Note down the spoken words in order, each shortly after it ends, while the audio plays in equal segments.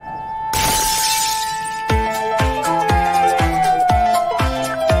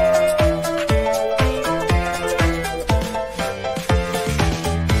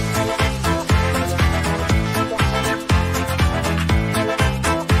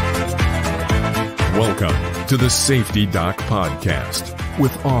Welcome to the Safety Doc Podcast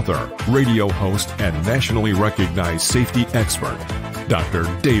with author, radio host, and nationally recognized safety expert, Dr.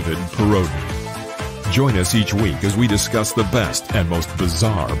 David Perrodin. Join us each week as we discuss the best and most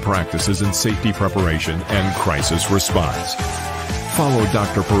bizarre practices in safety preparation and crisis response. Follow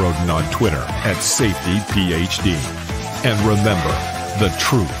Dr. Perrodin on Twitter at SafetyPhD. And remember, the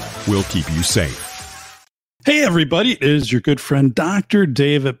truth will keep you safe. Hey everybody, it is your good friend Dr.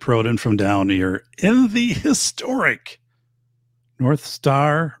 David Perrodin from down here in the historic North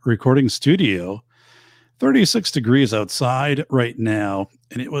Star recording studio. 36 degrees outside right now,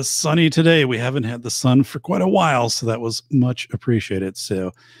 and it was sunny today. We haven't had the sun for quite a while, so that was much appreciated.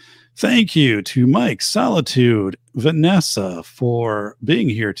 So thank you to Mike, Solitude, Vanessa for being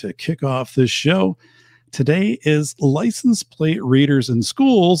here to kick off this show. Today is license plate readers in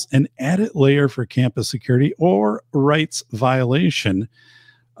schools, an added layer for campus security or rights violation.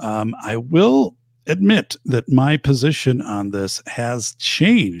 I will admit that my position on this has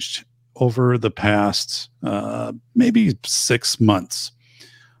changed over the past maybe 6 months.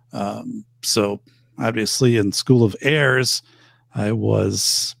 So obviously in School of Airs, I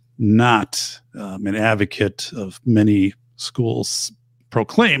was not an advocate of many schools'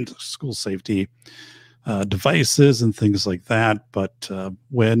 proclaimed school safety devices and things like that. But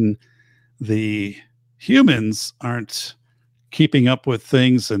when the humans aren't keeping up with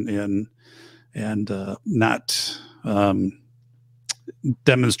things and not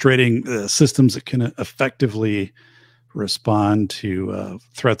demonstrating systems that can effectively respond to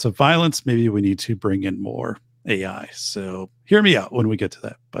threats of violence, maybe we need to bring in more AI. So hear me out when we get to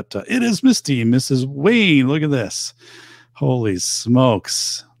that. But it is Misty, Mrs. Wayne. Look at this. Holy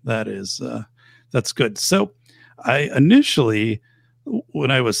smokes. That's good. So I initially, when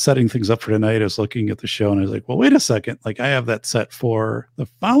I was setting things up for tonight, I was looking at the show and I was like, well, wait a second. Like I have that set for the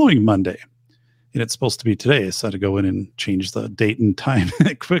following Monday and it's supposed to be today. So I had to go in and change the date and time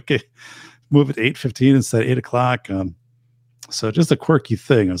quick, move it to 8:15 instead of 8 o'clock. So just a quirky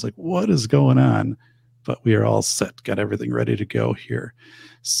thing. I was like, what is going on? But we are all set. Got everything ready to go here.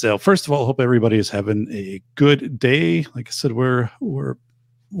 So first of all, hope everybody is having a good day. Like I said, we're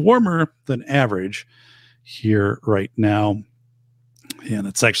warmer than average here right now, and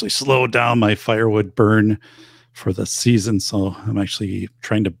it's actually slowed down my firewood burn for the season, so I'm actually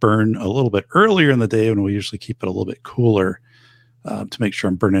trying to burn a little bit earlier in the day when we usually keep it a little bit cooler to make sure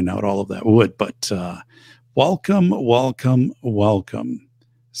I'm burning out all of that wood. But welcome.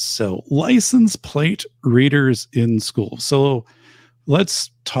 So license plate readers in school. So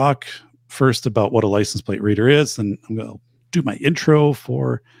let's talk first about what a license plate reader is, and I'm going to do my intro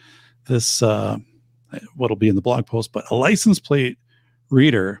for this, what'll be in the blog post. But a license plate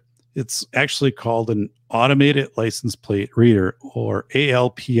reader, it's actually called an automated license plate reader, or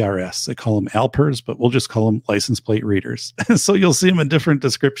ALPRS. They call them ALPERS, but we'll just call them license plate readers. So you'll see them in different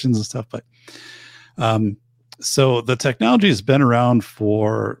descriptions and stuff. But so the technology has been around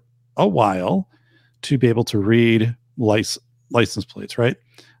for a while to be able to read license plates, right?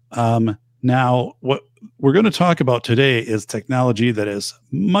 Now, what we're going to talk about today is technology that is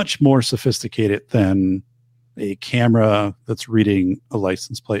much more sophisticated than a camera that's reading a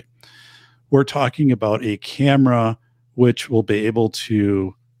license plate. We're talking about a camera which will be able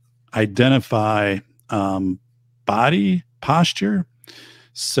to identify body posture.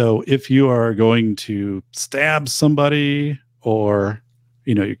 So if you are going to stab somebody, or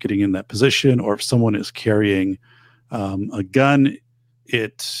you're getting in that position, or if someone is carrying a gun,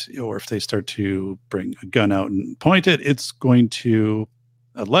 or if they start to bring a gun out and point it, it's going to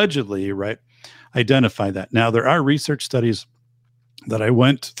allegedly, right, identify that. Now, there are research studies that I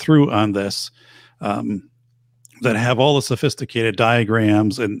went through on this that have all the sophisticated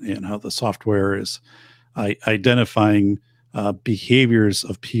diagrams and how the software is identifying behaviors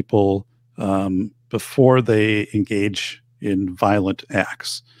of people before they engage in violent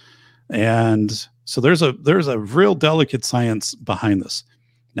acts. And so there's a real delicate science behind this.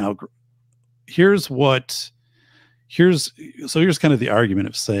 Now, here's kind of the argument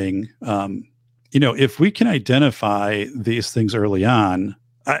of saying, if we can identify these things early on,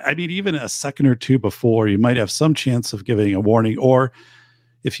 I mean, even a second or two before, you might have some chance of giving a warning. Or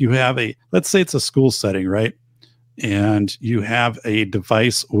if you have let's say it's a school setting, right? And you have a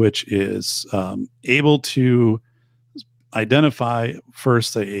device which is able to identify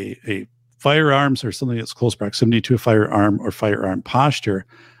first a firearms or something that's close proximity to a firearm or firearm posture,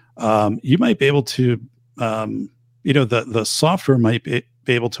 you might be able to, the software might be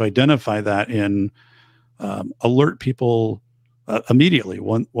able to identify that and alert people immediately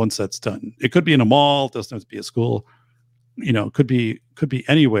once that's done. It could be in a mall, it doesn't have to be a school, could be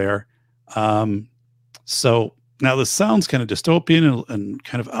anywhere. So now this sounds kind of dystopian and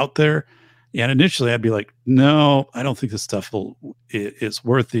kind of out there. And initially I'd be like, no, I don't think this stuff is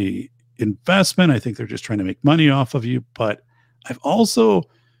worth the investment. I think they're just trying to make money off of you. But I've also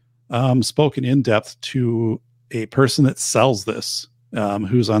spoken in depth to a person that sells this,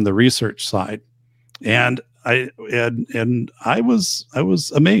 who's on the research side. And I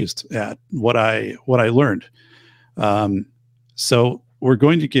was amazed at what I learned. So we're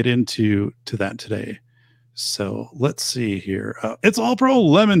going to get into that today. So let's see here. It's All Pro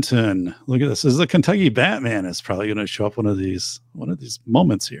Lemonton. Look at this. This is the Kentucky Batman. Is probably going to show up one of these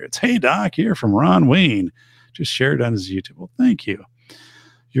moments here. It's Hey Doc here from Ron Wayne. Just shared on his YouTube. Well, thank you.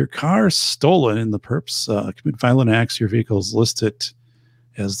 Your car stolen in the perps commit violent acts. Your vehicle is listed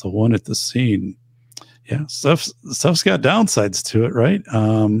as the one at the scene. Yeah, stuff's got downsides to it, right?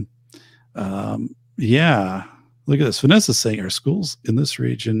 Yeah. Look at this. Vanessa's saying our schools in this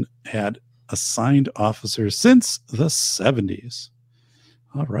region had assigned officers since the 70s.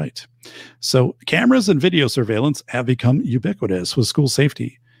 All right. So cameras and video surveillance have become ubiquitous with school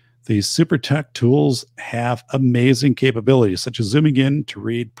safety. These super tech tools have amazing capabilities, such as zooming in to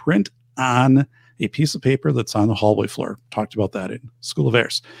read print on a piece of paper that's on the hallway floor. Talked about that in School of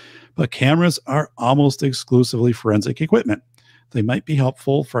Airs. But cameras are almost exclusively forensic equipment. They might be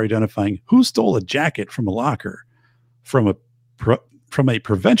helpful for identifying who stole a jacket from a locker. From a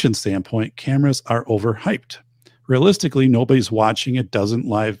prevention standpoint, cameras are overhyped. Realistically, nobody's watching a dozen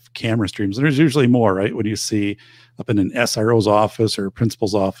live camera streams. And there's usually more, right? When you see up in an SRO's office or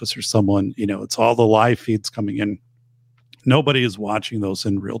principal's office or someone, it's all the live feeds coming in. Nobody is watching those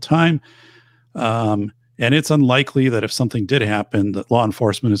in real time. And it's unlikely that if something did happen, that law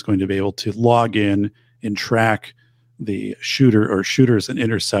enforcement is going to be able to log in and track the shooter or shooters and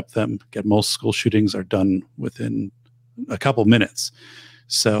intercept them. Again, most school shootings are done within a couple minutes.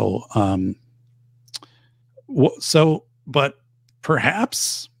 So, but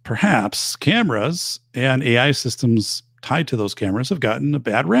perhaps cameras and AI systems tied to those cameras have gotten a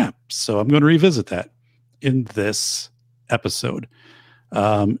bad rap. So I'm going to revisit that in this episode.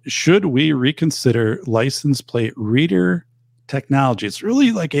 Should we reconsider license plate reader technology? It's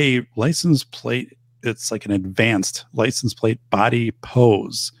really like a license plate. It's like an advanced license plate body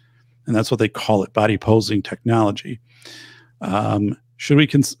pose. And that's what they call it, body posing technology. Should we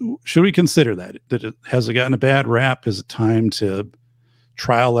consider that? Has it gotten a bad rap? Is it time to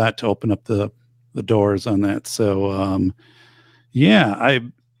trial that to open up the doors on that? So,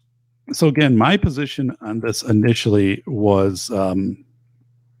 so again, my position on this initially was, in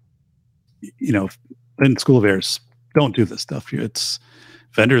School of Airs, don't do this stuff. It's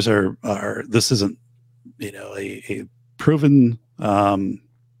vendors are this isn't, a proven,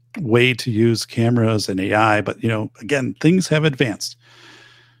 way to use cameras and AI, but again, things have advanced.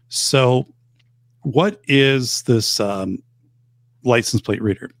 So what is this license plate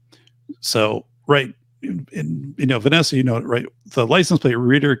reader? So right, Vanessa, right, the license plate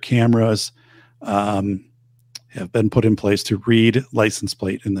reader cameras have been put in place to read license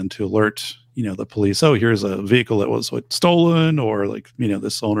plate and then to alert the police, oh, here's a vehicle that was stolen, or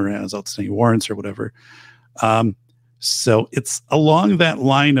this owner has outstanding warrants or whatever. So it's along that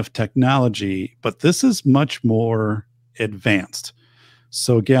line of technology, but this is much more advanced.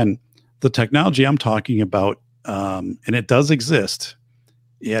 So again, the technology I'm talking about, and it does exist,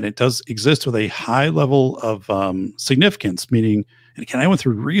 and it does exist with a high level of significance, meaning, and again, I went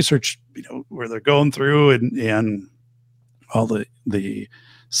through research, where they're going through and all the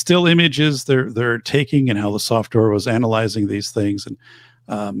still images they're taking and how the software was analyzing these things.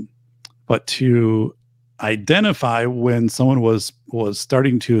 And but to identify when someone was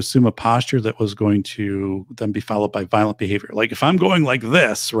starting to assume a posture that was going to then be followed by violent behavior. Like if I'm going like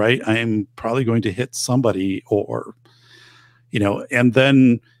this, right, I am probably going to hit somebody, or, and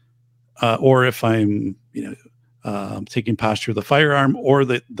then, or if I'm, taking posture of the firearm, or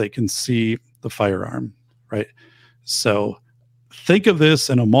that they can see the firearm, right? So think of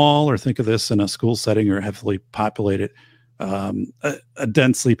this in a mall, or think of this in a school setting or heavily populated, a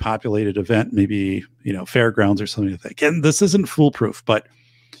densely populated event, maybe, fairgrounds or something like that. Again, this isn't foolproof, but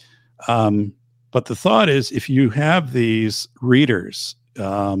the thought is, if you have these readers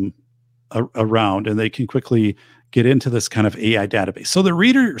around and they can quickly get into this kind of AI database. So the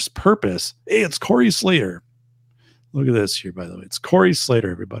reader's purpose, hey, it's Corey Slater. Look at this here, by the way. It's Corey Slater,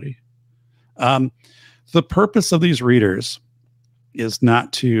 everybody. The purpose of these readers is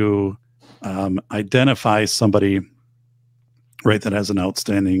not to identify somebody, right, that has an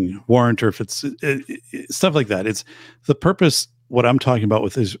outstanding warrant, or if it's stuff like that. It's the purpose. What I'm talking about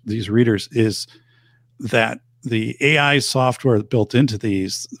with these readers is that the AI software built into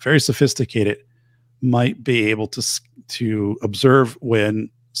these, very sophisticated, might be able to observe when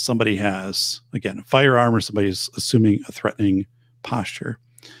somebody has, again, a firearm or somebody's assuming a threatening posture.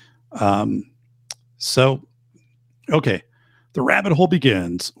 Okay. The rabbit hole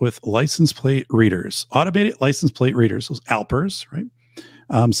begins with license plate readers. Automated license plate readers, those ALPRs, right?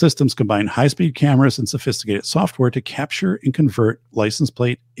 Systems combine high-speed cameras and sophisticated software to capture and convert license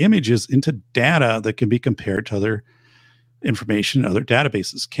plate images into data that can be compared to other information in other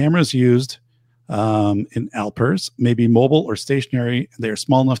databases. Cameras used in ALPRs may be mobile or stationary. They are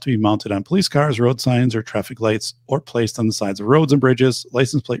small enough to be mounted on police cars, road signs, or traffic lights, or placed on the sides of roads and bridges.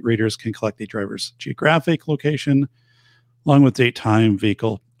 License plate readers can collect a driver's geographic location, along with date, time,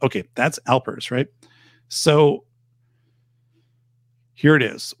 vehicle. Okay, that's ALPRs, right? So here it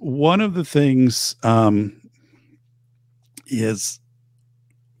is. One of the things is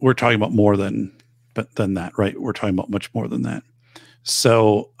we're talking about more than that, right? We're talking about much more than that.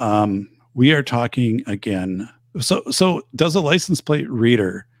 So we are talking again. So does a license plate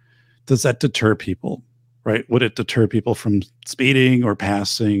reader, does that deter people, right? Would it deter people from speeding or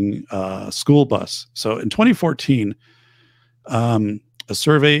passing a school bus? So in 2014, a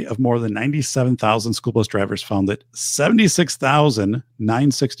survey of more than 97,000 school bus drivers found that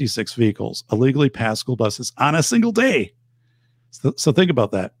 76,966 vehicles illegally passed school buses on a single day. So think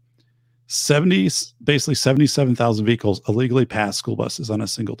about that. Basically 77,000 vehicles illegally pass school buses on a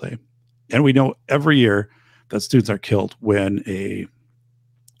single day. And we know every year that students are killed when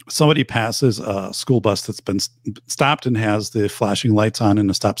somebody passes a school bus that's been stopped and has the flashing lights on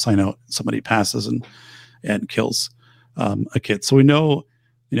and a stop sign out. Somebody passes and kills a kid. So we know,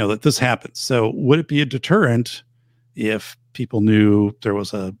 that this happens. So would it be a deterrent if people knew there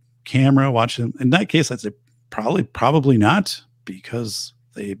was a camera watching? In that case, I'd say probably not, because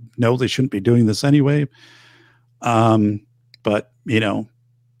they know they shouldn't be doing this anyway. But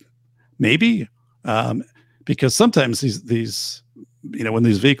maybe because sometimes these when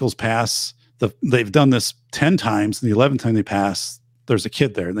these vehicles pass, they've done this 10 times, and the 11th time they pass, there's a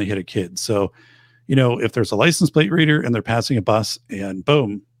kid there and they hit a kid. So if there's a license plate reader and they're passing a bus, and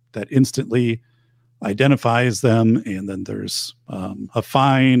boom, that instantly identifies them, and then there's a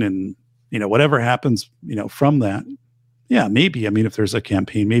fine, and whatever happens from that, yeah, maybe. I mean, if there's a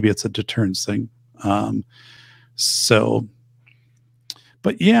campaign, maybe it's a deterrence thing.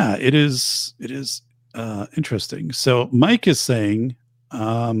 But yeah, it is interesting. So Mike is saying,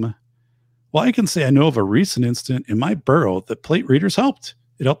 well, I can say I know of a recent incident in my borough that plate readers helped.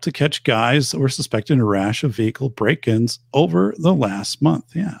 It helped to catch guys that were suspected in a rash of vehicle break-ins over the last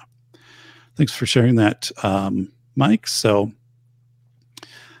month. Yeah. Thanks for sharing that, Mike. So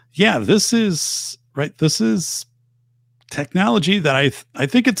yeah, this is technology that I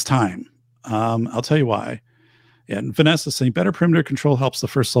think it's time. I'll tell you why. And Vanessa is saying better perimeter control helps the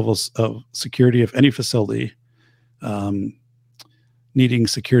first levels of security of any facility needing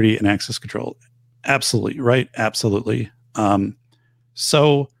security and access control. Absolutely, right? Absolutely.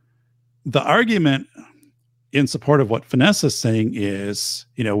 So the argument in support of what Vanessa is saying is,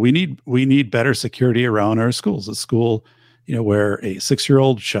 we need better security around our schools. A school, where a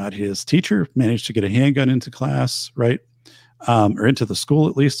 6-year-old shot his teacher, managed to get a handgun into class, right? Or into the school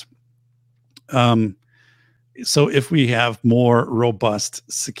at least. So if we have more robust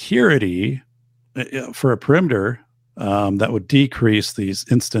security for a perimeter, that would decrease these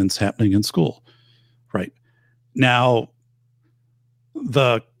incidents happening in school, right? Now,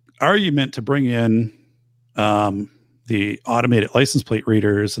 the argument to bring in the automated license plate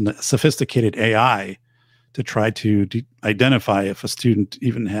readers and the sophisticated AI to try to identify if a student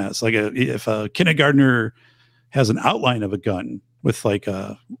even has, if a kindergartner has an outline of a gun with like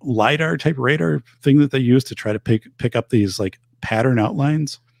a LiDAR type radar thing that they use to try to pick up these like pattern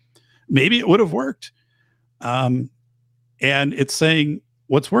outlines, maybe it would have worked. And it's saying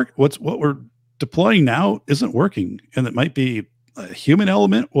what we're deploying now isn't working, and it might be a human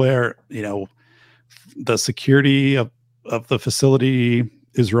element where the security of the facility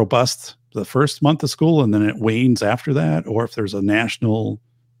is robust the first month of school, and then it wanes after that. Or if there's a national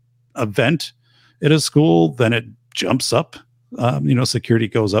event at a school, then it jumps up. Security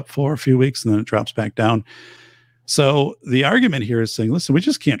goes up for a few weeks and then it drops back down. So the argument here is saying, listen, we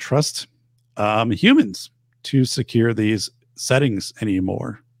just can't trust humans to secure these settings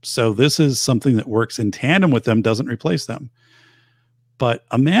anymore. So this is something that works in tandem with them, doesn't replace them. But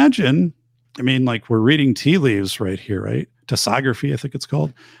imagine, we're reading tea leaves right here, right? Topography, I think it's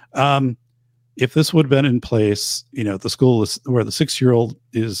called. If this would have been in place, the school is where the 6-year-old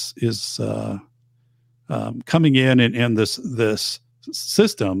is coming in, and this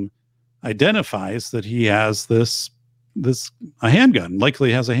system identifies that he has this a handgun,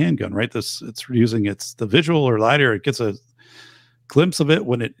 likely has a handgun, right? It's using the visual or lidar. It gets a glimpse of it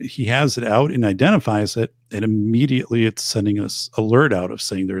when he has it out and identifies it, and immediately it's sending us alert out of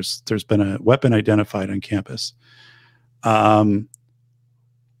saying there's been a weapon identified on campus. Could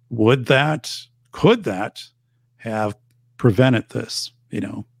that have prevented this?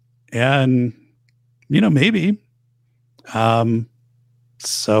 And maybe.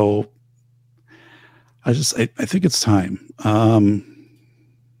 So I think it's time.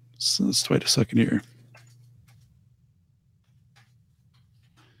 So let's wait a second here.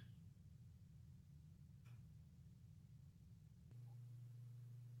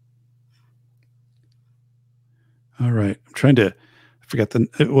 All right. I forgot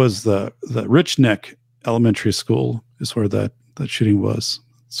it was the Rich Neck Elementary School is where that shooting was.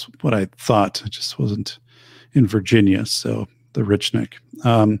 That's what I thought. It just wasn't in Virginia. So the Rich Neck.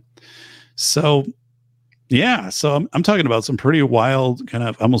 So I'm talking about some pretty wild, kind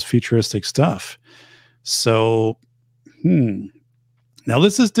of almost futuristic stuff. So, now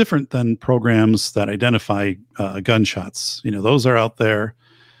this is different than programs that identify gunshots. Those are out there.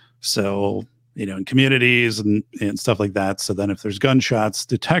 So, in communities and stuff like that. So then if there's gunshots,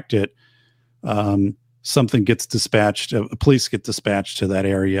 detect it, something gets dispatched, police get dispatched to that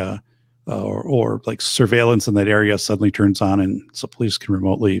area, or like surveillance in that area suddenly turns on, and so police can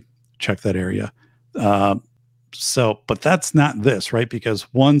remotely check that area. But that's not this, right?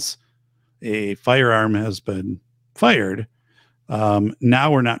 Because once a firearm has been fired,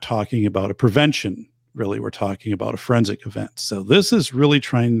 now we're not talking about a prevention, really. We're talking about a forensic event. So this is really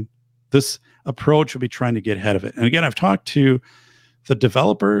this approach will be trying to get ahead of it. And again, I've talked to the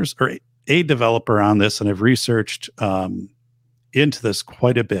developers or a developer on this, and I've researched into this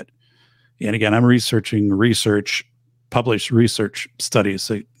quite a bit. And again, I'm researching published research studies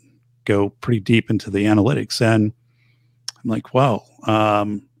that go pretty deep into the analytics. And I'm like, wow.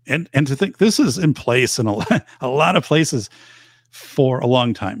 And to think this is in place in a lot of places for a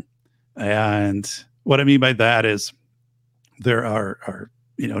long time. And what I mean by that is there are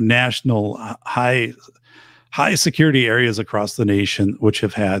national high security areas across the nation which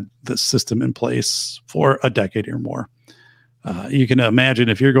have had this system in place for a decade or more. You can imagine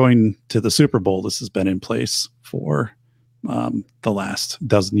if you're going to the Super Bowl, this has been in place for the last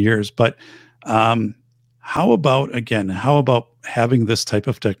dozen years. But how about having this type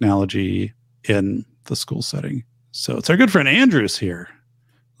of technology in the school setting? So it's our good friend Andrew's here.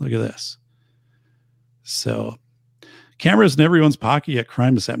 Look at this. So cameras in everyone's pocket, yet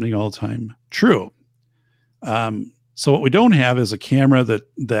crime is happening all the time. True. So what we don't have is a camera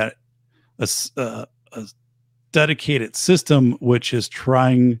that a dedicated system which is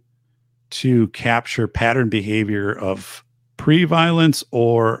trying to capture pattern behavior of pre-violence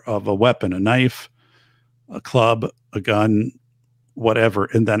or of a weapon, a knife, a club, a gun, whatever,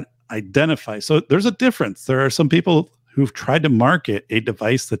 and then identify. So there's a difference. There are some people who've tried to market a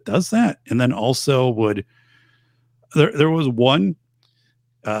device that does that, and then also would. There was one.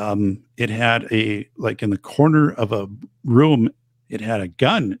 It had in the corner of a room, it had a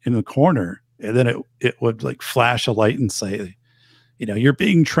gun in the corner, and then it would like flash a light and say, you're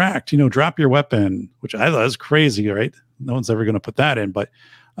being tracked. Drop your weapon, which I thought was crazy, right? No one's ever going to put that in, but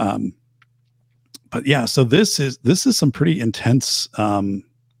yeah. So this is some pretty intense,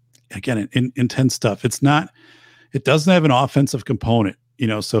 intense stuff. It doesn't have an offensive component.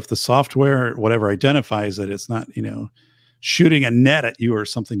 So if the software or whatever identifies it, it's not, shooting a net at you or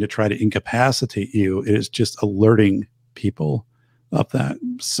something to try to incapacitate you. It is just alerting people of that.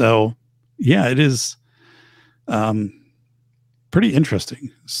 So yeah, it is pretty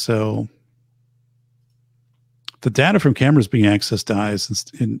interesting. So the data from cameras being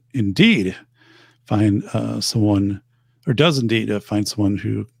accessed indeed find someone, or does indeed find someone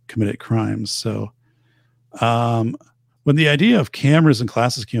who committed crimes. So when the idea of cameras in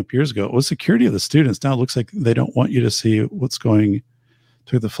classes came up years ago, it was security of the students. Now it looks like they don't want you to see what's going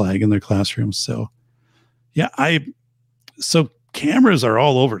through the flag in their classrooms. So yeah, so cameras are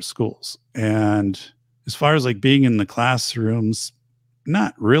all over schools. And as far as like being in the classrooms,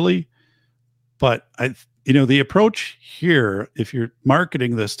 not really. But the approach here, if you're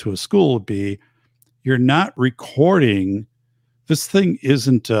marketing this to a school, would be you're not recording. This thing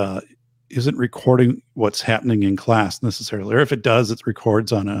isn't recording what's happening in class necessarily. Or if it does, it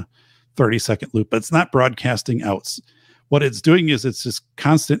records on a 30-second loop, but it's not broadcasting out. What it's doing is it's just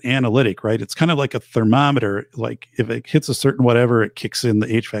constant analytic, right? It's kind of like a thermometer. Like if it hits a certain whatever, it kicks in the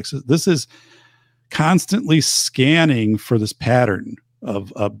HVAC. This is constantly scanning for this pattern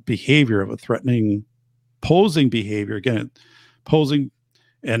of a behavior, of a threatening, posing behavior. Again, posing,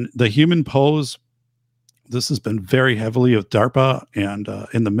 and the human pose, this has been very heavily with DARPA and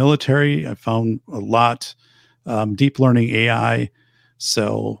in the military. I found a lot deep learning AI.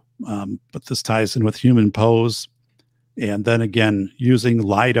 So, but this ties in with human pose. And then again, using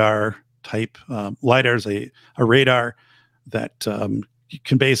LiDAR type, LiDAR is a radar that you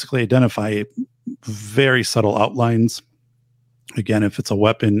can basically identify very subtle outlines. Again, if it's a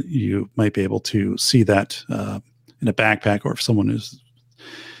weapon, you might be able to see that in a backpack, or if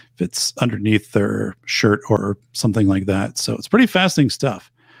it's underneath their shirt or something like that. So it's pretty fascinating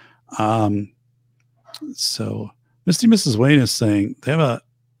stuff. So Misty Mrs. Wayne is saying they have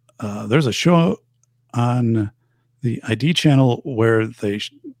there's a show on the ID channel where they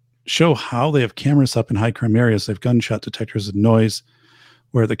show how they have cameras up in high crime areas. They have gunshot detectors and noise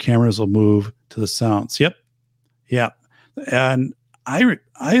where the cameras will move to the sounds. Yep. Yeah. And I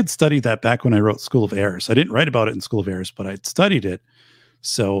had studied that back when I wrote School of Airs. I didn't write about it in School of Airs, but I'd studied it.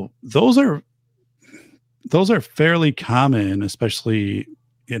 So those are fairly common, especially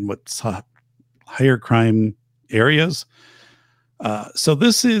in what's higher crime areas. So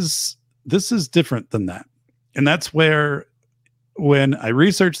this is different than that. And that's where, when I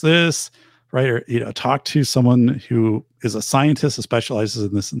researched this, right, or talked to someone who is a scientist who specializes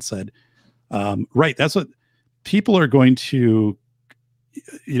in this and said, right, that's what people are going to,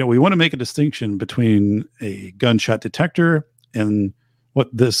 we want to make a distinction between a gunshot detector and what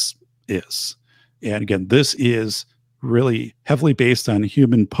this is. And again, this is really heavily based on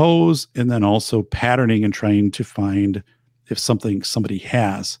human pose, and then also patterning and trying to find if something somebody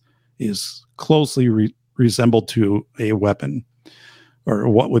has is closely resembled to a weapon, or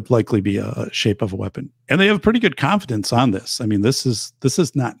what would likely be a shape of a weapon. And they have pretty good confidence on this. I mean, this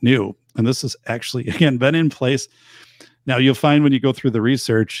is not new. And this has actually, again, been in place. Now you'll find when you go through the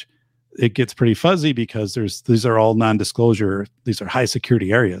research, it gets pretty fuzzy because these are all non-disclosure. These are high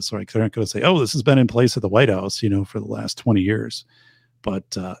security areas. So they're not going to say, oh, this has been in place at the White House, for the last 20 years.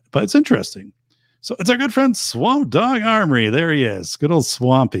 But it's interesting. So it's our good friend Swamp Dog Armory. There he is. Good old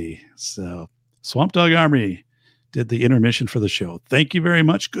Swampy. So Swamp Dog Armory did the intermission for the show. Thank you very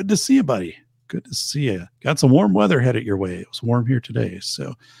much. Good to see you, buddy. Good to see you. Got some warm weather headed your way. It was warm here today.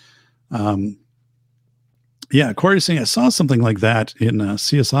 So, yeah, Corey's saying I saw something like that in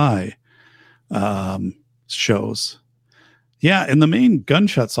CSI shows. Yeah, and the main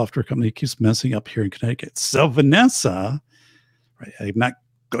gunshot software company keeps messing up here in Connecticut. So Vanessa, right, I'm not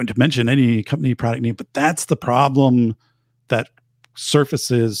going to mention any company product name, but that's the problem that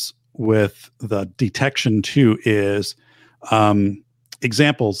surfaces with the detection too, is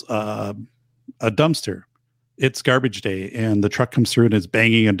examples, a dumpster. It's garbage day and the truck comes through and is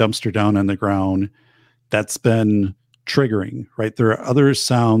banging a dumpster down on the ground. That's been triggering, right? There are other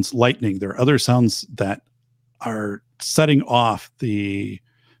sounds, lightning. There are other sounds that are setting off the,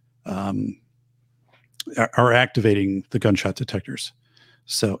 are activating the gunshot detectors.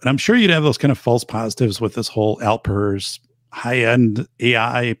 So, and I'm sure you'd have those kind of false positives with this whole Alpers high-end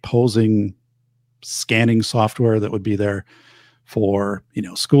AI posing scanning software that would be there for,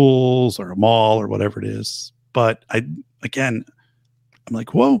 schools or a mall or whatever it is. But I'm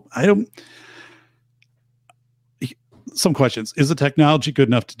like, whoa, some questions. Is the technology good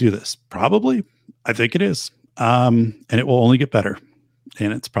enough to do this? Probably. I think it is. And it will only get better.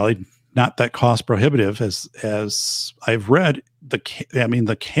 And it's probably not that cost prohibitive as I've read.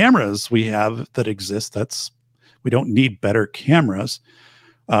 The cameras we have that exist, we don't need better cameras.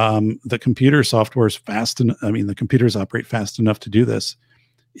 The computer software is fast. The computers operate fast enough to do this.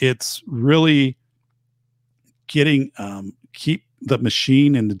 It's really getting, keep the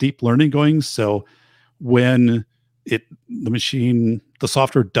machine and the deep learning going. So when the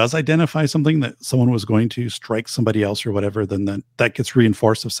software does identify something that someone was going to strike somebody else or whatever, then that gets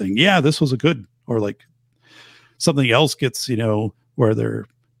reinforced of saying, yeah, this was a good, or like something else gets, where they're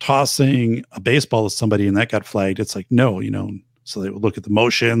tossing a baseball to somebody and that got flagged. It's like, no, so they would look at the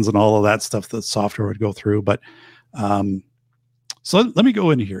motions and all of that stuff that software would go through. But so let me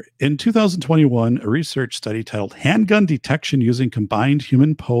go in here. In 2021, a research study titled Handgun Detection Using Combined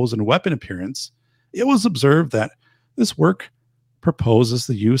Human Pose and Weapon Appearance, it was observed that this work proposes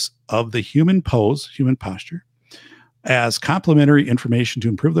the use of the human pose, human posture, as complementary information to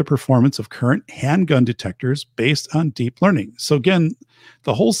improve the performance of current handgun detectors based on deep learning. So again,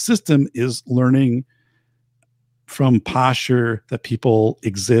 the whole system is learning from posture that people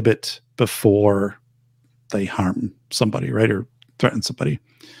exhibit before they harm somebody, right? Or threaten somebody.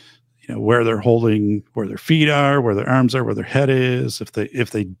 Where they're holding, where their feet are, where their arms are, where their head is. If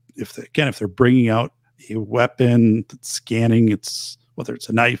they're bringing out a weapon that's scanning, it's whether it's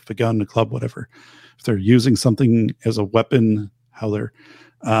a knife, a gun, a club, whatever. If they're using something as a weapon, how they're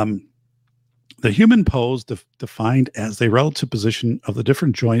The human pose, defined as the relative position of the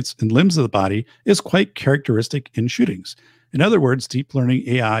different joints and limbs of the body, is quite characteristic in shootings. In other words, deep learning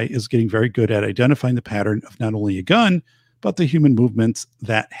AI is getting very good at identifying the pattern of not only a gun, but the human movements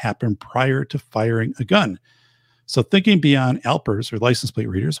that happen prior to firing a gun. So thinking beyond ALPers or license plate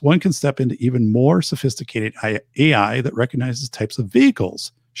readers, one can step into even more sophisticated AI that recognizes types of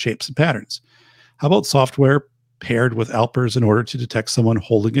vehicles, shapes, and patterns. How about software paired with ALPers in order to detect someone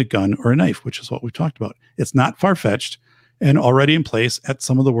holding a gun or a knife, which is what we've talked about? It's not far-fetched and already in place at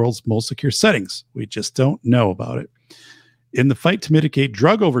some of the world's most secure settings. We just don't know about it. In the fight to mitigate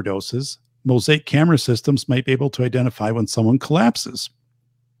drug overdoses, mosaic camera systems might be able to identify when someone collapses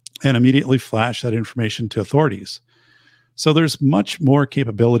and immediately flash that information to authorities. So there's much more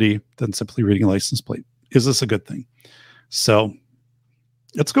capability than simply reading a license plate. Is this a good thing? So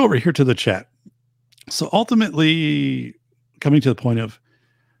let's go over here to the chat. So ultimately, coming to the point of,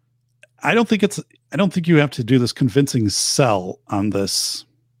 I don't think you have to do this convincing sell on this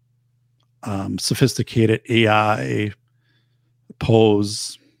sophisticated AI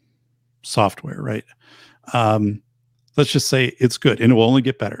pose software, right? Let's just say it's good and it will only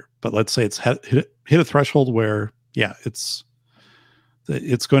get better. But let's say it's hit a threshold where, yeah, it's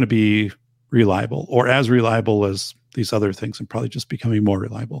going to be reliable, or as reliable as these other things, and probably just becoming more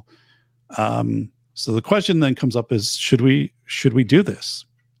reliable. So the question then comes up is, should we do this?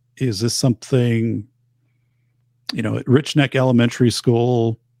 Is this something, at Rich Neck Elementary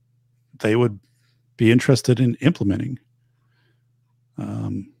School, they would be interested in implementing?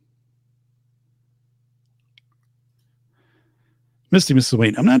 Misty, Mrs.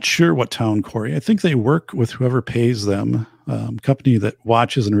 Wayne, I'm not sure what town, Corey. I think they work with whoever pays them, company that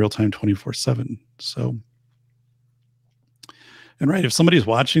watches in real time 24/7. So, and right, if somebody's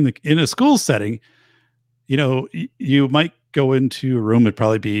watching in a school setting, you might go into a room, it'd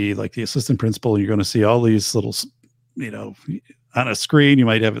probably be like the assistant principal, and you're going to see all these little, on a screen, you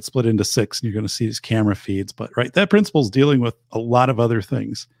might have it split into 6 and you're going to see these camera feeds, but right, that principal's dealing with a lot of other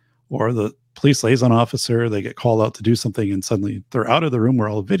things. Or the police liaison officer, they get called out to do something and suddenly they're out of the room where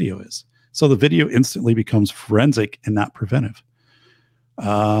all the video is. So the video instantly becomes forensic and not preventive.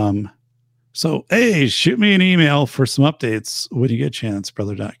 So, hey, shoot me an email for some updates when you get a chance,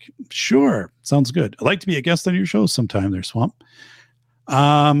 Brother Doc. Sure. Sounds good. I'd like to be a guest on your show sometime there, Swamp.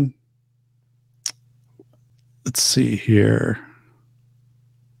 Let's see here.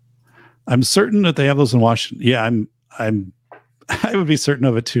 I'm certain that they have those in Washington. Yeah, I would be certain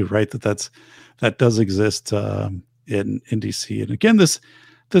of it too, right? That does exist in DC. And again, this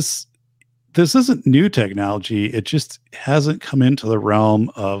isn't new technology. It just hasn't come into the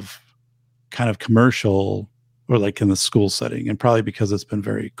realm of kind of commercial or like in the school setting, and probably because it's been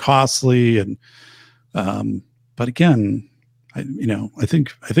very costly. And but again, I think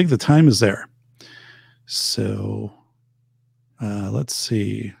the time is there. So let's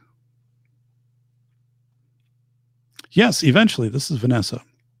see. Yes, eventually, this is Vanessa.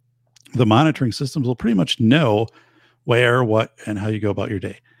 The monitoring systems will pretty much know where, what, and how you go about your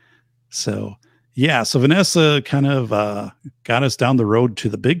day. So, yeah, so Vanessa kind of got us down the road to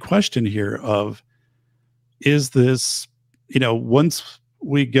the big question here of, is this, once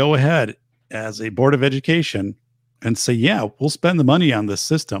we go ahead as a board of education and say, yeah, we'll spend the money on this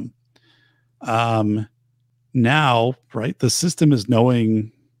system. Now, right, the system is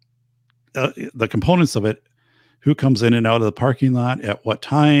knowing the components of it, who comes in and out of the parking lot, at what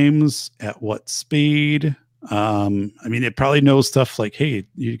times, at what speed. It probably knows stuff like, hey,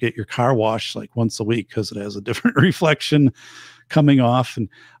 you get your car washed like once a week because it has a different reflection coming off. And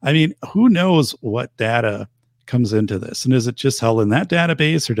who knows what data comes into this? And is it just held in that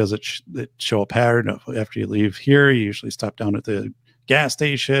database, or does it show a pattern of, after you leave here, you usually stop down at the gas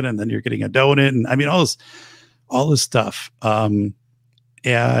station and then you're getting a donut, and all this stuff. And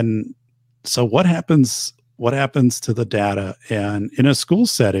so what happens to the data? And in a school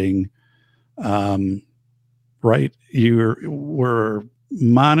setting, right, we're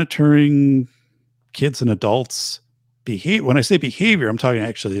monitoring kids and adults behavior. When I say behavior, I'm talking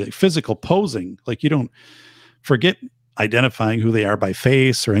actually like physical posing. Like, you don't forget identifying who they are by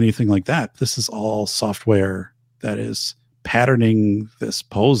face or anything like that. This is all software that is patterning this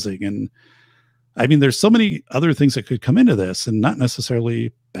posing. And there's so many other things that could come into this, and not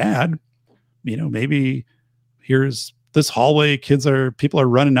necessarily bad. Maybe here's this hallway, people are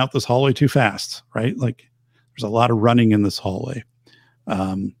running out this hallway too fast, right? Like, there's a lot of running in this hallway.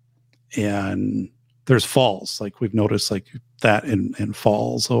 And there's falls, like we've noticed like that in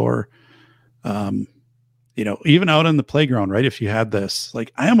falls, or, even out on the playground, right? If you had this,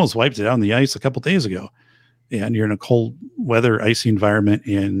 like, I almost wiped it out on the ice a couple days ago, and you're in a cold weather, icy environment,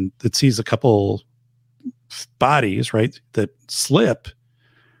 and it sees a couple bodies, right, that slip,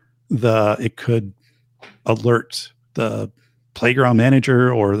 it could alert the playground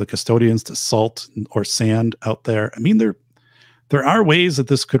manager or the custodians to salt or sand out there. I mean, there are ways that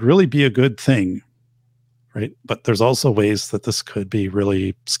this could really be a good thing, right? But there's also ways that this could be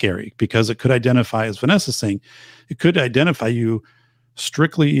really scary, because it could identify, as Vanessa's saying, it could identify you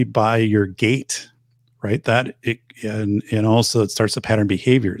strictly by your gait, right? And also it starts to pattern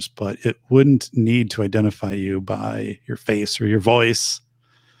behaviors, but it wouldn't need to identify you by your face or your voice,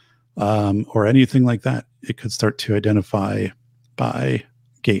 or anything like that. It could start to identify by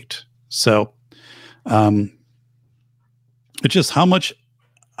gait. So it's just how much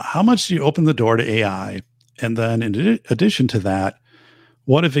do you open the door to AI? And then in addition to that,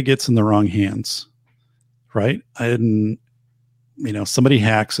 what if it gets in the wrong hands, right? And, somebody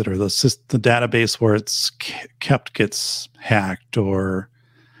hacks it, or the database where it's kept gets hacked, or,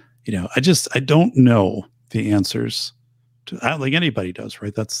 I don't know the answers. I don't think anybody does,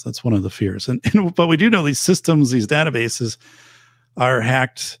 right? That's one of the fears. But we do know these systems, these databases are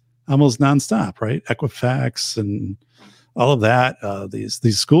hacked almost nonstop, right? Equifax and all of that.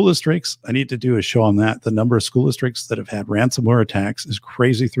 These school districts, I need to do a show on that. The number of school districts that have had ransomware attacks is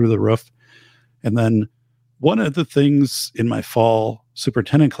crazy through the roof. And then one of the things in my fall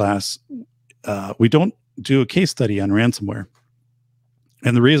superintendent class, we don't do a case study on ransomware.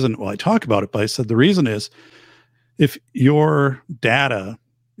 And the reason, well, I talk about it, but I said the reason is, if your data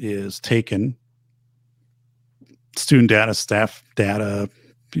is taken, student data, staff data,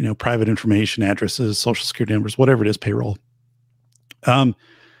 private information, addresses, social security numbers, whatever it is, payroll,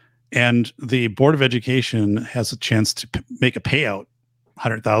 and the Board of Education has a chance to make a payout,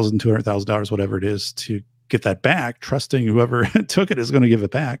 $100,000, $200,000, whatever it is, to get that back, trusting whoever took it is going to give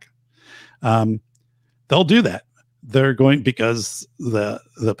it back. They'll do that. They're going, because the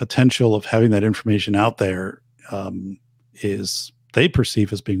potential of having that information out there is, they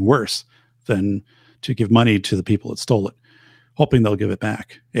perceive as being worse than to give money to the people that stole it, hoping they'll give it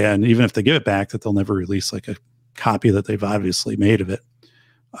back. And even if they give it back, that they'll never release like a copy that they've obviously made of it.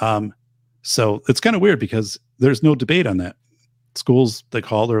 So it's kind of weird, because there's no debate on that. Schools, they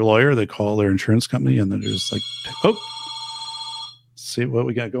call their lawyer, they call their insurance company, and they're just like, oh, see what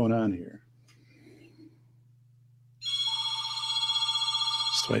we got going on here.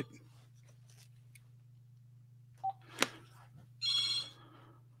 Just wait.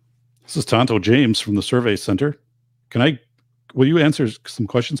 This is Tonto James from the Survey Center. Will you answer some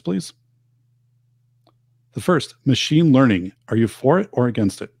questions, please? The first, machine learning. Are you for it or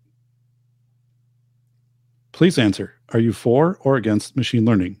against it? Please answer. Are you for or against machine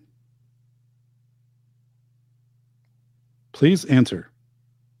learning? Please answer.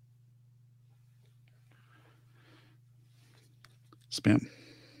 Spam.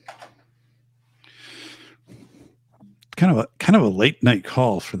 Kind of a late night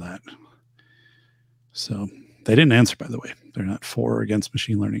call for that. So they didn't answer, by the way. They're not for or against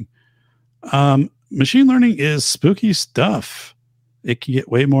machine learning. Machine learning is spooky stuff. It can get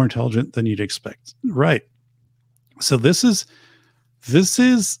way more intelligent than you'd expect. Right. So this is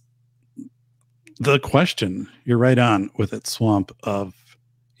the question. You're right on with it, Swamp, of,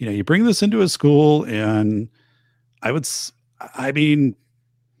 you bring this into a school, and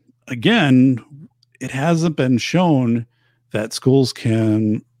again, it hasn't been shown that schools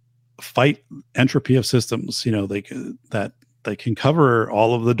can fight entropy of systems. They can cover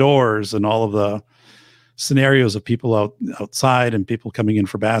all of the doors and all of the scenarios of people outside and people coming in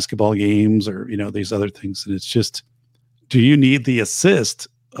for basketball games, or, these other things. And it's just, do you need the assist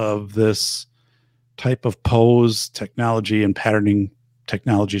of this type of pose technology and patterning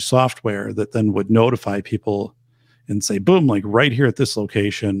technology software that then would notify people and say, boom, like right here at this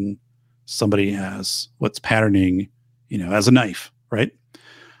location, somebody has what's patterning, as a knife, right?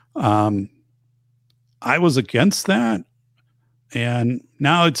 I was against that, and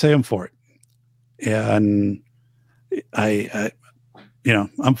now I'd say I'm for it. And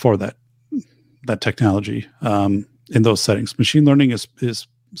I'm for that technology in those settings. Machine learning is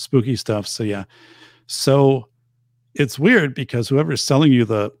spooky stuff. So yeah. So it's weird, because whoever's selling you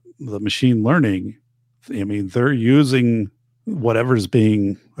the machine learning, they're using whatever's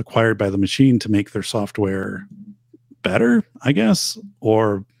being acquired by the machine to make their software better, I guess,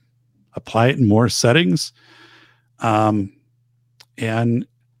 or apply it in more settings. And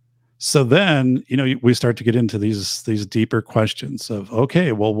so then, we start to get into these deeper questions of,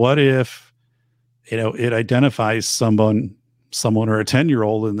 okay, well, what if, it identifies someone or a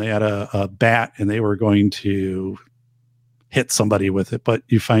 10-year-old, and they had a bat, and they were going to hit somebody with it, but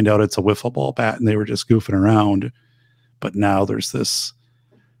you find out it's a wiffle ball bat and they were just goofing around. But now there's this,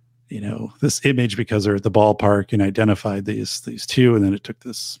 this image because they're at the ballpark and identified these two, and then it took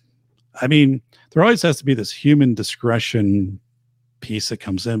this. I mean, there always has to be this human discretion piece that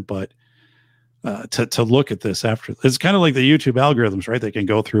comes in, but to look at this after, it's kind of like the YouTube algorithms, right? They can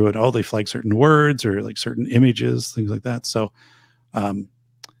go through it. Oh, they flag certain words or like certain images, things like that. So,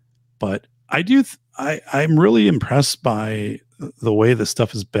 but I'm really impressed by the way this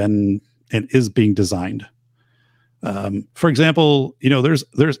stuff has been and is being designed. For example,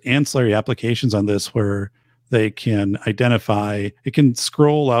 there's ancillary applications on this where they can identify, it can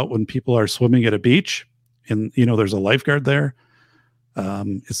scroll out when people are swimming at a beach and, there's a lifeguard there.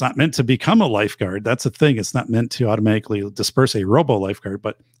 It's not meant to become a lifeguard. That's a thing. It's not meant to automatically disperse a robo lifeguard,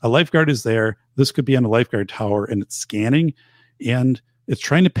 but a lifeguard is there. This could be on a lifeguard tower and it's scanning and it's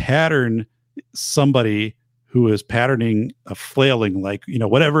trying to pattern somebody who is patterning a flailing, like,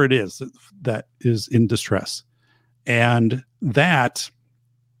 whatever it is that is in distress. And that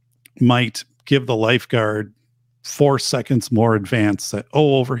might give the lifeguard 4 seconds more advance that,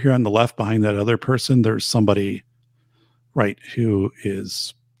 over here on the left behind that other person, there's somebody, right, who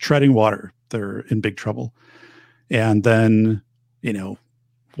is treading water. They're in big trouble. And then,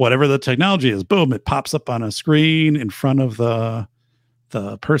 whatever the technology is, boom, it pops up on a screen in front of the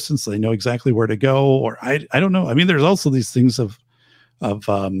person so they know exactly where to go. Or I don't know. I mean, there's also these things of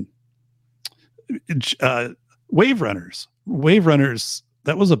wave runners. Wave runners,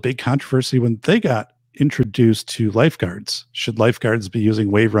 that was a big controversy when they got introduced to lifeguards. Should lifeguards be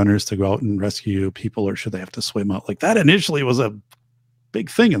using wave runners to go out and rescue people, or should they have to swim out? Like that initially was a big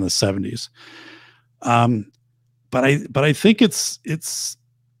thing in the 70s. But I think it's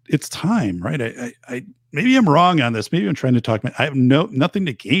time, right? I maybe I'm wrong on this. Maybe I'm trying to talk. I have nothing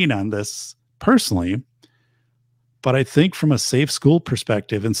to gain on this personally. But I think from a safe school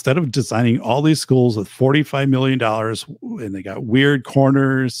perspective, instead of designing all these schools with $45 million and they got weird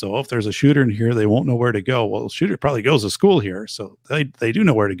corners, so if there's a shooter in here, they won't know where to go. Well, the shooter probably goes to school here, so they do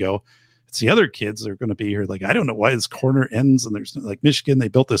know where to go. It's the other kids that are going to be here. Like, I don't know why this corner ends, and there's like Michigan, they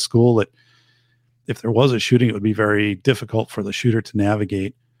built this school that if there was a shooting, it would be very difficult for the shooter to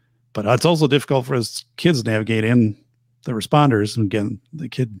navigate. But it's also difficult for his kids to navigate in the responders. And again, the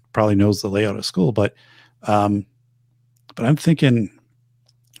kid probably knows the layout of school, but I'm thinking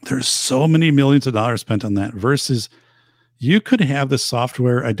there's so many millions of dollars spent on that versus you could have the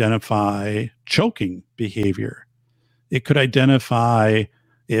software identify choking behavior. It could identify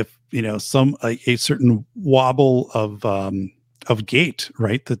if, a certain wobble of gait,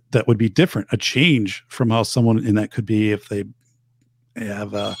 right? That would be different, a change from how someone in that could be if they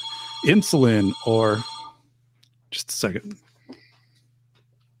have insulin or just a second.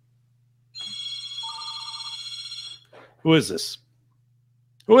 Who is this?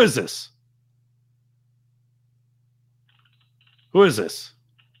 Who is this? Who is this?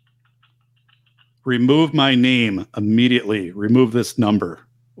 Remove my name immediately. Remove this number,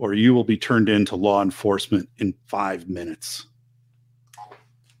 or you will be turned in to law enforcement in 5 minutes.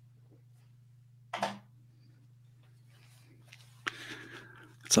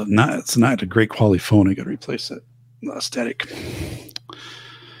 It's not a great quality phone. I got to replace it. Static.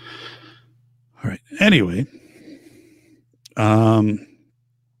 All right. Anyway.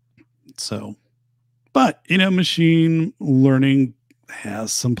 But machine learning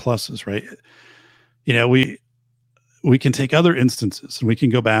has some pluses, right? We can take other instances and we can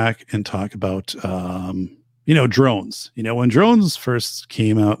go back and talk about, drones. When drones first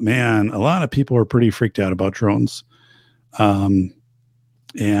came out, man, a lot of people were pretty freaked out about drones.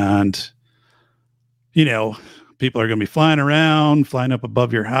 People are going to be flying around, flying up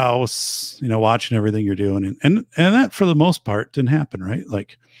above your house, watching everything you're doing. And that for the most part didn't happen, right?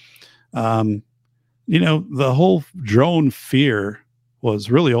 Like, the whole drone fear was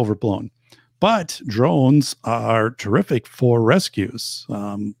really overblown, but drones are terrific for rescues.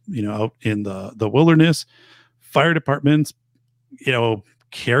 Out in the wilderness, fire departments,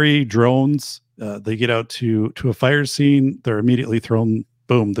 carry drones. They get out to a fire scene. They're immediately thrown,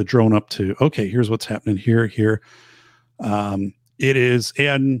 boom, the drone up to, okay, here's what's happening here. It is,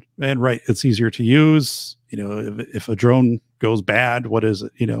 and right, it's easier to use. If a drone goes bad, what is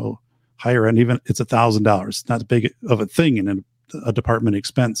it? Higher end, even it's $1,000. It's not as big of a thing in a department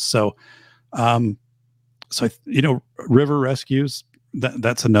expense. So, river rescues,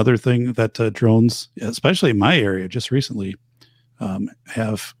 that's another thing that drones, especially in my area, just recently,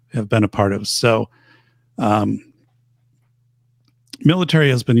 have been a part of. So, military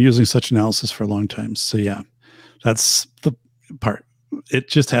has been using such analysis for a long time. So yeah, that's the part. It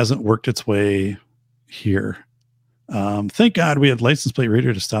just hasn't worked its way here. Thank God we had license plate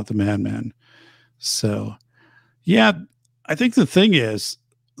reader to stop the madman. So, yeah, I think the thing is,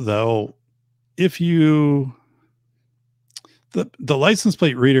 though, if you the license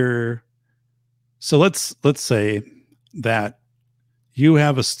plate reader. So let's say that you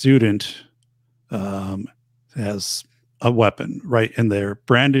have a student has a weapon, right, and they're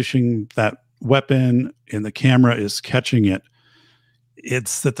brandishing that weapon, and the camera is catching it.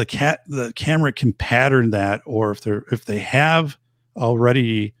 It's that the camera can pattern that, or if they have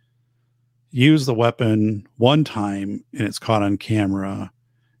already used the weapon one time and it's caught on camera,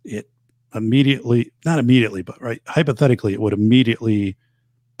 it immediately, not immediately, but right, hypothetically, it would immediately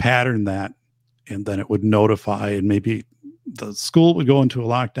pattern that, and then it would notify, and maybe the school would go into a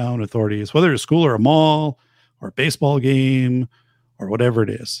lockdown, authorities, whether it's a school or a mall or a baseball game or whatever it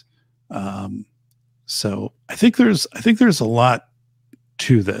is. So I think there's a lot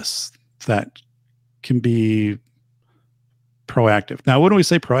to this that can be proactive. Now, when we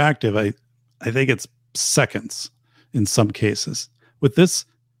say proactive, I think it's seconds in some cases. With this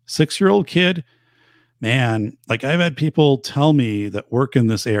 6-year-old kid, man, like I've had people tell me that work in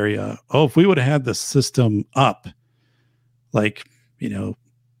this area, oh, if we would have had the system up, like,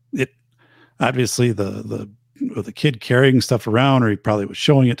 it obviously the kid carrying stuff around, or he probably was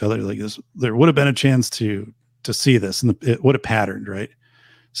showing it to others like this, there would have been a chance to see this, and it would have patterned, right?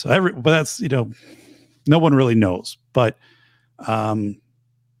 So but that's, no one really knows, but I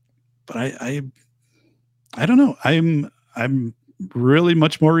don't know. I'm really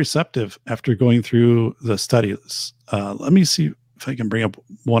much more receptive after going through the studies. Let me see if I can bring up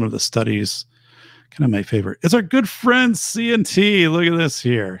one of the studies. Kind of my favorite. It's our good friend CNT. Look at this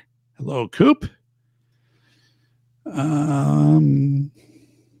here. Hello, Coop. Dun,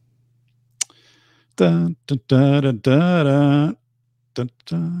 dun, dun, dun, dun, dun,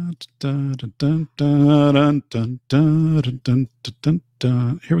 dun, dun, dun, dun, dun, dun, dun, dun, dun,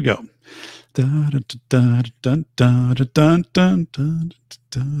 dun. Here we go.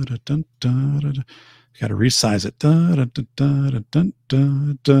 Got to resize it.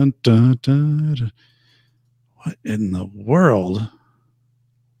 What in the world?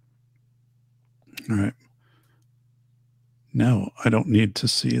 All right. No, I don't need to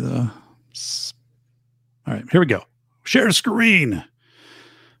see the. All right, here we go. Share screen.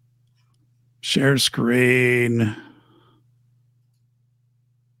 Share screen.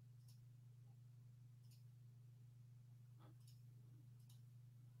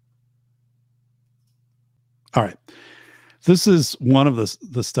 All right. This is one of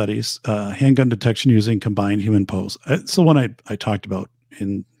the studies, handgun detection using combined human pose. It's the one I talked about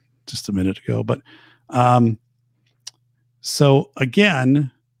in just a minute ago. But so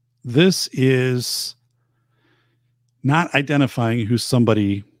again, this is not identifying who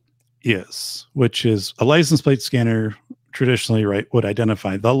somebody is, which is a license plate scanner traditionally, right, would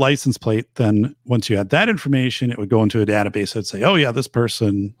identify the license plate. Then once you had that information, it would go into a database that would say, oh yeah, this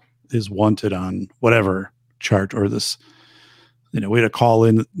person is wanted on whatever chart, or this, we had to call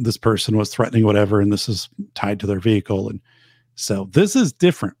in, this person was threatening whatever, and this is tied to their vehicle. And so this is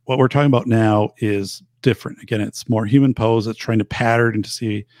different. What we're talking about now is different. Again, it's more human pose. It's trying to pattern to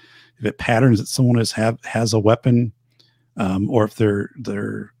see if it patterns that someone has a weapon, or if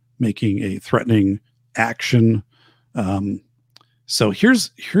they're making a threatening action. So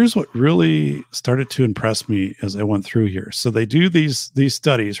here's what really started to impress me as I went through here. So they do these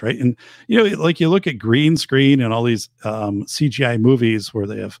studies, right? And like you look at green screen and all these CGI movies where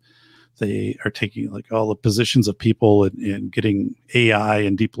they are taking like all the positions of people and getting AI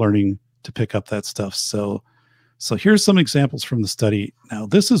and deep learning to pick up that stuff. So here's some examples from the study. Now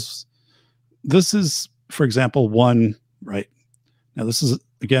this is for example one, right? Now this is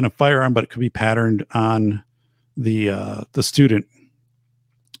again a firearm, but it could be patterned on the student.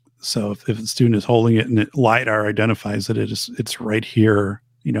 So if the student is holding it and LiDAR identifies that it's right here,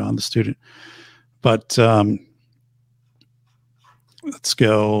 on the student. But let's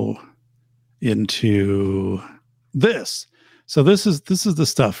go into this. So this is the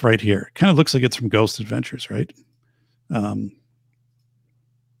stuff right here. It kind of looks like it's from Ghost Adventures, right?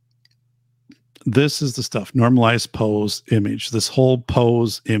 This is the stuff, normalized pose image, this whole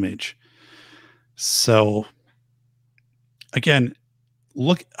pose image. So again,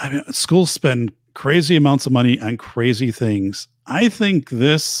 schools spend crazy amounts of money on crazy things. I think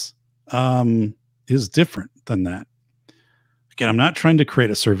this is different than that. Again, I'm not trying to create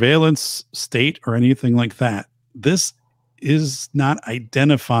a surveillance state or anything like that. This is not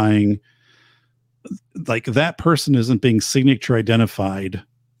identifying, like that person isn't being signature identified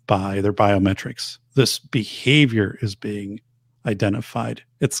by their biometrics. This behavior is being identified.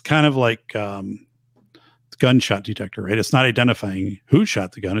 It's kind of like gunshot detector, right? It's not identifying who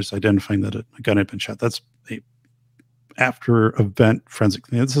shot the gun. It's identifying that a gun had been shot. That's a after event forensic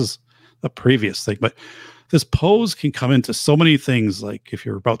thing. This is a previous thing, but this pose can come into so many things. Like if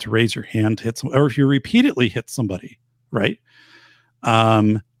you're about to raise your hand to hit someone, or if you repeatedly hit somebody, right?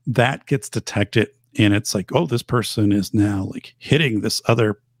 That gets detected, and it's like, oh, this person is now like hitting this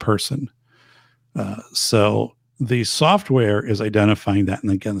other person. So the software is identifying that.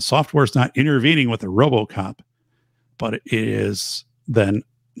 And again, the software is not intervening with a RoboCop, but it is then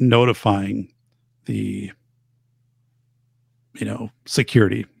notifying the,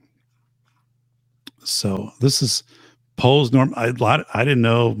 security. So this is Poe's norm. I didn't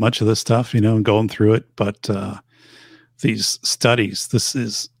know much of this stuff, going through it, but these studies, this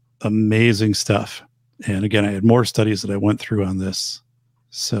is amazing stuff. And again, I had more studies that I went through on this.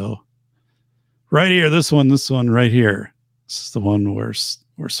 So right here, this one right here. This is the one where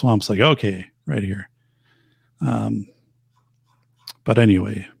Swamp's like, okay, right here. But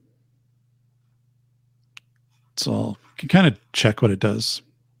anyway, it's all, you can kind of check what it does.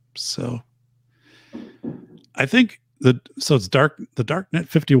 So I think so it's the Darknet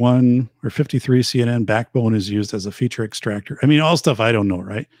 51 or 53 CNN backbone is used as a feature extractor. I mean, all stuff I don't know,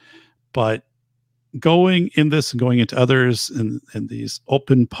 right? But going in this and going into others and these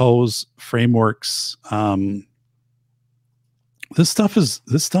open pose frameworks, this stuff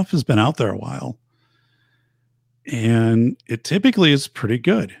has been out there a while, and it typically is pretty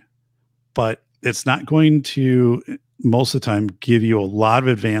good, but it's not going to most of the time give you a lot of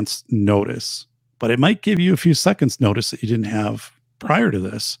advance notice, but it might give you a few seconds notice that you didn't have prior to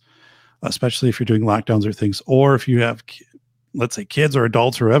this, especially if you're doing lockdowns or things, or if you have, let's say, kids or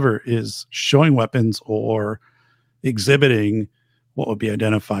adults or whoever is showing weapons or exhibiting what would be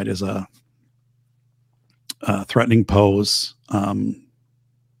identified as a threatening pose.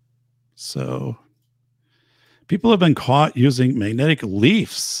 So people have been caught using magnetic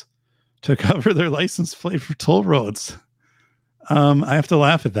leafs to cover their license plate for toll roads. I have to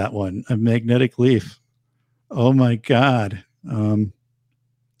laugh at that one. A magnetic leaf. Oh my God.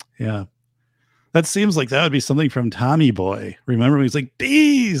 Yeah. That seems like that would be something from Tommy Boy. Remember when he's like,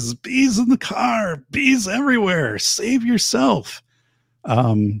 bees in the car, bees everywhere, save yourself.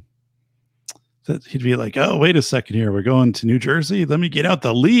 That he'd be like, oh, wait a second here. We're going to New Jersey. Let me get out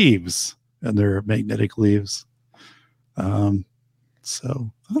the leaves. And they're magnetic leaves.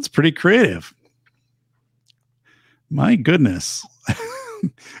 So that's pretty creative. My goodness.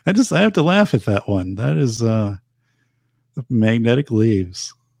 I have to laugh at that one. That is magnetic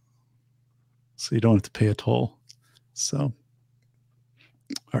leaves. So you don't have to pay a toll. So,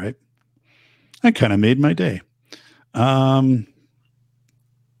 all right. I kind of made my day. All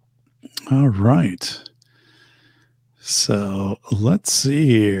right. So let's see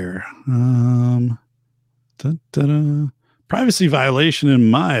here. Privacy violation, in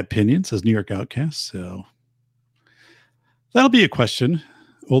my opinion, says New York Outcast. So that'll be a question.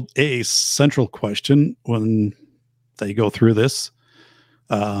 Well, a central question when they go through this.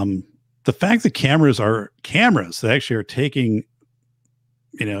 The fact that cameras that actually are taking,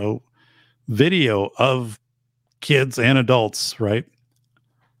 video of kids and adults, right?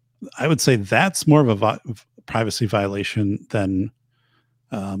 I would say that's more of a privacy violation than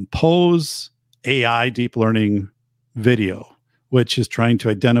Pose AI deep learning video, which is trying to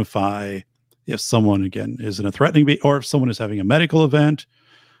identify if someone, again, is in a threatening or if someone is having a medical event,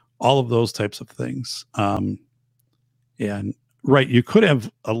 all of those types of things. And right, you could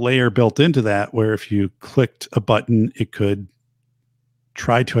have a layer built into that where if you clicked a button, it could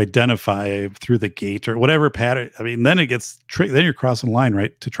try to identify through the gate or whatever pattern. I mean, then it gets tricky. Then you're crossing the line,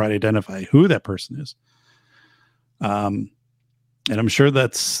 right, to try to identify who that person is. And I'm sure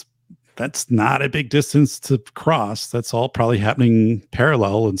that's not a big distance to cross. That's all probably happening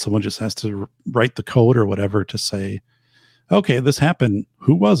parallel, and someone just has to write the code or whatever to say, okay, this happened.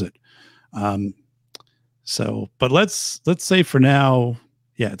 Who was it? So, but let's say for now,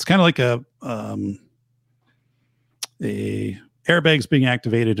 yeah, it's kind of like a airbag's being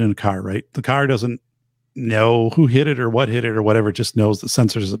activated in a car, right? The car doesn't know who hit it or what hit it or whatever. It just knows the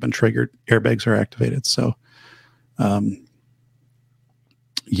sensors have been triggered. Airbags are activated. So,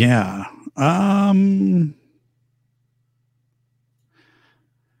 yeah.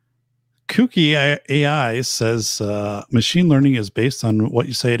 Kooky AI says machine learning is based on what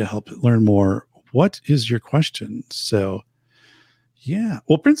you say to help it learn more. What is your question? So, yeah.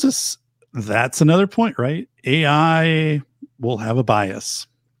 Well, Princess, that's another point, right? AI will have a bias.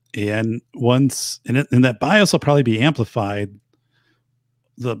 And once, and that bias will probably be amplified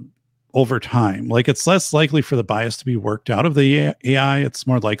the over time. Like, it's less likely for the bias to be worked out of the AI. It's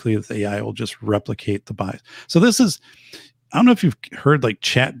more likely that the AI will just replicate the bias. So this is, I don't know if you've heard like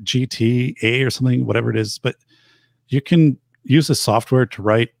Chat GTA or something, whatever it is, but you can use the software to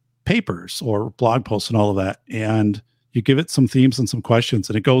write papers or blog posts and all of that. And you give it some themes and some questions,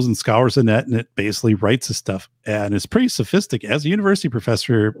 and it goes and scours the net, and it basically writes this stuff. And it's pretty sophisticated. As a university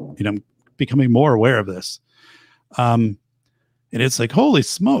professor, I'm becoming more aware of this. And it's like, holy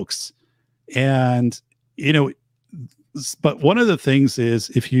smokes. And, but one of the things is,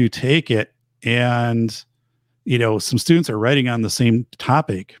 if you take it and, some students are writing on the same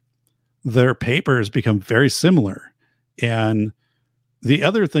topic, their papers become very similar. And the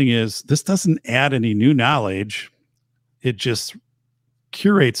other thing is, this doesn't add any new knowledge. It just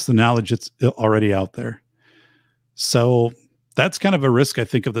curates the knowledge that's already out there. So that's kind of a risk, I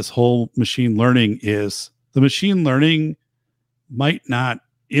think, of this whole machine learning, is the machine learning might not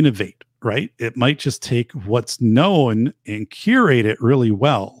innovate, right? It might just take what's known and curate it really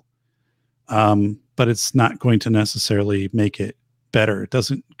well. But it's not going to necessarily make it better. It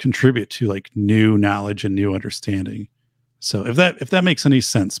doesn't contribute to like new knowledge and new understanding. So if that makes any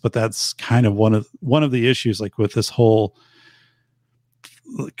sense, but that's kind of one of the issues, like with this whole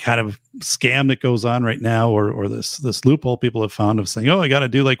kind of scam that goes on right now, or this loophole people have found of saying, oh, I got to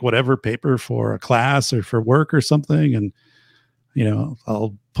do like whatever paper for a class or for work or something, and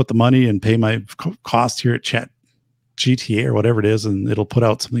I'll put the money and pay my cost here at Chat GTA or whatever it is, and it'll put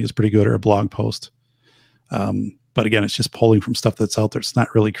out something that's pretty good, or a blog post. But again, it's just pulling from stuff that's out there. It's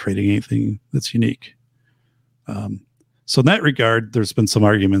not really creating anything that's unique. So in that regard, there's been some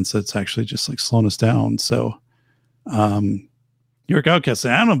arguments that's actually just like slowing us down. So New York Outcast,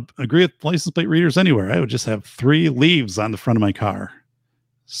 I don't agree with license plate readers anywhere. I would just have 3 leaves on the front of my car.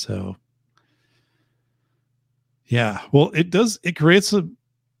 So yeah, well, it creates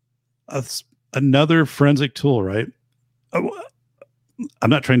another forensic tool, right? I'm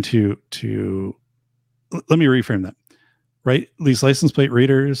not trying to let me reframe that, right? These license plate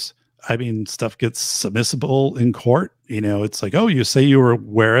readers, I mean, stuff gets submissible in court. It's like, oh, you say you were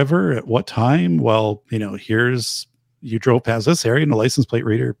wherever at what time? Well, you drove past this area and the license plate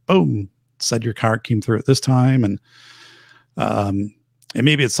reader, boom, said your car came through at this time. And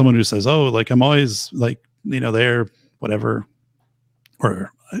maybe it's someone who says, oh, like, I'm always like, there, whatever.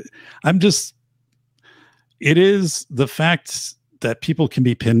 Or it is the fact that people can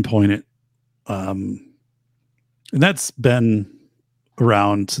be pinpointed. And that's been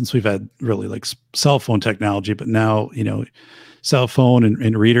around since we've had really like cell phone technology, but now, cell phone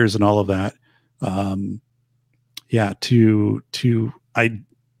and readers and all of that.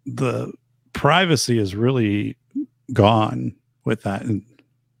 The privacy is really gone with that.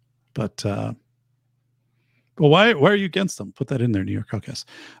 But why are you against them? Put that in there, New York Caucus.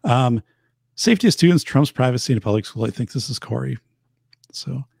 Safety of students trumps privacy in a public school. I think this is Corey.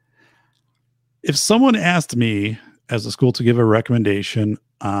 So if someone asked me as a school to give a recommendation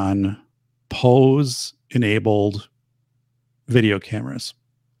on pose-enabled video cameras,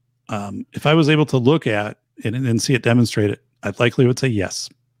 if I was able to look at it and see it demonstrated, I likely would say, yes,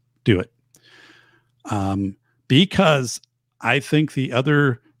 do it. Because I think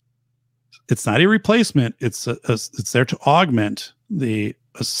it's not a replacement. It's there to augment the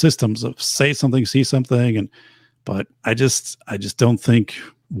systems of say something, see something. But I just don't think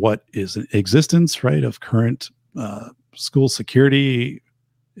what is in existence, right, of current school security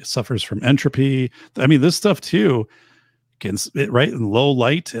suffers from entropy. I mean, this stuff too, right, in low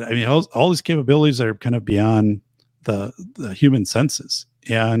light. I mean, all these capabilities are kind of beyond the human senses.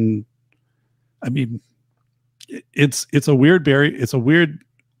 And I mean, it's a weird barrier. It's a weird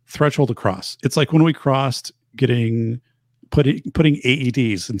threshold to cross. It's like when we crossed putting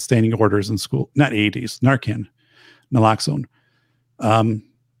AEDs in standing orders in school, not AEDs, Narcan, naloxone.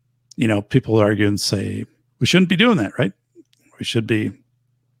 People argue and say, we shouldn't be doing that, right? We should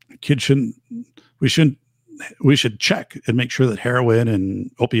check and make sure that heroin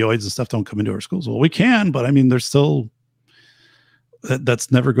and opioids and stuff don't come into our schools. Well, we can, but I mean, there's still,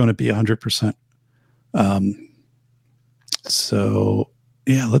 that's never going to be 100%. So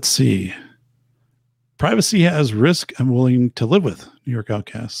yeah, let's see. Privacy has risk I'm willing to live with, New York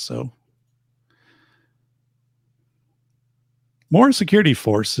Outcasts. So more security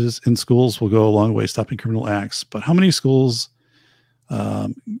forces in schools will go a long way stopping criminal acts, but how many schools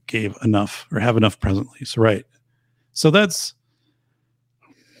gave enough or have enough presently? So, right. So that's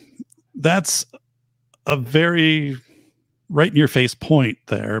a very right in your face point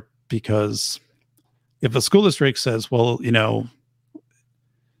there, because if a school district says, well,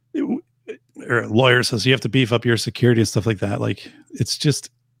 or a lawyer says you have to beef up your security and stuff like that, like, it's just,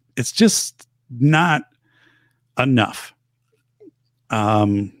 it's just not enough.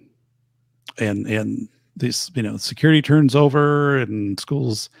 And this, security turns over and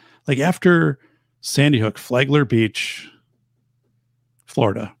schools, like after Sandy Hook, Flagler Beach,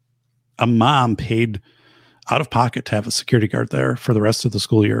 Florida, a mom paid out of pocket to have a security guard there for the rest of the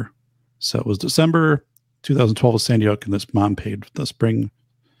school year. So it was December 2012 with Sandy Hook, and this mom paid the spring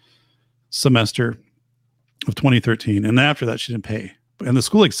semester of 2013. And after that, she didn't pay. And the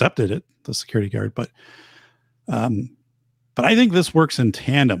school accepted it, the security guard. But I think this works in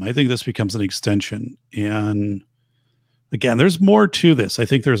tandem. I think this becomes an extension. And again, there's more to this. I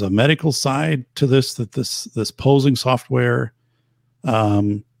think there's a medical side to this, that this posing software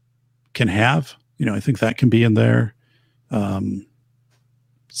can have. I think that can be in there.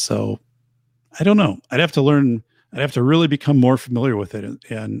 So I don't know. I'd have to learn. I'd have to really become more familiar with it.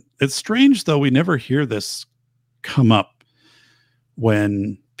 And it's strange, though, we never hear this come up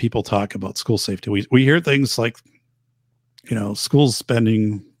when people talk about school safety. We hear things like, schools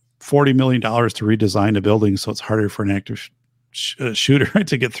spending $40 million to redesign a building so it's harder for an active shooter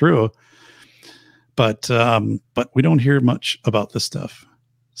to get through. But we don't hear much about this stuff.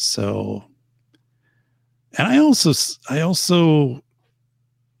 So, and I also,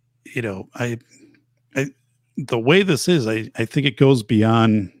 the way this is, I think it goes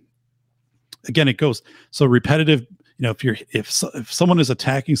beyond, again, it goes so repetitive. If someone is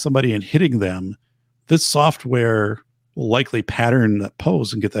attacking somebody and hitting them, this software will likely pattern that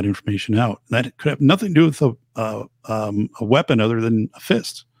pose and get that information out. And that could have nothing to do with a weapon other than a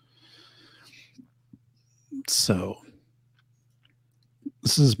fist. So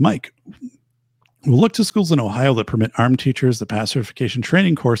this is Mike. We'll look to schools in Ohio that permit armed teachers that pass certification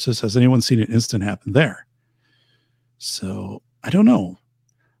training courses. Has anyone seen an incident happen there? So I don't know.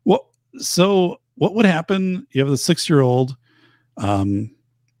 What would happen? You have the 6-year-old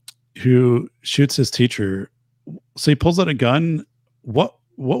who shoots his teacher. So he pulls out a gun. What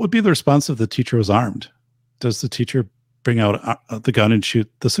would be the response if the teacher was armed? Does the teacher bring out the gun and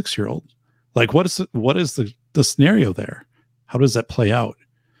shoot the 6-year-old? Like, what is the scenario there? How does that play out?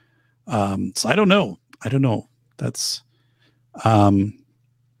 So I don't know. That's,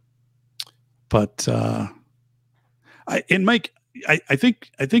 but Mike, I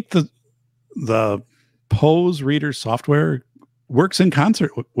think the Pose reader software works in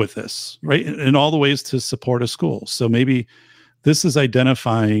concert with this, right? In all the ways to support a school. So maybe this is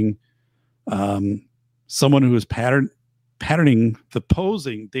identifying someone who is patterning the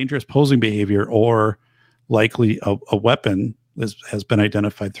dangerous posing behavior, or likely a weapon has been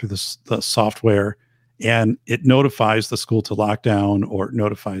identified through the software, and it notifies the school to lock down or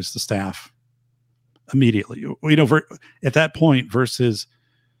notifies the staff immediately. At that point versus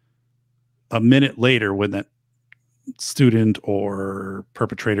a minute later when that student or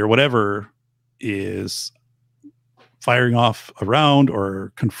perpetrator, whatever, is firing off a round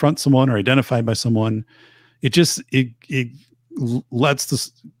or confront someone or identified by someone, it lets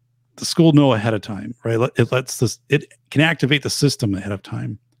the school know ahead of time, right? It can activate the system ahead of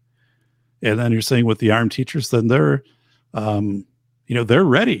time. And then you're saying with the armed teachers, then they're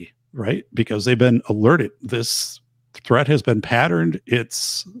ready, right? Because they've been alerted. This threat has been patterned.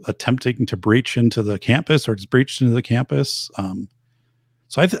 It's attempting to breach into the campus, or it's breached into the campus.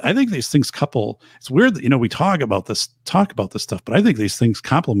 So I think these things couple. It's weird that, we talk about this stuff, but I think these things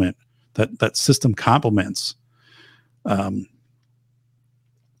complement that system complements.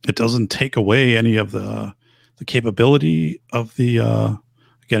 It doesn't take away any of the capability of the,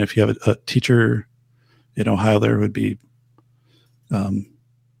 again, if you have a teacher in Ohio there would be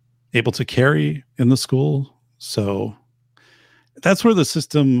able to carry in the school. So that's where the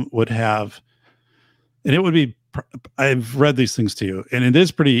system would have, and it would be, I've read these things to you, and it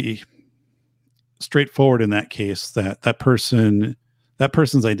is pretty straightforward in that case that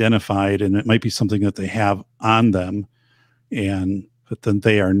person's identified, and it might be something that they have on them, but then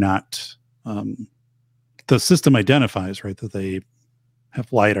they are not, the system identifies, right, that they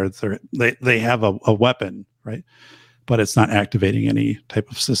have light, or they have a weapon, right? But it's not activating any type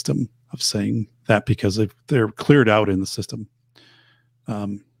of system of saying that, because they're cleared out in the system.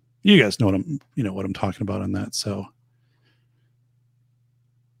 You guys know what I'm talking about on that. So,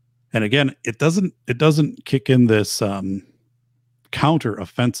 and again, it doesn't kick in this counter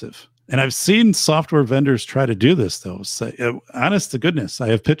offensive. And I've seen software vendors try to do this, though. So, honest to goodness, I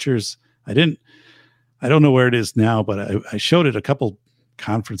have pictures. I don't know where it is now, but I showed it a couple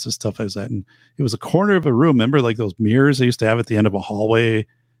conferences stuff I was at, and it was a corner of a room. Remember, like those mirrors they used to have at the end of a hallway,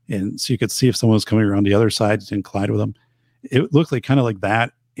 and so you could see if someone was coming around the other side and collide with them. It looked like kind of like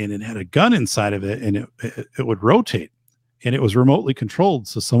that, and it had a gun inside of it, and it would rotate. and it was remotely controlled.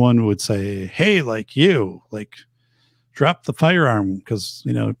 So someone would say, "Hey, like you, like drop the firearm because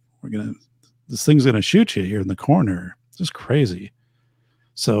this thing's gonna shoot you here in the corner." It's just crazy.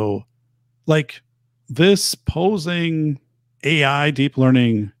 So, like this posing AI deep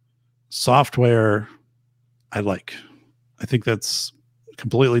learning software, I think that's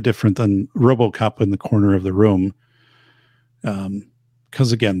completely different than RoboCop in the corner of the room.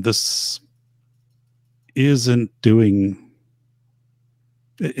 Because again, this isn't doing,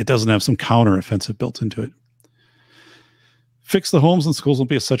 it doesn't have some counteroffensive built into it. Fix the homes and schools won't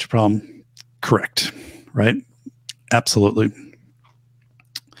be such a problem. Correct. Right? Absolutely.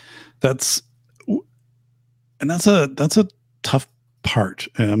 That's a tough part,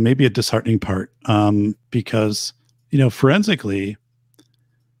 maybe a disheartening part, because forensically,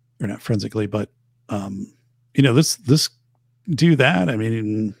 or not forensically, but this do that. I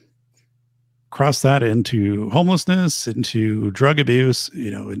mean, cross that into homelessness, into drug abuse,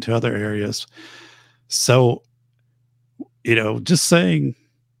 into other areas. So, just saying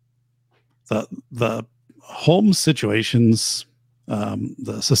the home situations,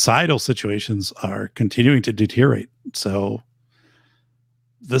 the societal situations are continuing to deteriorate. So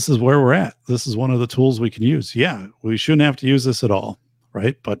this is where we're at. This is one of the tools we can use. Yeah, we shouldn't have to use this at all,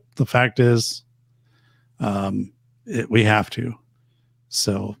 right? But the fact is, we have to.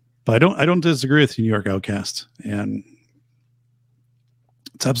 So, but I don't disagree with you, New York Outcast, and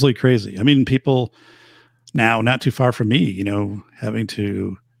it's absolutely crazy. I mean, people now not too far from me, having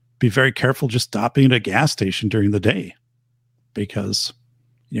to be very careful just stopping at a gas station during the day because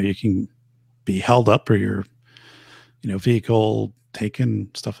you can be held up or your vehicle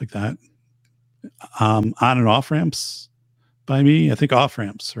taken, stuff like that. On and off ramps by me, I think off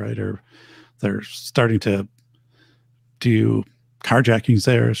ramps, right? Or they're starting to do carjackings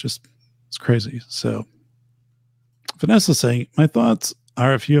there. It's crazy. So Vanessa's saying, my thoughts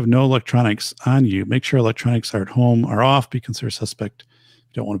are if you have no electronics on you, make sure electronics are at home are off, be considered suspect.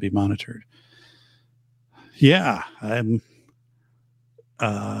 You don't want to be monitored. Yeah, I'm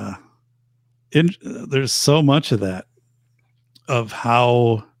there's so much of that, of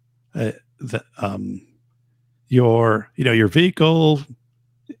how your vehicle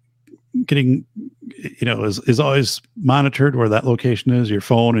getting is always monitored, where that location is, your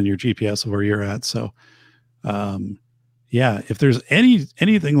phone and your GPS of where you're at. So if there's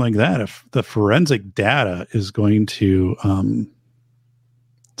anything like that, if the forensic data is going to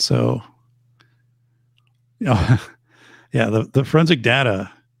the forensic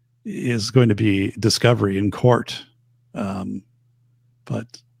data is going to be discovery in court.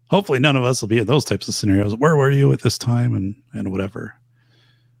 But hopefully none of us will be in those types of scenarios. Where were you at this time and whatever.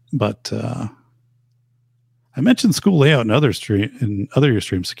 But I mentioned school layout in other your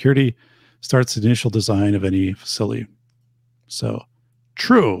streams. Security starts the initial design of any facility. So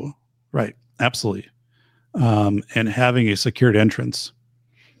true, right? Absolutely. And having a secured entrance.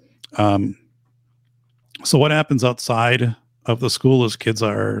 So what happens outside of the school is kids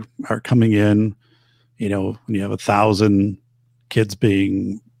are coming in, when you have 1,000 kids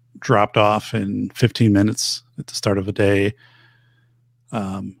being dropped off in 15 minutes at the start of a day.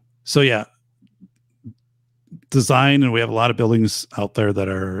 Design, and we have a lot of buildings out there that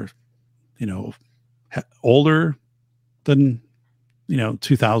are, older than,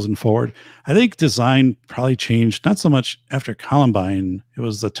 2000 forward. I think design probably changed, not so much after Columbine. It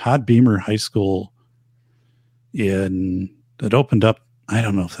was the Todd Beamer High School that opened up. I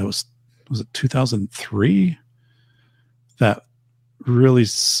don't know if that was it 2003? That really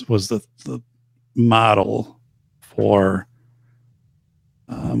was the model for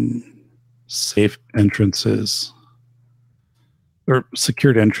safe entrances or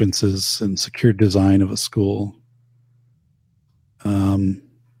secured entrances and secured design of a school.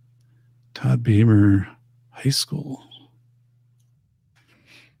 Todd Beamer High School.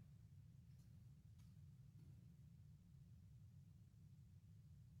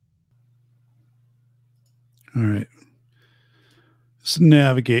 All right. Just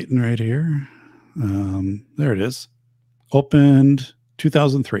navigating right here. There it is. Opened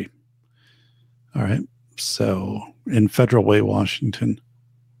 2003. All right. So in Federal Way, Washington.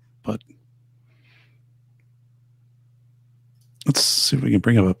 But let's see if we can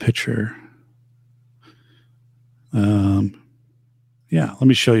bring up a picture. Let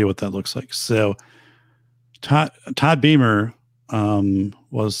me show you what that looks like. So Todd Beamer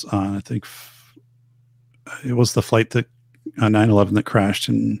was on, I think it was the flight that on 9/11 that crashed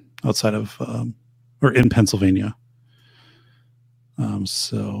outside of or in Pennsylvania.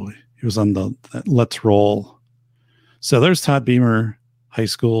 So he was on that Let's Roll. So there's Todd Beamer High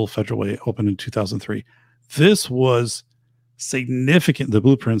School, Federal Way, opened in 2003. This was the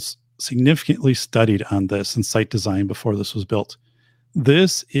blueprints significantly studied on this and site design before this was built.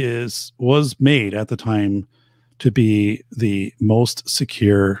 This was made at the time to be the most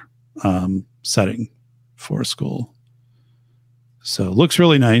secure setting for a school. So it looks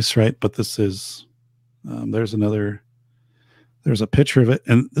really nice, right? But this is, there's a picture of it.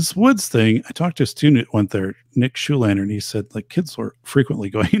 And this woods thing, I talked to a student who went there, Nick Schulander, and he said like kids were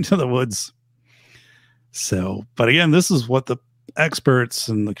frequently going into the woods. So, but again, this is what the experts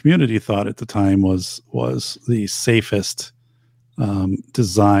and the community thought at the time was the safest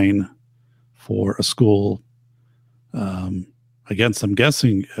design for a school against, I'm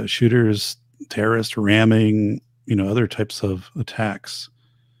guessing, shooters, terrorists, ramming, other types of attacks.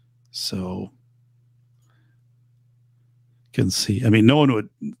 So you can see, I mean, no one would,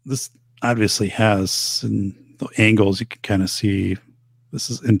 this obviously has, in the angles, you can kind of see this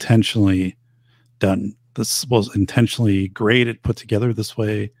is intentionally done. This was intentionally graded, put together this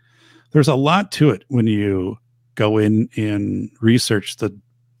way. There's a lot to it when you go in and research the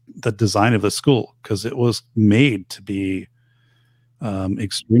design of the school, because it was made to be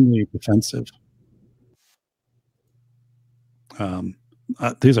extremely defensive.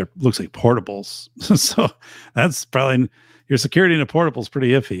 These looks like portables. So that's probably, your security in a portable is pretty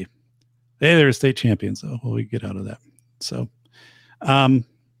iffy. Hey, they're state champions, though. Well, we get out of that. So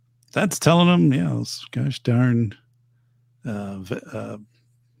that's telling them, yeah, gosh darn, they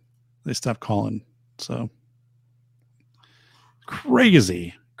stopped calling. So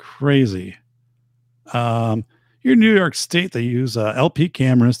crazy. Here in New York State, they use LP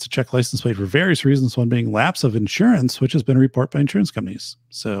cameras to check license plate for various reasons, one being lapse of insurance, which has been reported by insurance companies.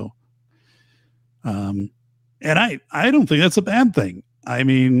 So, and I don't think that's a bad thing. I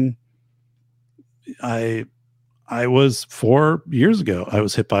mean, I was 4 years ago, I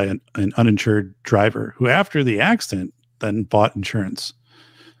was hit by an uninsured driver who, after the accident, then bought insurance.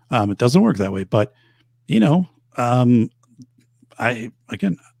 It doesn't work that way, but I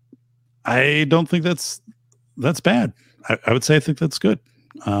don't think that's bad. I would say I think that's good.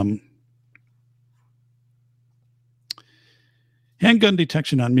 Handgun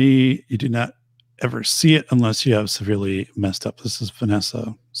detection on me, you do not ever see it unless you have severely messed up. This is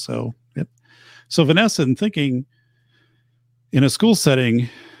Vanessa. So, yep. So Vanessa, in thinking in a school setting,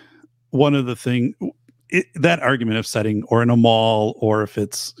 one of the that argument of setting, or in a mall, or if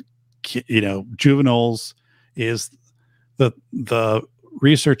it's, juveniles, is the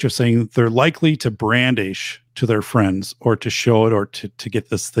research of saying they're likely to brandish to their friends or to show it or to get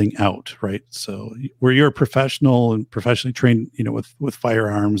this thing out, right? So where you're a professional and professionally trained, with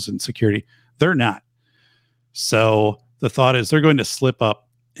firearms and security, they're not. So the thought is they're going to slip up,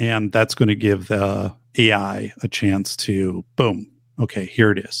 and that's going to give the AI a chance to, boom, okay,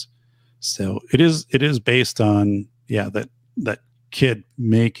 here it is. So it is based on, that kid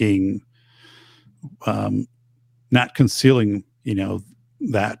making, not concealing,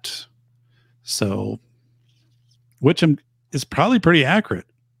 that. So, which is probably pretty accurate.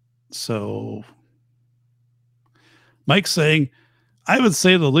 So Mike's saying, I would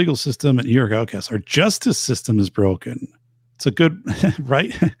say the legal system at New York Outcast, our justice system is broken. It's a good,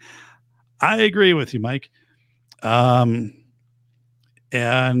 right? I agree with you, Mike. And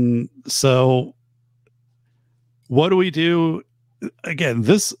so what do we do? Again,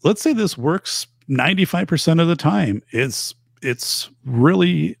 let's say this works 95% of the time. It's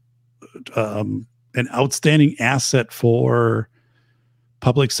really an outstanding asset for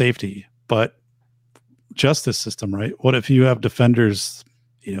public safety, but justice system, right? What if you have defenders,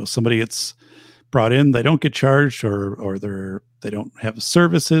 somebody gets brought in, they don't get charged, or they don't have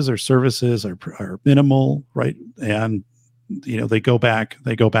services, or services are minimal, right? And they go back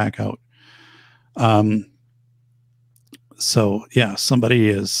out. So yeah, somebody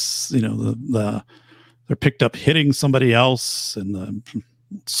is, they're picked up hitting somebody else, and the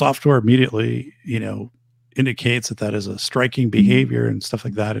software immediately, indicates that is a striking behavior and stuff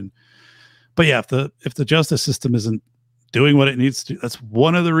like that. But yeah, if the justice system isn't doing what it needs to do, that's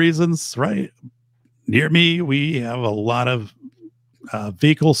one of the reasons, right? Near me, we have a lot of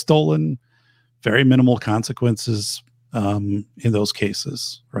vehicles stolen, very minimal consequences in those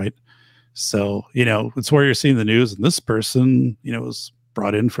cases, right? So, it's where you're seeing the news, and this person, was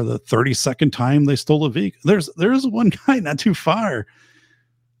brought in for the 32nd time they stole a vehicle. There's one guy not too far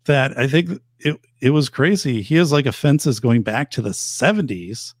that I think it was crazy. He has like offenses going back to the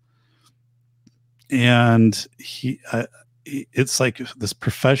 70s, and it's like this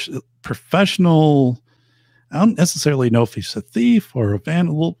professional. I don't necessarily know if he's a thief or a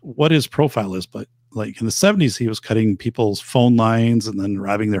vandal, what his profile is, but like in the 70s, he was cutting people's phone lines and then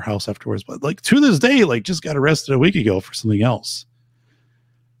robbing their house afterwards. But like to this day, like just got arrested a week ago for something else.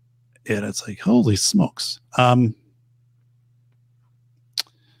 And it's like, holy smokes.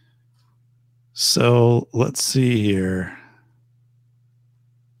 So let's see here.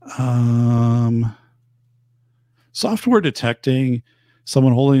 Software detecting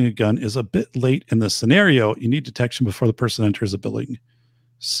someone holding a gun is a bit late in the scenario. You need detection before the person enters a building.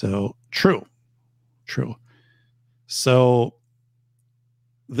 So true. So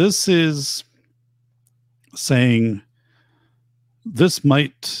this is saying this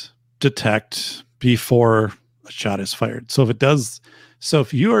might detect before a shot is fired. So if it does, so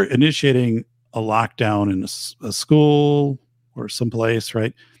if you are initiating a lockdown in a school or someplace,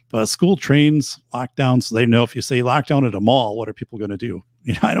 right? But school trains lockdown, so they know if you say lockdown at a mall, what are people going to do?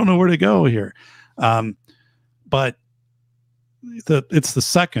 I don't know where to go here. But it's the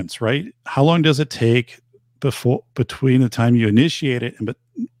seconds, right? How long does it take between the time you initiate it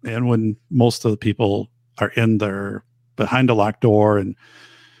and when most of the people are in there behind a locked door and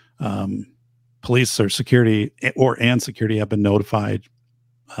police or security and security have been notified?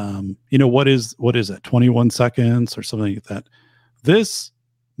 What is it? 21 seconds or something like that. This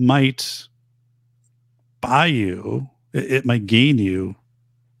might buy you, it might gain you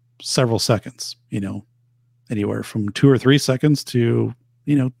several seconds, anywhere from 2 or 3 seconds to,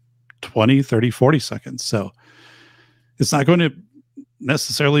 20, 30, 40 seconds. So it's not going to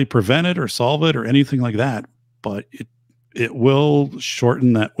necessarily prevent it or solve it or anything like that, but it will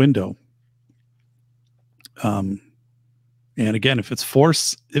shorten that window. And again, if it's when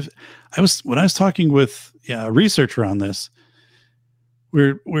I was talking with a researcher on this,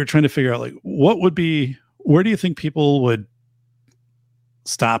 we're trying to figure out like where do you think people would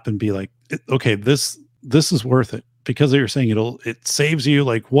stop and be like, okay, this is worth it, because they were saying it saves you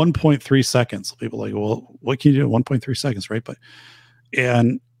like 1.3 seconds. People are like, well, what can you do in 1.3 seconds, right?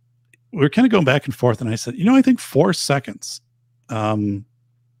 And we're kind of going back and forth, and I said, I think 4 seconds,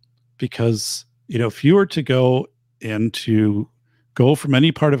 because if you were to go from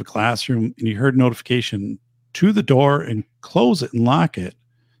any part of a classroom and you heard notification to the door and close it and lock it,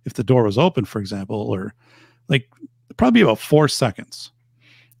 if the door was open, for example, or like probably about 4 seconds.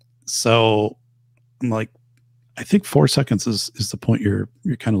 So I'm like, I think 4 seconds is the point you're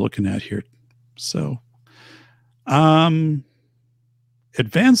kind of looking at here. So,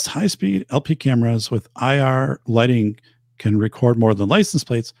 advanced high-speed LP cameras with IR lighting can record more than license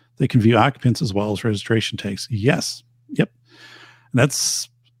plates. They can view occupants as well as registration tags. Yes. Yep. And that's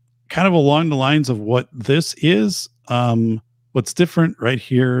kind of along the lines of what this is. What's different right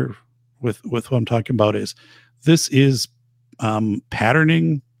here with what I'm talking about is this is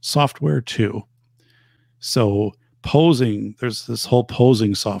patterning software too. So posing, there's this whole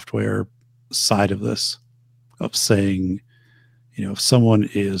posing software side of this, of saying, if someone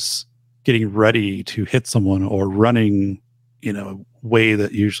is getting ready to hit someone or running in a way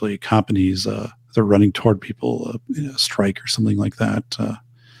that usually accompanies they're running toward people, a strike or something like that.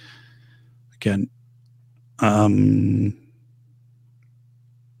 Again, I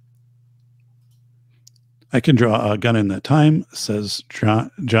can draw a gun in that time, says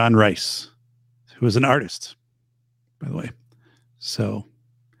John Rice, who is an artist, by the way. So,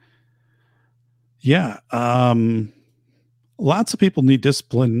 yeah, lots of people need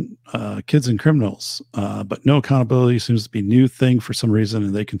discipline, kids and criminals, but no accountability seems to be a new thing for some reason,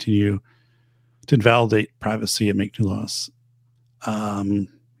 and they continue to invalidate privacy and make new laws.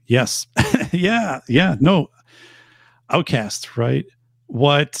 Yes. yeah, no. Outcast, right?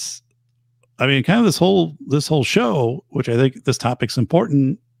 Kind of this whole show, which I think this topic's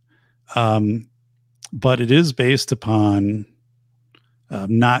important, but it is based upon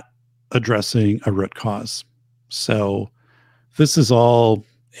not addressing a root cause. So this is all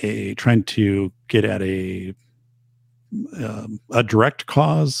trying to get at a direct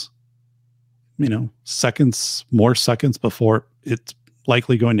cause, more seconds before it's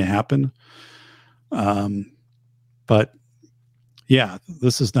likely going to happen. But yeah,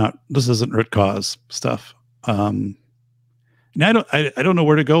 this isn't root cause stuff. And I don't know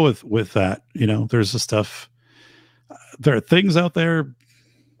where to go with that. There's this stuff. There are things out there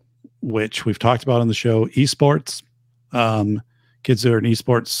which we've talked about on the show, esports, kids who are in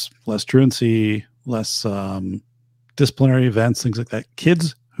esports, less truancy, less disciplinary events, things like that.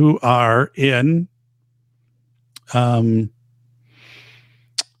 Kids who are in, what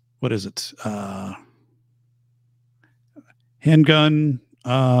is it? Handgun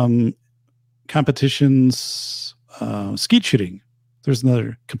competitions, skeet shooting. There's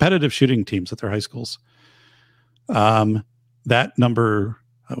another competitive shooting teams at their high schools. That number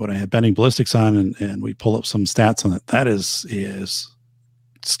when I had bending ballistics on, and we pull up some stats on it, that is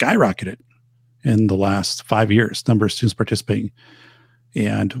skyrocketed in the last 5 years, number of students participating.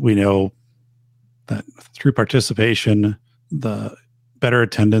 And we know that through participation, the better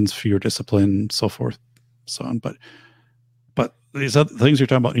attendance, fewer discipline, so forth, so on. But these other things you're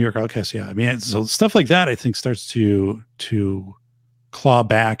talking about, New York Outcasts, yeah. I mean, so stuff like that, I think, starts to claw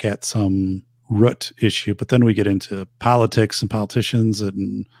back at some root issue. But then we get into politics and politicians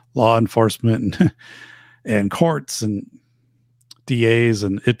and law enforcement and courts and DAs,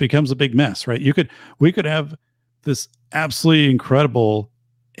 and it becomes a big mess, right? We could have this absolutely incredible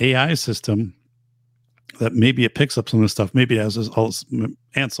AI system that maybe it picks up some of the stuff. Maybe it has all this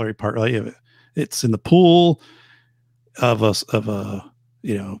ancillary part, right? It's in the pool of a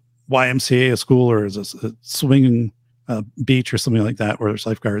YMCA, a school, or is a swinging beach or something like that, where there's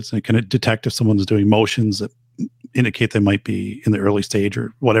lifeguards, and it can detect if someone's doing motions that indicate they might be in the early stage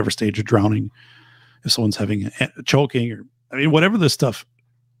or whatever stage of drowning, if someone's having choking, or whatever this stuff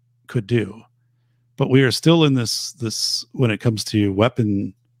could do. But we are still in this when it comes to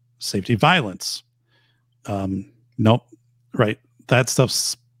weapon safety, violence. Nope. Right. That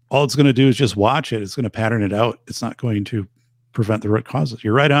stuff's all it's going to do is just watch it. It's going to pattern it out. It's not going to prevent the root causes.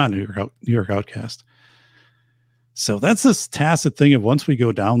 You're right on, New York Outcast. So that's this tacit thing of once we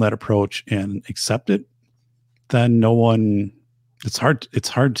go down that approach and accept it, then it's hard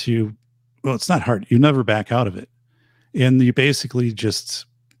to, well, it's not hard. You never back out of it. And you basically just,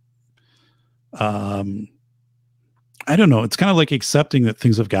 I don't know. It's kind of like accepting that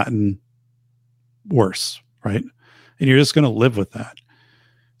things have gotten worse, right? And you're just going to live with that.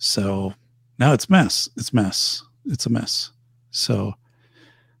 So now it's a mess. So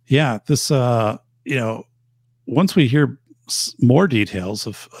yeah, this, once we hear more details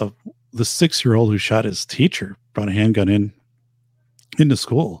of the 6-year-old who shot his teacher, brought a handgun into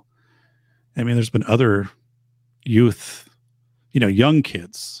school. I mean, there's been other youth, young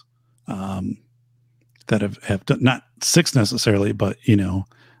kids, that have done, not 6 necessarily, but,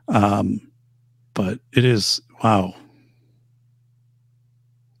 but it is, wow.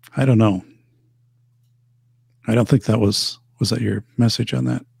 I don't know. I don't think that was that your message on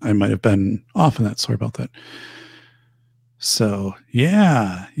that? I might have been off on that. Sorry about that. So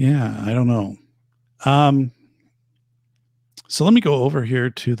yeah, I don't know. So let me go over here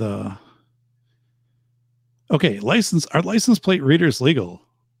to the, okay, our license plate reader is legal.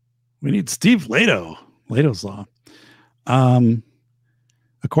 We need Steve Leto's law.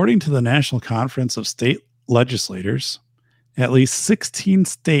 According to the National Conference of State Legislators, at least 16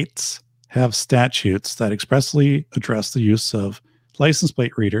 states have statutes that expressly address the use of license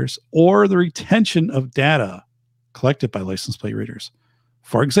plate readers or the retention of data collected by license plate readers.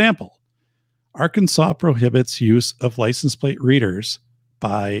 For example, Arkansas prohibits use of license plate readers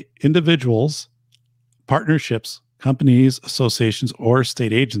by individuals, partnerships, companies, associations, or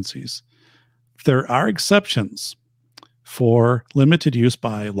state agencies. There are exceptions for limited use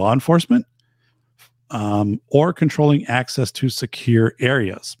by law enforcement, or controlling access to secure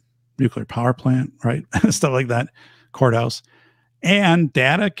areas, nuclear power plant, right? Stuff like that, courthouse. And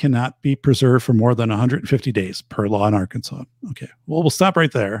data cannot be preserved for more than 150 days per law in Arkansas. Okay, well, we'll stop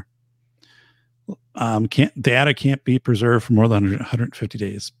right there. Data can't be preserved for more than 150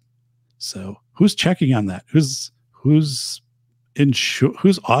 days. So who's checking on that? Who's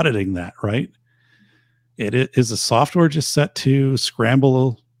auditing that, right? It is the software just set to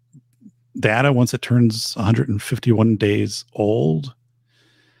scramble data once it turns 151 days old.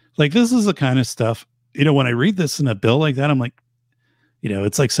 Like, this is the kind of stuff, when I read this in a bill like that, I'm like,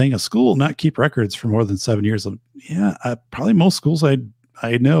 it's like saying a school will not keep records for more than 7 years. Probably most schools I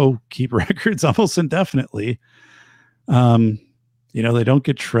know keep records almost indefinitely. They don't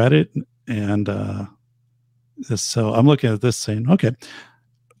get shredded. And so I'm looking at this saying, okay,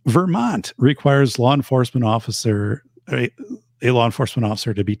 Vermont requires a law enforcement officer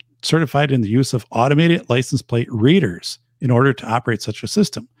to be certified in the use of automated license plate readers in order to operate such a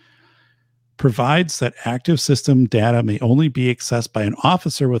system. Provides that active system data may only be accessed by an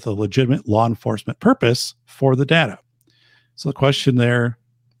officer with a legitimate law enforcement purpose for the data. So the question there,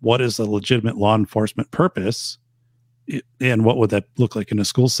 what is a legitimate law enforcement purpose? And what would that look like in a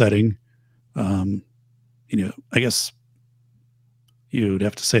school setting? I guess you'd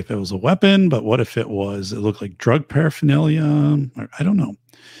have to say if it was a weapon, but what if it looked like drug paraphernalia? I don't know.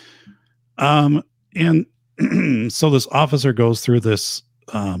 And so this officer goes through this,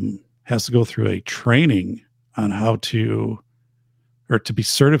 has to go through a training on how to be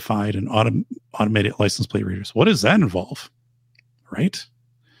certified in automated license plate readers. What does that involve? Right?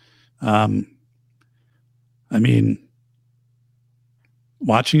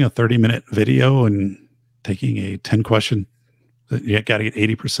 watching a 30-minute video and taking a 10 question that you got to get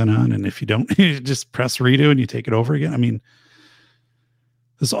 80% on. And if you don't, you just press redo and you take it over again. I mean,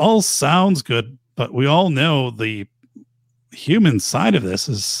 this all sounds good, but we all know the human side of this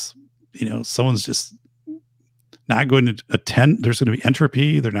is, someone's just not going to attend. There's going to be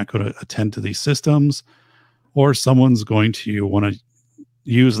entropy. They're not going to attend to these systems, or someone's going to want to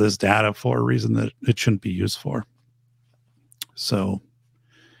use this data for a reason that it shouldn't be used for. So,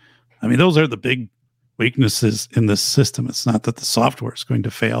 I mean, those are the big weaknesses in this system. It's not that the software is going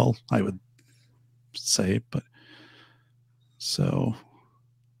to fail, I would say, but so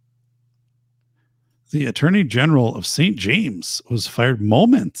the Attorney General of St. James was fired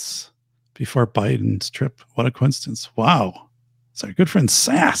moments before Biden's trip. What a coincidence. Wow. It's our good friend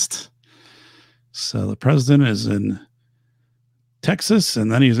Sast. So the president is in Texas,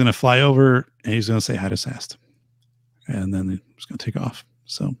 and then he's going to fly over and he's going to say hi to Sast. And then he's going to take off.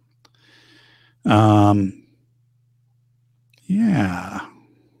 So, yeah.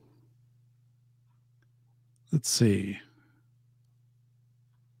 Let's see.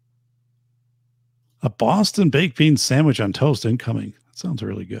 A Boston baked bean sandwich on toast incoming. That sounds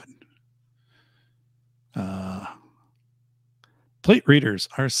really good. Plate readers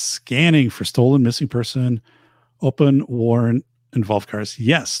are scanning for stolen, missing person, open warrant involved cars.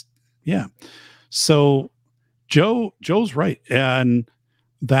 Yes. Yeah. So Joe's right. And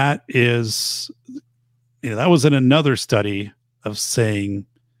that is, that was in another study of saying,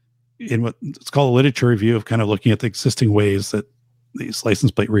 in what it's called a literature review, of kind of looking at the existing ways that these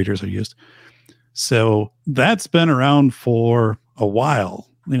license plate readers are used. So that's been around for a while,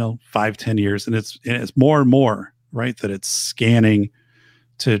 5-10 years. And it's more and more, right, that it's scanning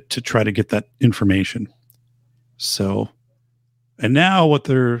to try to get that information. So, and now what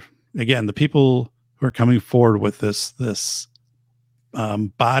the people who are coming forward with this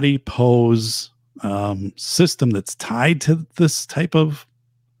body pose system that's tied to this type of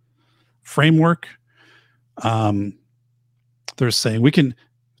framework, they're saying we can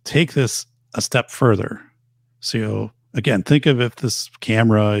take this a step further. So again, think of if this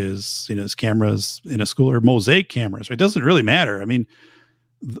camera is, this camera's in a school, or mosaic cameras, right? It doesn't really matter. I mean,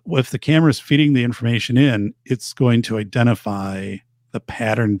 if the camera is feeding the information in, it's going to identify the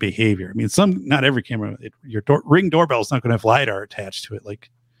pattern behavior. I mean, not every camera, your Ring doorbell is not going to have LiDAR attached to it. Like,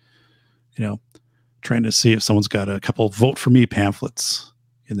 trying to see if someone's got a couple of vote for me pamphlets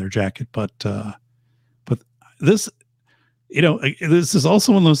in their jacket. But this, this is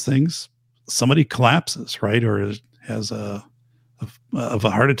also one of those things. Somebody collapses, right? Or has a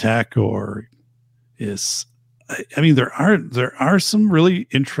heart attack, or is, I mean, there are some really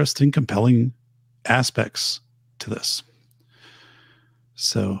interesting, compelling aspects to this.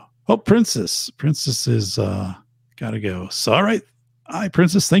 So, Princess is gotta go. So, all right. Hi,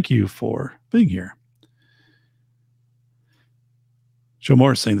 Princess. Thank you for being here. Joe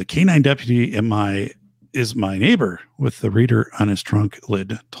Moore saying the K9 deputy is my neighbor with the reader on his trunk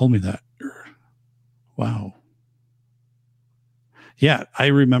lid. Told me that. Wow. Yeah, I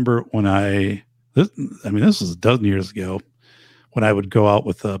remember when this was a dozen years ago, when I would go out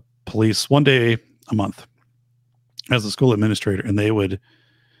with the police one day a month as a school administrator, and they would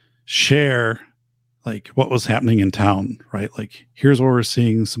share like what was happening in town, right? Like, here's where we're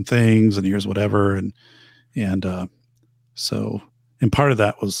seeing some things, and here's whatever. And part of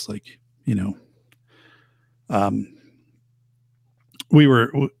that was like,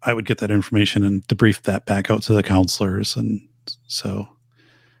 I would get that information and debrief that back out to the counselors. And so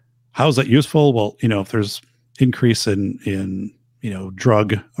how is that useful? Well, if there's increase in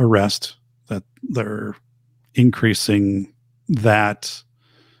drug arrest, that they're increasing that,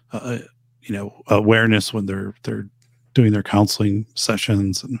 awareness when they're doing their counseling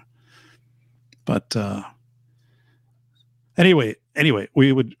sessions. Anyway,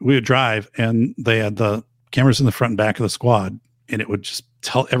 we would drive, and they had the cameras in the front and back of the squad, and it would just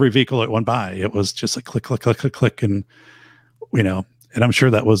tell every vehicle that went by. It was just like click, click, click, click, click. And, and I'm sure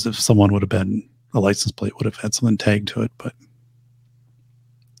that was if someone would have been, a license plate would have had something tagged to it. But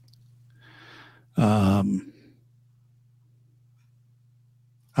I'm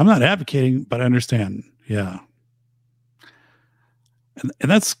not advocating, but I understand. Yeah.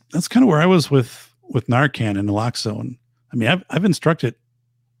 And that's kind of where I was with Narcan and naloxone. I mean, I've instructed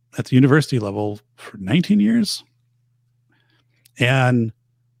at the university level for 19 years. And,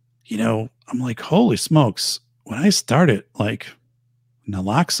 I'm like, holy smokes. When I started, like,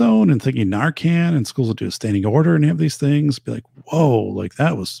 naloxone and thinking Narcan, and schools will do a standing order and have these things, be like, whoa, like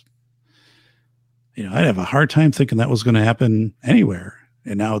that was, I'd have a hard time thinking that was going to happen anywhere.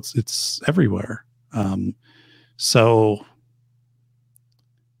 And now it's everywhere. So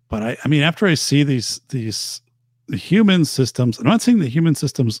But I mean, after I see the human systems, I'm not saying the human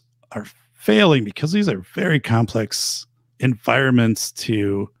systems are failing, because these are very complex environments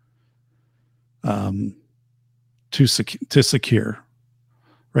to secure,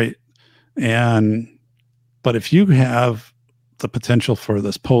 right? But if you have the potential for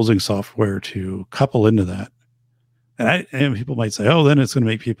this posing software to couple into that, and people might say, oh, then it's going to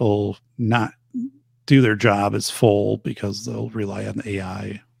make people not do their job as full because they'll rely on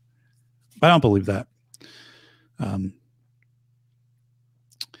AI. I don't believe that.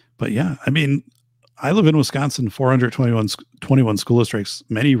 But yeah, I mean, I live in Wisconsin, 421 school districts,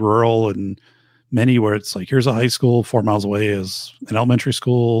 many rural and many where it's like, here's a high school, 4 miles away is an elementary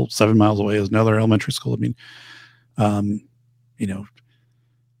school, 7 miles away is another elementary school. I mean,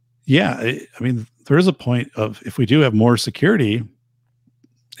 yeah, I mean, there is a point of, if we do have more security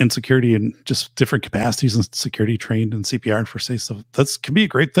and just different capacities and security trained and CPR and first aid stuff, that can be a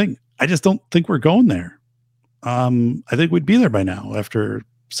great thing. I just don't think we're going there. I think we'd be there by now after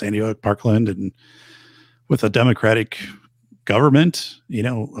San Diego, Parkland, and with a Democratic government,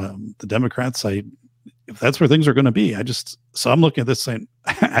 the Democrats, if that's where things are going to be, so I'm looking at this saying,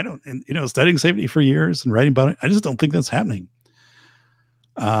 studying safety for years and writing about it, I just don't think that's happening.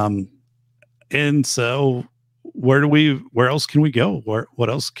 And so where else can we go? What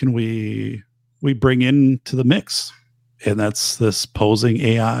else can we bring into the mix? And that's this posing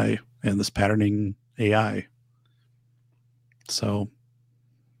AI and this patterning AI. So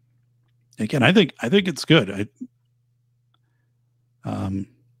again, I think it's good.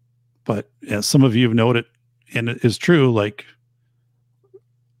 But as some of you have noted, and it is true, like,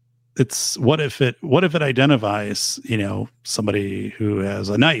 it's what if it identifies, somebody who has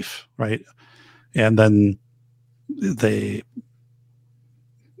a knife, right? And then there's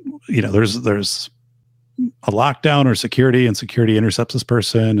a lockdown or security, and security intercepts this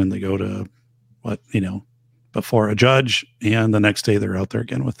person, and they go to before a judge, and the next day they're out there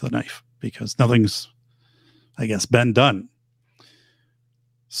again with the knife because nothing's, I guess, been done.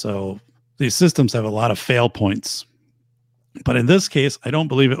 So these systems have a lot of fail points. But in this case, I don't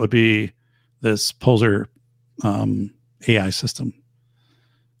believe it would be this poser AI system.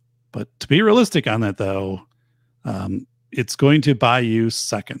 But to be realistic on that, though, it's going to buy you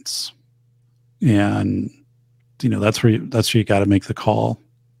seconds. And, that's where you got to make the call.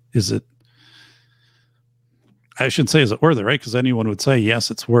 I should say, is it worth it, right? Because anyone would say,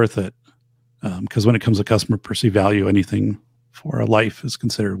 yes, it's worth it. Because when it comes to customer perceived value, anything for a life is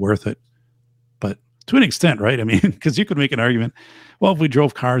considered worth it. But to an extent, right? I mean, because you could make an argument, well, if we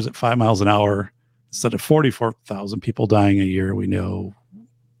drove cars at 5 miles an hour, instead of 44,000 people dying a year, we know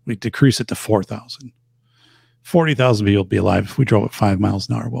we decrease it to 4,000. 40,000 people would be alive if we drove at 5 miles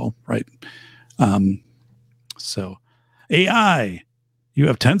an hour. Well, right. So AI, you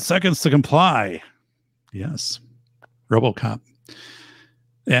have 10 seconds to comply. Yes. RoboCop.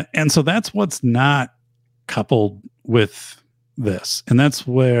 And so that's what's not coupled with this. And that's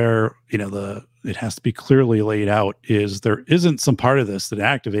where, it has to be clearly laid out, is there isn't some part of this that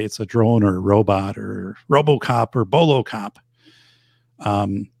activates a drone or a robot or RoboCop or BoloCop.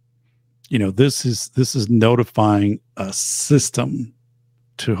 This is notifying a system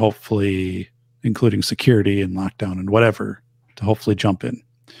to hopefully, including security and lockdown and whatever, to hopefully jump in.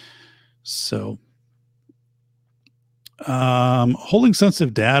 So holding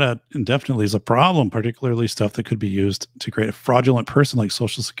sensitive data indefinitely is a problem, particularly stuff that could be used to create a fraudulent person, like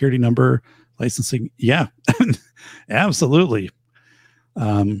social security number, licensing. Yeah, absolutely.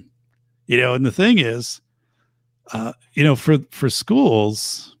 And the thing is, for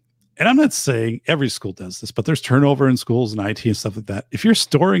schools, and I'm not saying every school does this, but there's turnover in schools and IT and stuff like that. If you're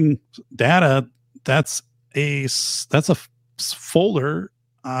storing data, that's a folder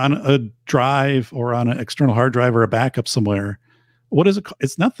on a drive or on an external hard drive or a backup somewhere. What is it?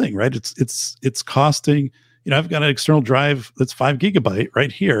 It's nothing, right? It's costing, I've got an external drive that's 5 gigabyte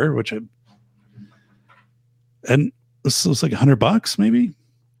right here, and this was like $100 maybe.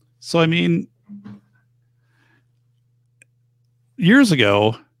 So, I mean, years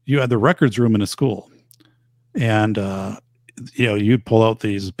ago, you had the records room in a school, and, you'd pull out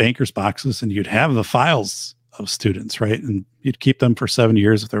these banker's boxes and you'd have the files of students, right? And you'd keep them for 7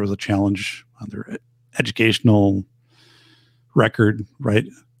 years if there was a challenge on their educational record, right?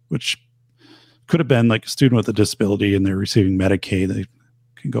 Which could have been like a student with a disability and they're receiving Medicaid. They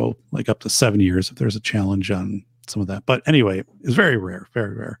can go like up to 7 years if there's a challenge on some of that. But anyway, it's very rare,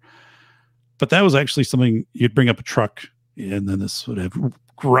 very rare. But that was actually something you'd bring up a truck, and then this would have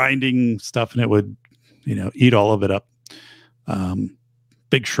grinding stuff and it would, eat all of it up.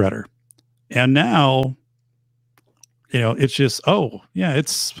 Big shredder. And now, it's just, oh yeah,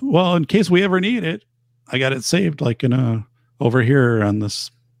 it's, well, in case we ever need it, I got it saved like in over here on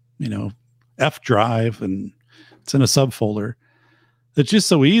this, F drive, and it's in a subfolder. It's just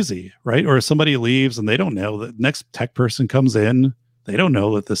so easy, right? Or if somebody leaves and they don't know, the next tech person comes in, they don't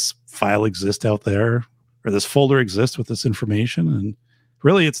know that this file exists out there or this folder exists with this information. And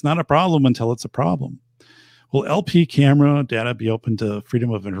really, it's not a problem until it's a problem. Will LP camera data be open to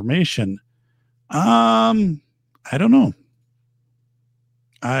freedom of information? I don't know.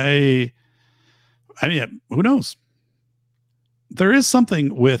 I mean, who knows? There is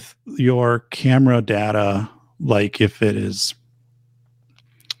something with your camera data, like if it is,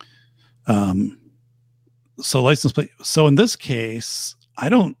 so license plate. So in this case, I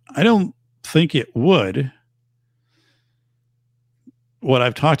don't think it would, what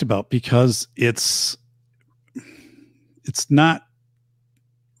I've talked about, because it's not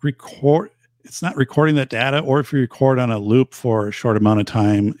recording that data, or if you record on a loop for a short amount of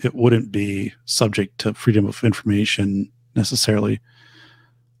time, it wouldn't be subject to freedom of information necessarily.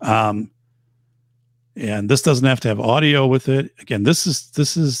 And this doesn't have to have audio with it. Again, this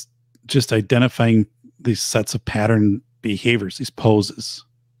is just identifying these sets of pattern behaviors, these poses.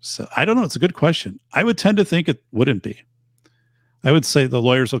 So I don't know. It's a good question. I would tend to think it wouldn't be. I would say the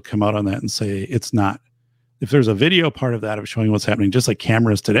lawyers will come out on that and say it's not. If there's a video part of that of showing what's happening, just like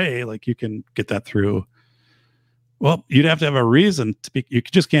cameras today, like you can get that through. Well, you'd have to have a reason to be. You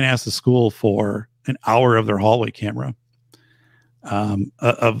just can't ask the school for an hour of their hallway camera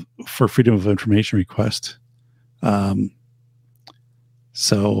for freedom of information request.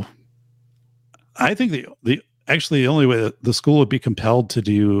 So I think the only way that the school would be compelled to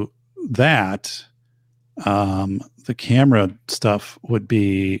do that, the camera stuff, would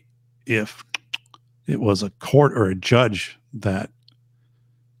be if it was a court or a judge that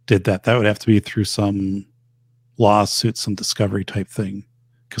did that. That would have to be through some lawsuit, some discovery type thing.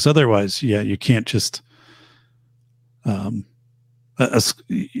 Because otherwise, yeah, you can't just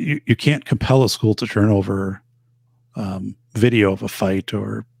you can't compel a school to turn over video of a fight,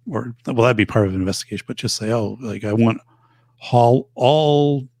 or well, that'd be part of an investigation. But just say, oh, like I want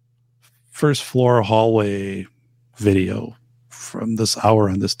all first floor hallway video from this hour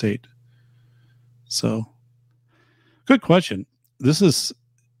on this date. So, good question. This is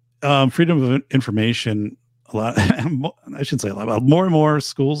freedom of information. A lot, I shouldn't say a lot. More and more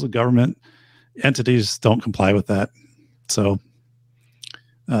schools and government entities don't comply with that. So,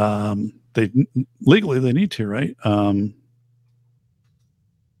 they legally they need to, right?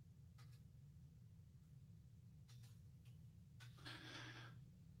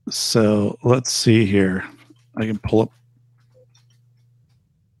 So let's see here. I can pull up.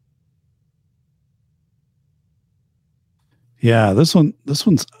 Yeah, this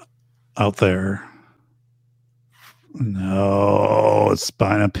one's out there. No, it's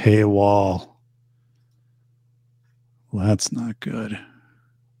behind a paywall. Well, that's not good.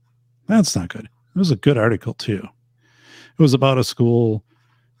 That's not good. It was a good article too. It was about a school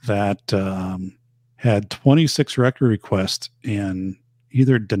that had 26 record requests and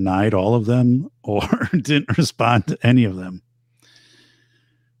either denied all of them or didn't respond to any of them.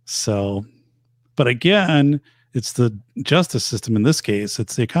 So, but again, it's the justice system in this case.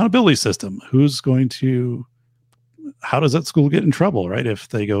 It's the accountability system. How does that school get in trouble, right? If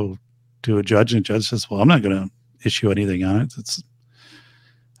they go to a judge and the judge says, well, I'm not going to issue anything on it.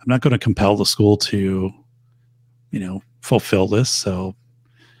 I'm not going to compel the school to, fulfill this. So,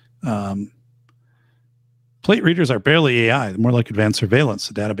 plate readers are barely AI. They're more like advanced surveillance,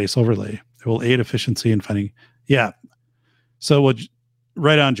 a database overlay. It will aid efficiency in finding. Yeah. So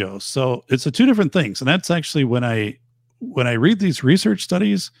right on, Joe. So it's two different things. And that's actually when I read these research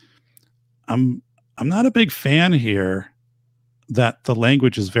studies, I'm not a big fan here that the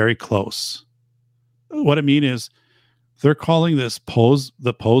language is very close. What I mean is they're calling this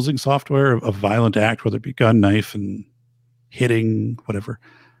the posing software of violent act, whether it be gun, knife, and hitting, whatever.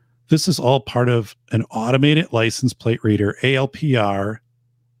 This is all part of an automated license plate reader, ALPR,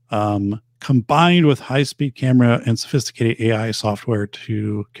 combined with high-speed camera and sophisticated AI software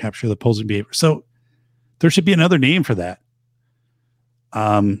to capture the posing behavior. So there should be another name for that,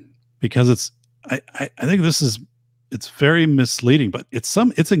 because I think it's very misleading, but it's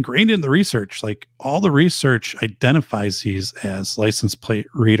ingrained in the research. Like all the research identifies these as license plate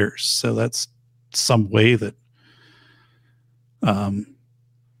readers. So that's some way that,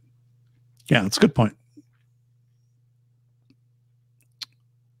 yeah, that's a good point.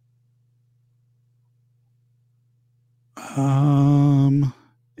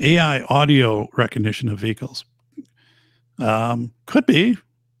 AI audio recognition of vehicles. Could be,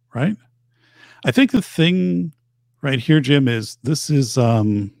 right? I think the thing right here, Jim, this is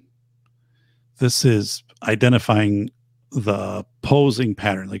identifying the posing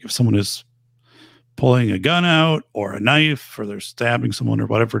pattern. Like if someone is pulling a gun out or a knife or they're stabbing someone or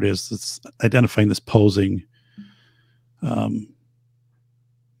whatever it is, it's identifying this posing.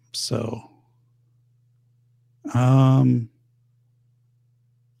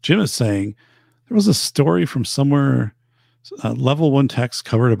 Jim is saying there was a story from somewhere, level 1 text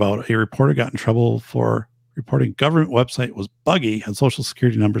covered about a reporter got in trouble for reporting government website was buggy, had social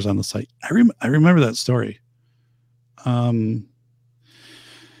security numbers on the site. I remember that story.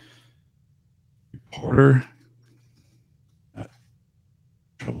 Reporter got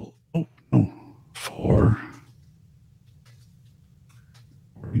trouble. Oh no, for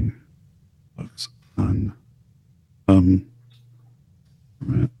reporting bugs on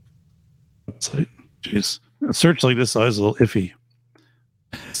website. Jeez, a search like this is always a little iffy.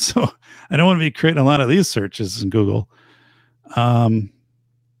 So I don't want to be creating a lot of these searches in Google. All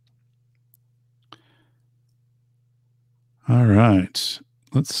right,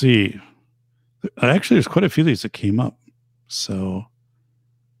 let's see. Actually, there's quite a few of these that came up. So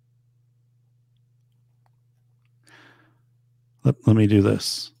let me do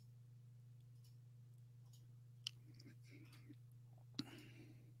this.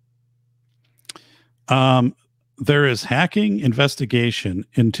 There is hacking investigation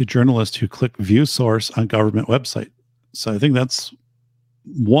into journalists who click view source on government website. So I think that's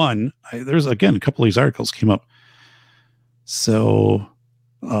one. There's, again, a couple of these articles came up. So,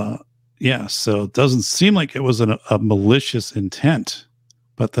 yeah, so it doesn't seem like it was a malicious intent,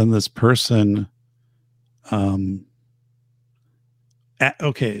 but then this person, okay,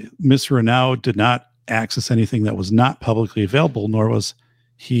 Mr. Renaud did not access anything that was not publicly available, nor was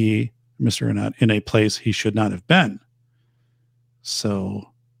he, Mr. Renaud, in a place he should not have been.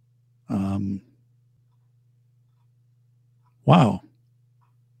 So, wow.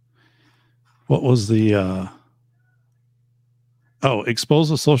 What was the, expose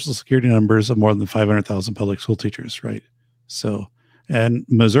the social security numbers of more than 500,000 public school teachers, right? So, and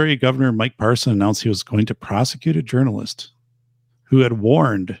Missouri Governor Mike Parson announced he was going to prosecute a journalist who had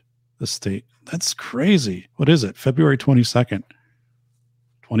warned the state. That's crazy. What is it? February 22nd,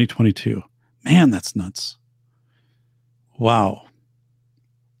 2022. Man, that's nuts. Wow.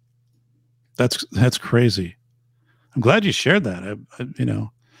 That's crazy. I'm glad you shared that.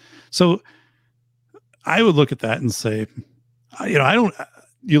 So I would look at that and say,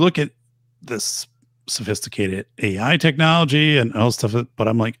 you look at this sophisticated AI technology and all stuff, but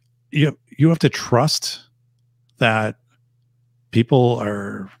I'm like, you have to trust that people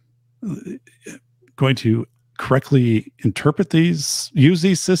are going to correctly use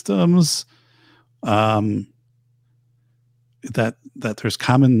these systems, that there's a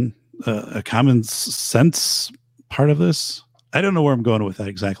common sense part of this. I don't know where I'm going with that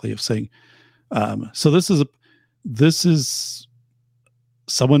exactly, of saying, so this is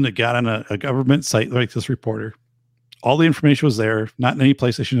someone that got on a government site like this reporter. All the information was there, not in any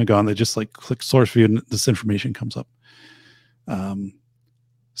place they shouldn't have gone. They just like click source view and this information comes up.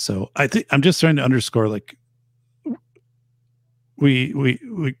 So I think I'm just trying to underscore, like,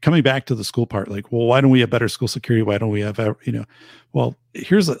 we coming back to the school part, like, well, why don't we have better school security? Why don't we have, well,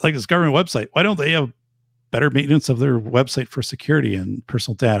 here's like this government website. Why don't they have better maintenance of their website for security and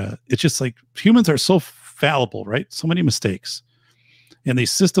personal data? It's just like humans are so fallible, right? So many mistakes. And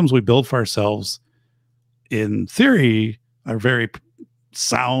these systems we build for ourselves, in theory, are very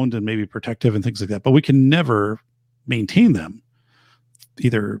sound and maybe protective and things like that, but we can never maintain them,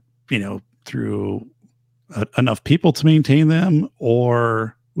 either, through enough people to maintain them,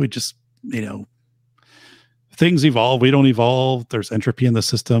 or we just, things evolve. We don't evolve. There's entropy in the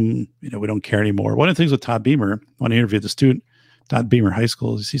system. We don't care anymore. One of the things with Todd Beamer, when I interviewed the student, Todd Beamer High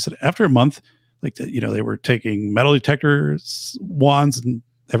School, he said after a month, like, they were taking metal detectors, wands, and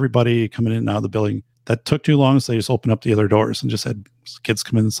everybody coming in and out of the building. That took too long, so they just opened up the other doors and just had kids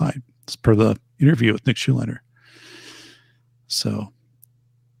come inside. It's per the interview with Nick Schuliner. So,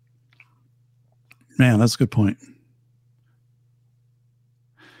 man, that's a good point.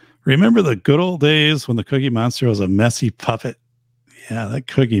 Remember the good old days when the Cookie Monster was a messy puppet? Yeah, that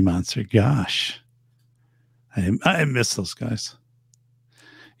Cookie Monster. Gosh, I miss those guys.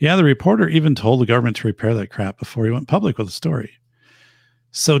 Yeah, the reporter even told the government to repair that crap before he went public with the story.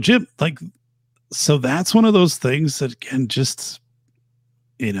 So, Jim, so that's one of those things that can just,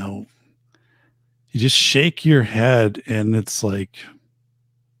 you just shake your head, and it's like,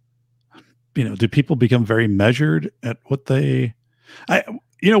 do people become very measured at what they,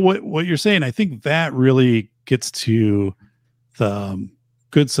 what you're saying? I think that really gets to the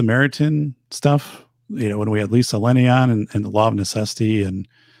Good Samaritan stuff when we had Lisa Lenny on and the law of necessity, and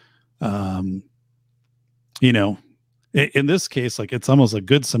in this case, like it's almost a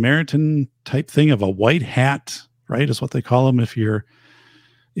Good Samaritan type thing of a white hat, right? Is what they call them. If you're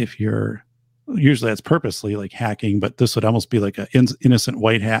usually that's purposely like hacking, but this would almost be like an innocent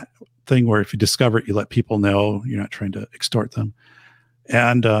white hat thing where if you discover it, you let people know, you're not trying to extort them.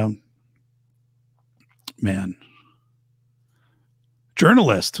 And man,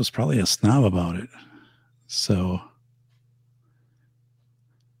 journalist was probably a snob about it. So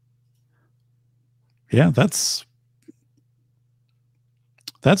yeah, that's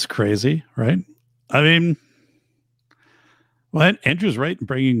crazy, right? I mean, well, Andrew's right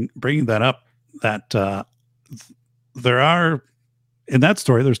in bringing that up, that there are, in that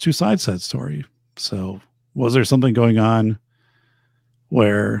story, there's two sides to that story. So was there something going on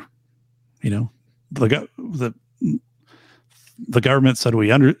where, the government said,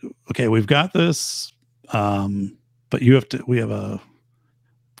 we've got this, but we have a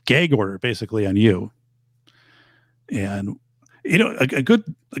gag order basically on you. And a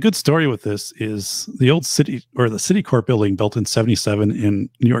good story with this is the old city, or the city court building, built in 1977 in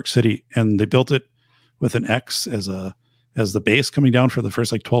New York City, and they built it with an X as the base coming down for the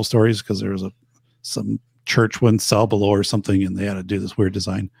first like 12 stories, because there was some church wouldn't sell below or something, and they had to do this weird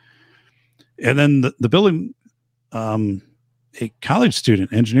design. And then the building, a college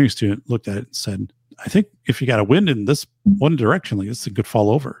student, engineering student, looked at it and said, I think if you got a wind in this one direction, like this thing could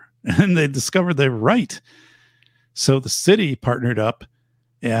fall over. And they discovered they were right. So the city partnered up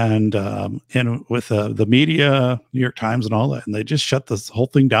and with the media, New York Times and all that, and they just shut this whole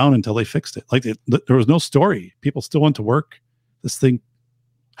thing down until they fixed it. Like there was no story. People still went to work. This thing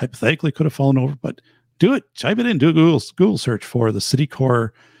hypothetically could have fallen over, but do it. Type it in. Do a Google search for the city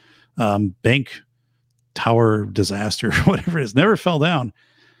core bank tower disaster, whatever it is. Never fell down,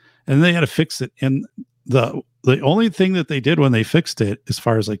 and they had to fix it. And the only thing that they did when they fixed it, as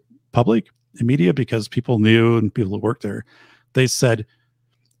far as like public and media, because people knew and people who worked there, they said,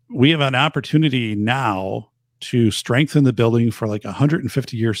 we have an opportunity now to strengthen the building for like a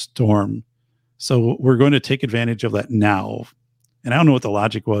 150-year storm. So we're going to take advantage of that now. And I don't know what the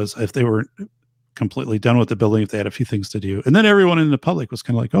logic was, if they were completely done with the building, if they had a few things to do. And then everyone in the public was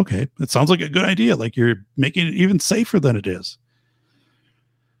kind of like, okay, it sounds like a good idea. Like you're making it even safer than it is.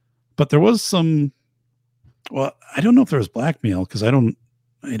 But there was I don't know if there was blackmail, because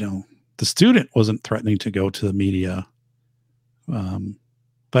the student wasn't threatening to go to the media.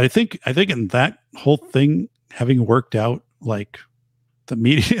 But I think in that whole thing having worked out, like the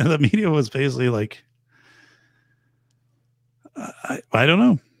media was basically like, I don't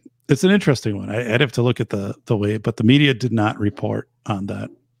know. It's an interesting one. I'd have to look at the way, but the media did not report on that.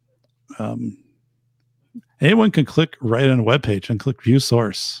 Anyone can click right on a webpage and click view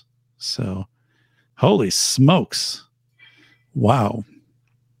source. So holy smokes. Wow.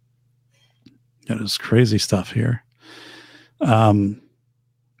 That is crazy stuff here.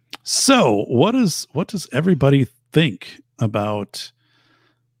 So what does everybody think about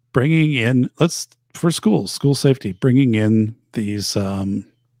bringing in, for school safety, bringing in these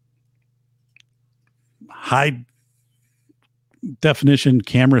high definition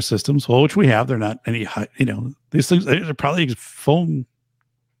camera systems? Well, which we have. They're not any high, these things are probably phone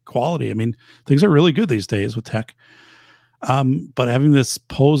quality. I mean, things are really good these days with tech. But having this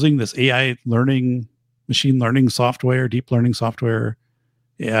AI learning, machine learning software, deep learning software,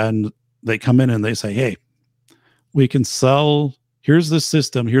 and they come in and they say, hey, we can sell, here's this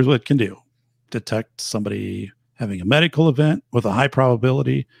system, here's what it can do. Detect somebody having a medical event with a high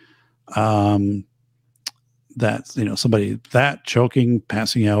probability, that, somebody that choking,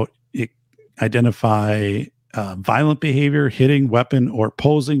 passing out, identify violent behavior, hitting, weapon, or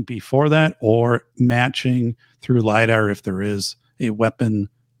posing before that, or matching through LiDAR if there is a weapon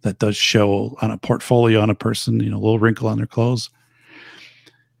that does show on a portfolio on a person, a little wrinkle on their clothes.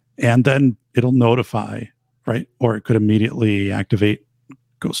 And then it'll notify, right? Or it could immediately activate,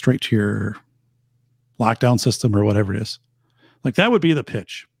 go straight to your lockdown system or whatever it is. Like that would be the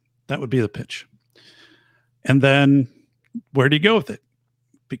pitch. That would be the pitch. And then where do you go with it?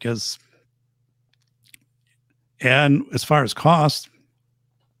 And as far as cost,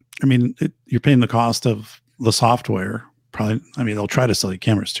 I mean, you're paying the cost of the software. Probably, I mean, they'll try to sell you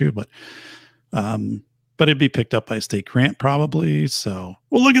cameras too, but it'd be picked up by a state grant probably. So,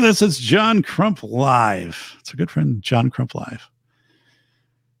 well, look at this. It's John Crump Live. It's a good friend, John Crump Live.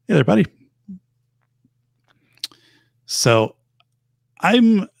 Hey there, buddy. So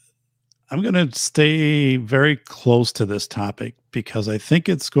I'm going to stay very close to this topic because I think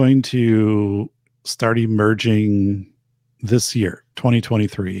it's going to start emerging this year,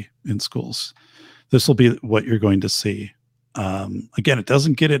 2023, in schools. this will be what you're going to see. Again, it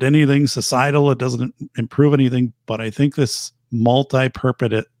doesn't get at anything societal. It doesn't improve anything, but I think this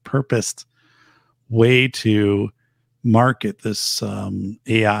multi-purposed way to market this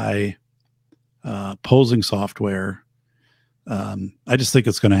AI posing software, I just think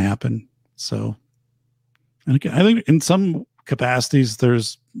it's going to happen. So, and again, I think in some capacities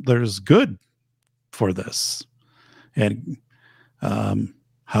there's good for this, and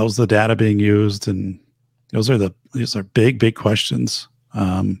how's the data being used, and these are big questions.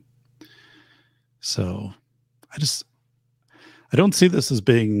 So I don't see this as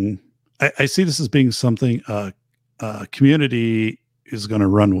being, I see this as being something a community is going to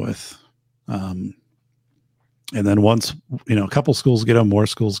run with. And then once, a couple schools get them, more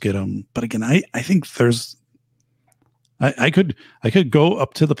schools get them. But again, I think I could go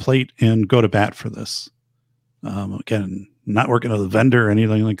up to the plate and go to bat for this. Again, not working with a vendor or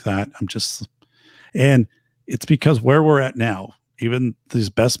anything like that. And it's because where we're at now, even these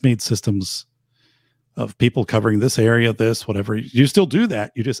best made systems of people covering this area, this, whatever, you still do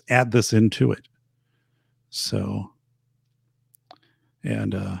that. You just add this into it. So,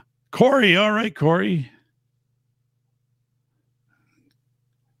 and Corey, all right, Corey.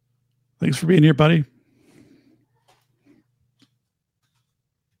 Thanks for being here, buddy.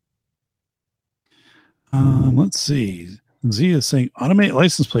 Let's see. Z is saying automate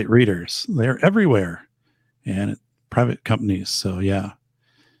license plate readers. They're everywhere and private companies. So yeah.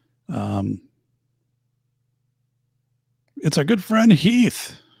 It's our good friend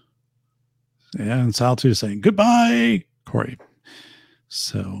Heath. Yeah, and Sal too saying goodbye, Corey.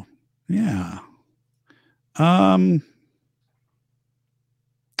 So yeah.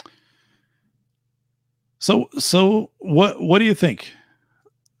 So what do you think?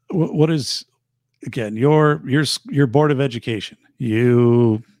 What is, again, your board of education?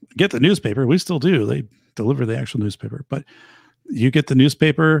 You get the newspaper. We still do. They deliver the actual newspaper, but you get the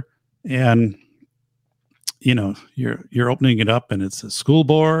newspaper, and you're opening it up, and it's a school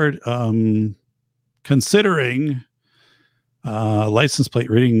board considering license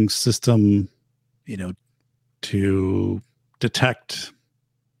plate reading system, to detect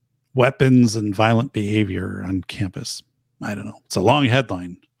weapons and violent behavior on campus. I don't know. It's a long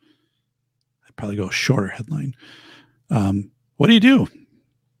headline. I'd probably go a shorter headline. What do you do?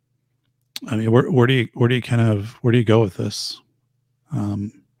 I mean, where do you go with this?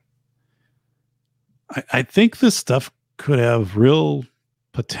 I think this stuff could have real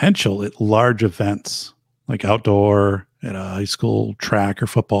potential at large events, like outdoor at a high school track or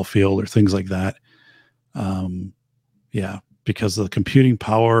football field or things like that. Yeah, because of the computing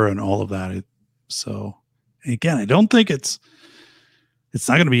power and all of that. So again, I don't think it's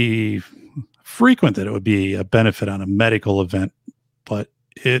not going to be frequent that it would be a benefit on a medical event, but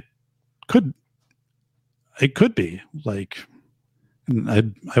it could be like,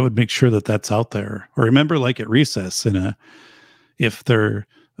 and I would make sure that that's out there. Or remember, like at recess, if they're,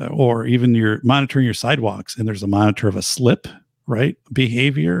 or even you're monitoring your sidewalks and there's a monitor of a slip, right,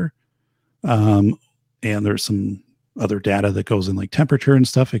 behavior, and there's some other data that goes in, like temperature and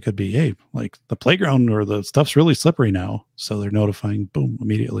stuff. It could be, hey, like the playground or the stuff's really slippery now, so they're notifying, boom,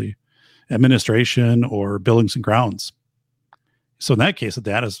 immediately, administration or buildings and grounds. So in that case, the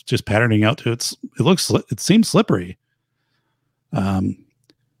data is just patterning out to it seems slippery. And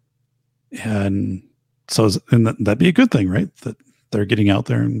so, that'd be a good thing, right? That they're getting out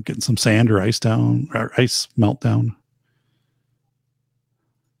there and getting some sand or ice down, or ice melt down.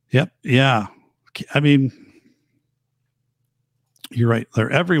 Yep. Yeah. I mean, you're right. They're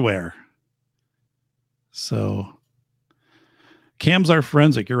everywhere. So cams are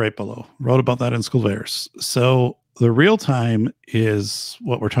forensic. You're right, below. Wrote about that in School Bears. So the real time is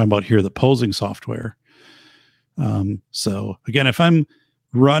what we're talking about here, the posing software. So again, if I'm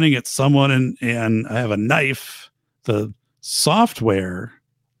running at someone and I have a knife, the software,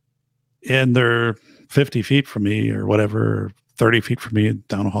 and they're 50 feet from me or whatever, or 30 feet from me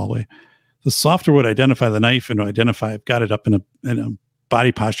down a hallway, the software would identify the knife and identify I've got it up in a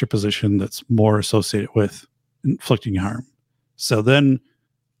body posture position that's more associated with inflicting harm. So then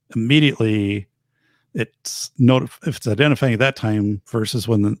immediately if it's identifying at that time versus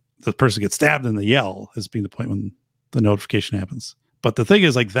when the person gets stabbed in the yell as being the point when the notification happens. But the thing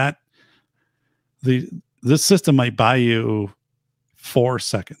is, like that, this system might buy you 4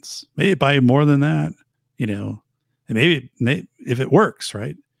 seconds, maybe buy you more than that, and maybe if it works,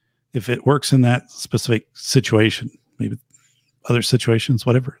 right? If it works in that specific situation, maybe other situations,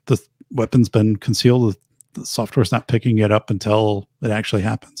 whatever, the weapon's been concealed, the software's not picking it up until it actually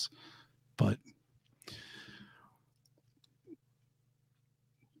happens. But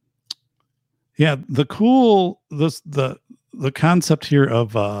Yeah, the concept here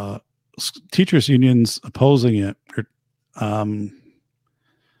of teachers unions opposing it, or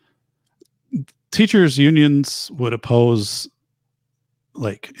teachers unions would oppose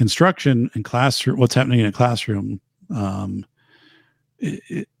like instruction in classroom, what's happening in a classroom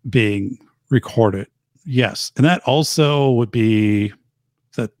it being recorded. Yes. And that also would be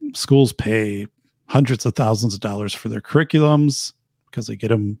that schools pay hundreds of thousands of dollars for their curriculums because they get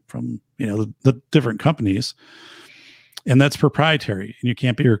them from, the different companies. And that's proprietary and you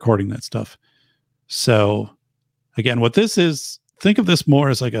can't be recording that stuff. So again, what this is, think of this more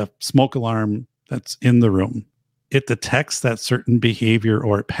as like a smoke alarm that's in the room. It detects that certain behavior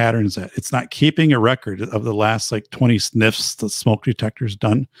or it patterns that. It's not keeping a record of the last like 20 sniffs the smoke detector's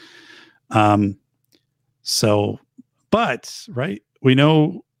done. But right, we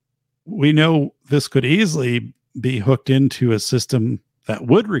know this could easily be hooked into a system that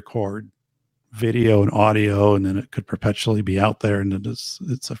would record video and audio, and then it could perpetually be out there. And is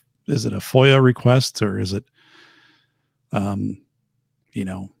it a FOIA request, or is it, and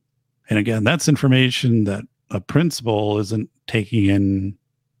again, that's information that a principal isn't taking in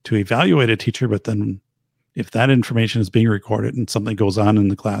to evaluate a teacher. But then if that information is being recorded and something goes on in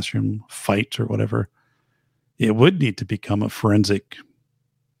the classroom, fight or whatever, it would need to become a forensic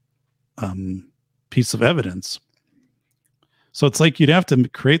piece of evidence. So it's like you'd have to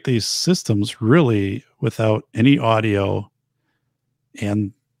create these systems really without any audio,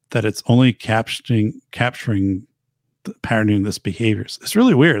 and that it's only capturing the pattern of this behaviors. It's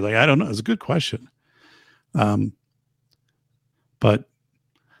really weird. Like, I don't know. It's a good question. But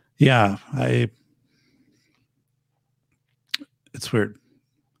yeah, it's weird.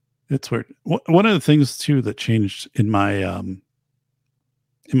 It's weird. One of the things too that changed in my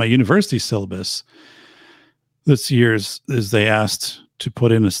university syllabus this year is they asked to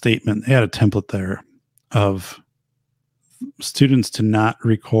put in a statement. They had a template there of students to not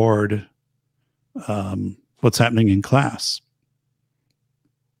record what's happening in class.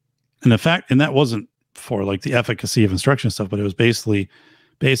 And that wasn't for like the efficacy of instruction stuff, but it was basically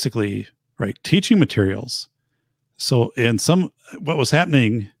right, teaching materials. So what was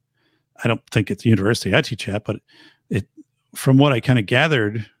happening, I don't think at the university I teach at, but from what I kind of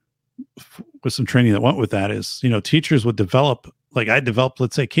gathered with some training that went with that is, teachers would develop, like I developed,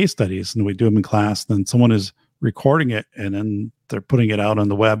 let's say, case studies, and we do them in class. Then someone is recording it and then they're putting it out on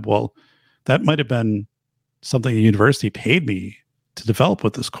the web. Well, that might have been something the university paid me to develop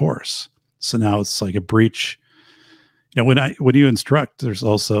with this course. So now it's like a breach. When you instruct, there's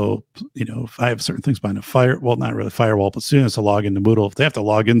also, if I have certain things behind a well, not really firewall, but students to log into Moodle, if they have to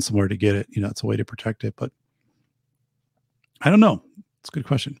log in somewhere to get it, it's a way to protect it. But I don't know. It's a good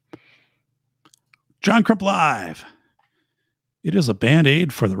question. John Crump Live. It is a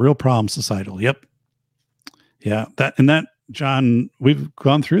band-aid for the real problem societal. Yep. Yeah. That, John, we've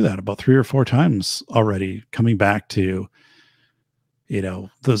gone through that about 3 or 4 times already, coming back to,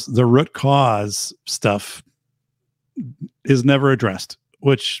 the root cause stuff is never addressed,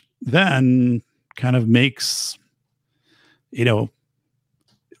 which then kind of makes the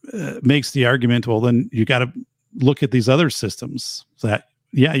argument, well, then you got to look at these other systems that,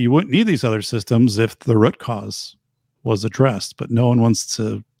 yeah, you wouldn't need these other systems if the root cause was addressed, but no one wants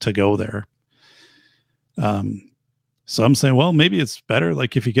to go there. So I'm saying, well, maybe it's better,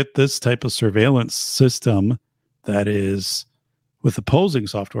 like if you get this type of surveillance system that is with opposing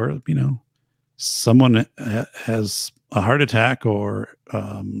software, someone has a heart attack or,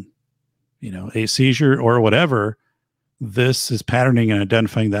 a seizure or whatever, this is patterning and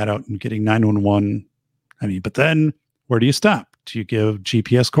identifying that out and getting 911. But then where do you stop? Do you give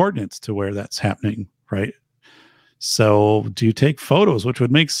GPS coordinates to where that's happening? Right. So do you take photos, which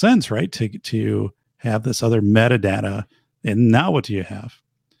would make sense, right? To have this other metadata. And now what do you have?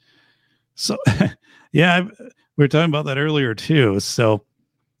 So yeah, we were talking about that earlier too. So,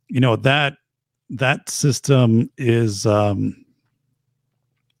 that system is, that's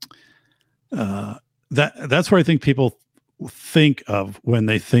where I think people think of when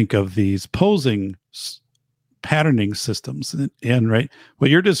they think of these posing patterning systems. And right,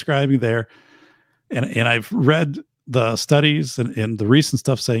 what you're describing there, and I've read the studies and the recent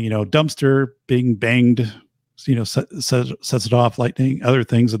stuff saying, dumpster being banged, sets it off, lightning, other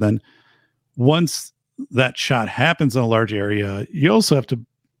things. And then once that shot happens in a large area, you also have to,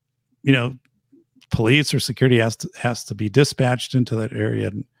 police or security has to be dispatched into that area.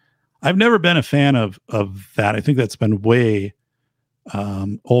 And I've never been a fan of that. I think that's been way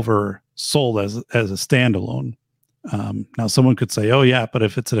oversold as a standalone. Now someone could say, oh yeah, but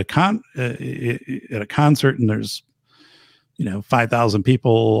if it's at a concert and there's 5,000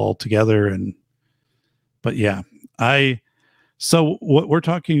 people all together and But yeah, so what we're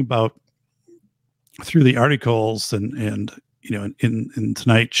talking about through the articles and in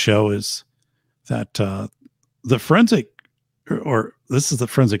tonight's show is that the forensic or this is the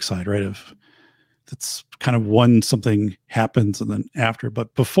forensic side, right? Of that's kind of when something happens and then after.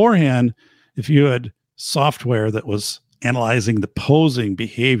 But beforehand, if you had software that was analyzing the posing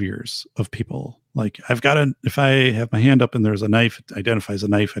behaviors of people, like if I have my hand up and there's a knife, it identifies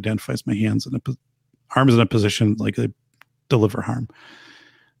my hands and arms in a position like they deliver harm.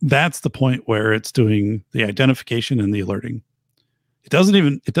 That's the point where it's doing the identification and the alerting. It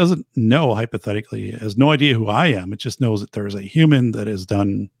doesn't know hypothetically, it has no idea who I am. It just knows that there's a human that has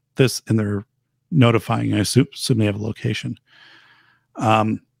done this and they're notifying. I assume they have a location.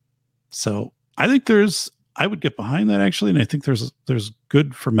 So I think I would get behind that actually. And I think there's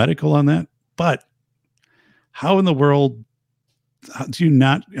good for medical on that, but how in the world do you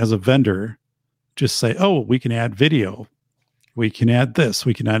not as a vendor just say, oh, we can add video, we can add this,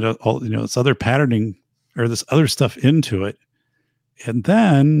 we can add all, this other patterning or this other stuff into it. And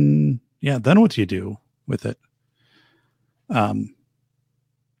then what do you do with it?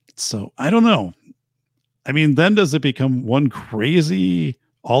 So I don't know. I mean, then does it become one crazy,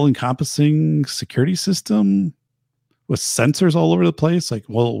 all-encompassing security system with sensors all over the place? Like,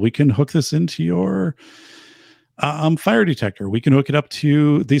 well, we can hook this into your fire detector. We can hook it up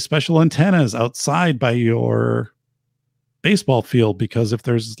to these special antennas outside by your baseball field, because if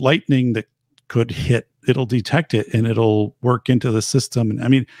there's lightning that could hit, it'll detect it and it'll work into the system. And I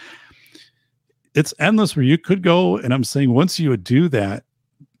mean, it's endless where you could go. And I'm saying once you would do that,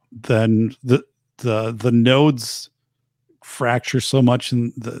 then the nodes fracture so much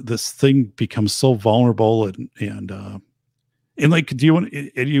and this thing becomes so vulnerable and like, do you want,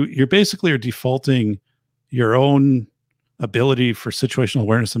 you're basically are defaulting your own ability for situational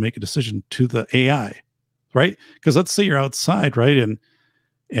awareness to make a decision to the AI, right? Because let's say you're outside, right?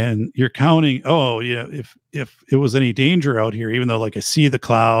 And you're counting, if it was any danger out here, even though like I see the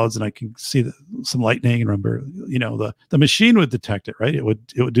clouds and I can see some lightning, and remember, the machine would detect it, right? It would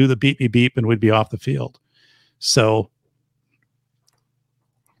do the beep, beep, beep, and we'd be off the field. So,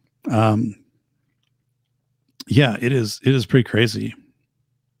 yeah, it is pretty crazy.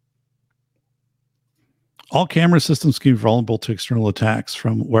 All camera systems can be vulnerable to external attacks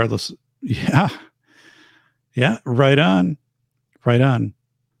from wireless. Yeah. Yeah. Right on.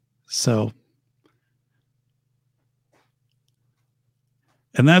 So,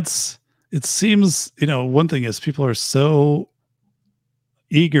 and it seems, one thing is people are so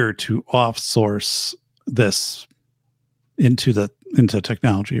eager to off source this into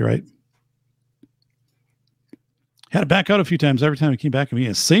technology, right? Had to back out a few times. Every time it came back to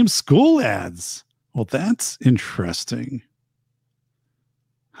me, same school ads. Well, that's interesting.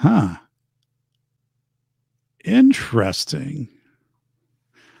 Huh. Interesting.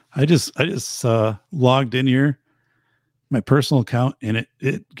 I just logged in here, my personal account, and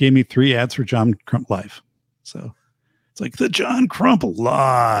it gave me 3 ads for John Crump Live. So it's like the John Crump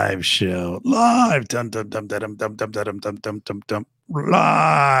Live show. Live. Dum dum dum dum dum dum dum dum dum dum dum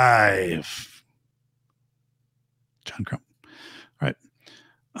live. John Crump. All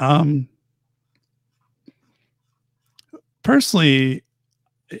right. Personally,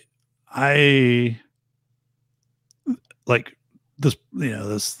 I like this,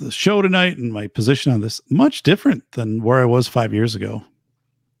 the show tonight and my position on this much different than where I was 5 years ago.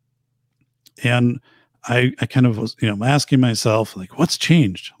 And I kind of was, asking myself, like, what's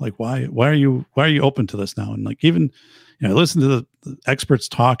changed? Like, why are you open to this now? And like, even, listen to the experts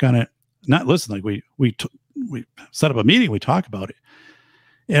talk on it, not listen, like we set up a meeting, we talk about it.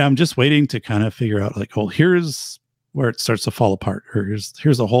 And I'm just waiting to kind of figure out like, well, here's where it starts to fall apart, or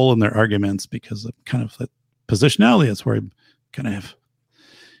here's a hole in their arguments because of kind of the positionality. That's where I kind of have,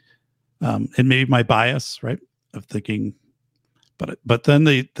 and maybe my bias, right, of thinking, but then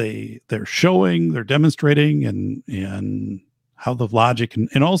they're demonstrating and how the logic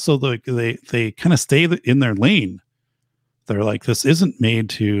and also they kind of stay in their lane. They're like, this isn't made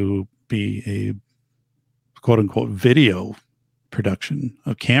to be a quote unquote video production,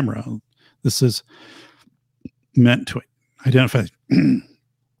 a camera. This is meant to identify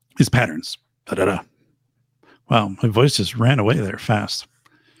these patterns. Da-da-da. Wow, my voice just ran away there fast.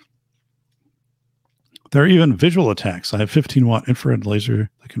 There are even visual attacks. I have 15-watt infrared laser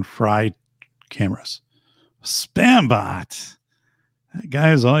that can fry cameras. Spam bot. That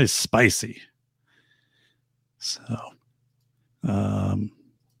guy is always spicy. So,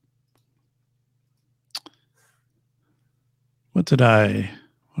 what did I?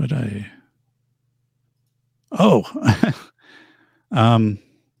 Oh,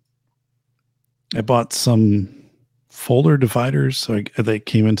 I bought some folder dividers. So they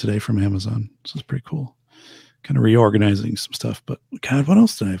came in today from Amazon. This is pretty cool. Kind of reorganizing some stuff. But God, what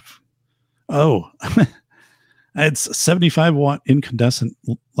else did I have? Oh, I had 75 watt incandescent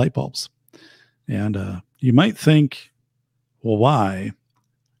light bulbs. And you might think, well, why?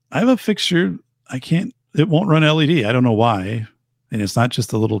 I have a fixture. It won't run LED. I don't know why. And it's not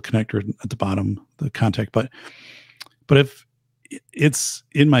just a little connector at the bottom, the contact, but if it's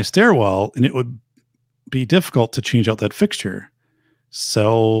in my stairwell, and it would be difficult to change out that fixture.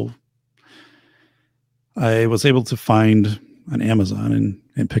 So I was able to find on Amazon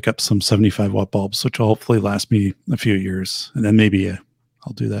and pick up some 75 watt bulbs, which will hopefully last me a few years. And then maybe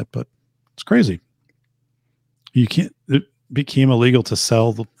I'll do that, but it's crazy. It became illegal to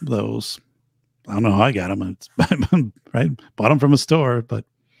sell those. I don't know how I got them. Right? Bought them from a store, but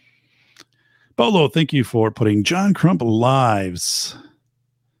Bolo, thank you for putting John Crump Live's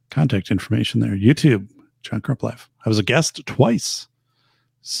contact information there. YouTube, John Crump Live. I was a guest twice.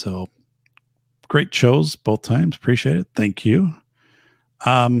 So great shows both times. Appreciate it. Thank you.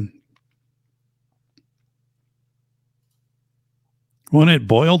 When it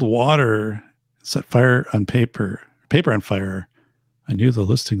boiled water, set fire on paper on fire, I knew the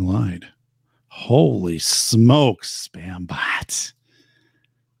listing lied. Holy smokes, spam bot.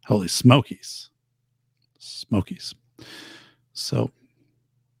 Holy smokies. So,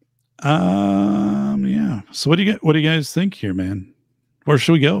 yeah. So what do you guys think here, man? Where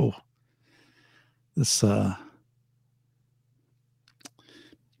should we go? This, I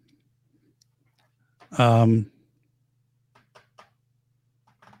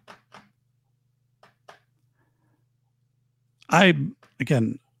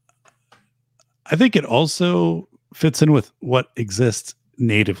think it also fits in with what exists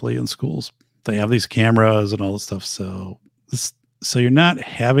natively in schools. They have these cameras and all this stuff. So you're not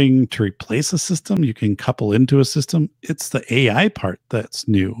having to replace a system. You can couple into a system. It's the AI part that's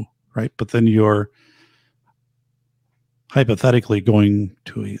new, right? But then you're hypothetically going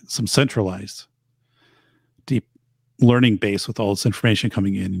to some centralized deep learning base with all this information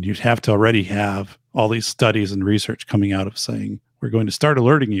coming in. And you'd have to already have all these studies and research coming out of saying, we're going to start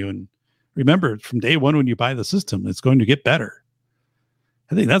alerting you. And remember, from day one, when you buy the system, it's going to get better.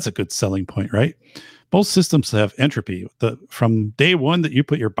 I think that's a good selling point, right? Most systems have entropy. From day one that you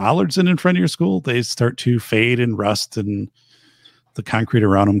put your bollards in front of your school, they start to fade and rust, and the concrete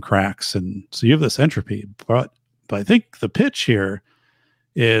around them cracks. And so you have this entropy. But I think the pitch here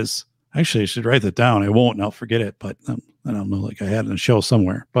is, actually, I should write that down. I won't, and I'll forget it. But I don't know, like I had in a show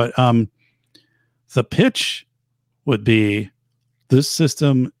somewhere. But the pitch would be, this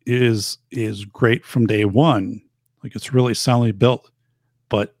system is great from day one. Like, it's really soundly built,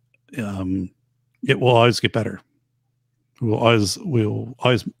 but it will always get better. The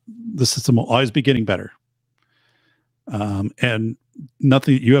system will always be getting better. And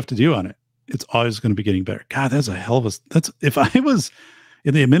nothing you have to do on it. It's always going to be getting better. God, that's a hell of if I was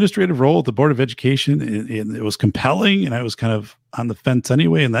in the administrative role at the Board of Education and it was compelling and I was kind of on the fence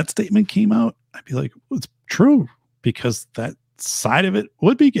anyway, and that statement came out, I'd be like, well, it's true, because that side of it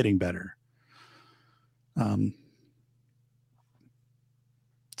would be getting better.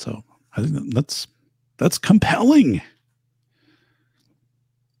 So I think that's compelling.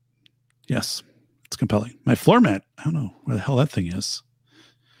 Yes, it's compelling. My floor mat, I don't know where the hell that thing is.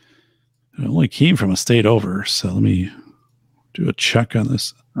 It only came from a state over, so let me do a check on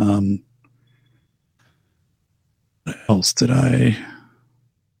this. What else did I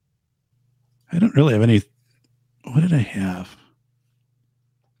don't really have any. What did I have?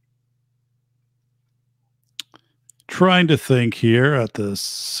 Trying to think here at the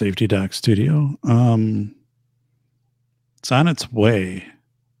Safety Doc studio. It's on its way.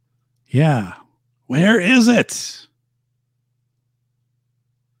 Yeah. Where is it?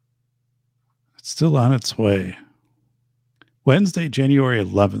 It's still on its way. Wednesday, January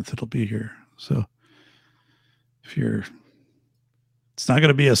 11th, it'll be here. So it's not going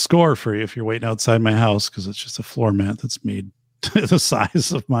to be a score for you if you're waiting outside my house, because it's just a floor mat that's made to the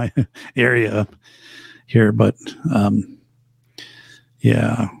size of my area here. But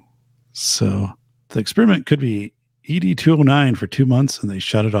yeah, so the experiment could be ED209 for 2 months, and they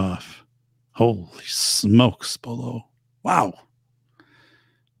shut it off. Holy smokes, Bolo. Wow.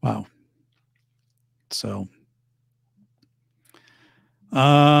 So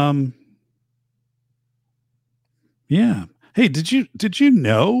yeah. Hey, did you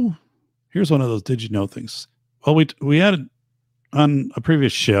know? Here's one of those did you know things. Well, we had on a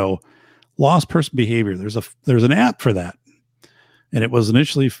previous show, lost person behavior. There's an app for that, and it was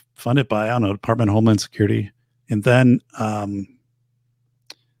initially funded by, I don't know, Department of Homeland Security, and then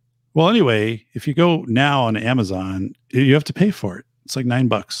Well, anyway, if you go now on Amazon, you have to pay for it. It's like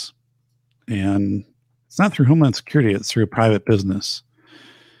 $9. And it's not through Homeland Security, it's through a private business.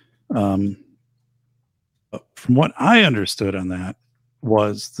 From what I understood on that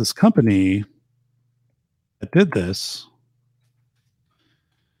was this company that did this,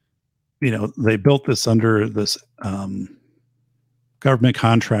 they built this under this government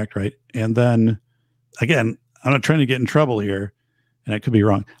contract, right? And then again, I'm not trying to get in trouble here, and I could be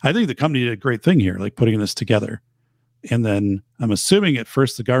wrong. I think the company did a great thing here, like putting this together. And then I'm assuming at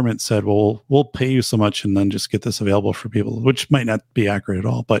first the government said, well, we'll pay you so much and then just get this available for people, which might not be accurate at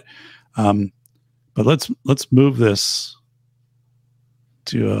all. But let's move this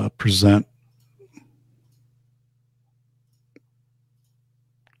to present.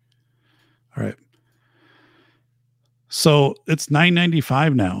 All right. So it's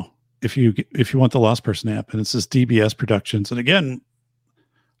 $9.95 now if you want the Lost Person app, and it's this DBS Productions. And again,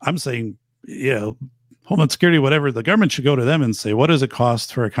 I'm saying, Homeland Security, whatever, the government should go to them and say, what does it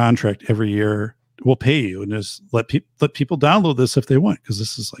cost for a contract every year? We'll pay you, and just let people download this if they want, because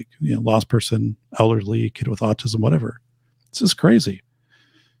this is like, lost person, elderly, kid with autism, whatever. It's just crazy.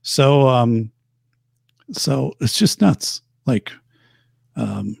 So it's just nuts. Like,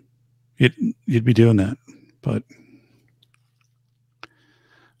 you'd be doing that, but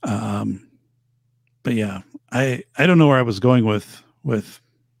yeah, I don't know where I was going with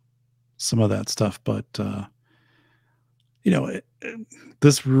some of that stuff, but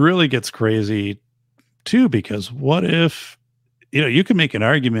this really gets crazy too, because what if, you can make an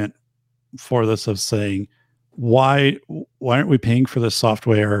argument for this of saying, why aren't we paying for this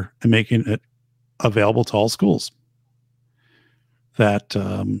software and making it available to all schools? That,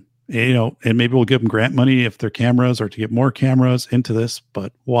 and maybe we'll give them grant money if they're cameras, or to get more cameras into this,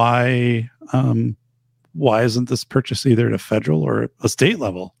 but why isn't this purchased either at a federal or a state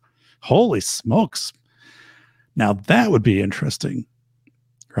level? Holy smokes. Now that would be interesting,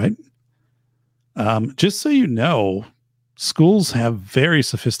 right? Just so you know, schools have very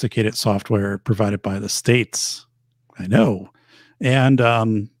sophisticated software provided by the states. I know. And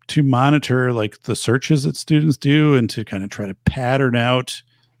to monitor like the searches that students do, and to kind of try to pattern out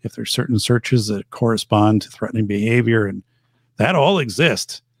if there's certain searches that correspond to threatening behavior, and that all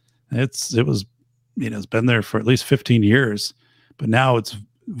exists. It's been there for at least 15 years, but now it's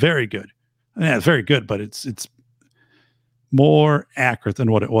very good. Yeah, it's very good, but it's more accurate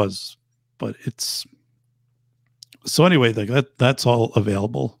than what it was. But so anyway, like that's all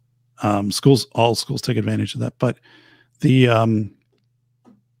available. All schools take advantage of that. But the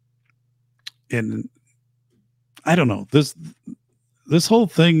and I don't know, this whole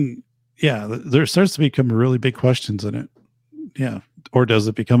thing, there starts to become really big questions in it. Yeah. Or does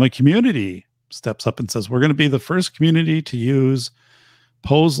it become a community steps up and says, we're going to be the first community to use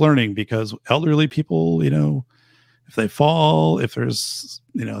pose learning, because elderly people, if they fall, if there's,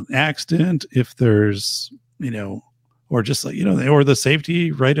 an accident, if there's, or just like, or the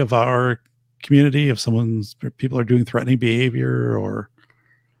safety, right, of our community, if people are doing threatening behavior, or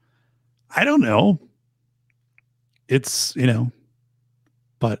I don't know. It's,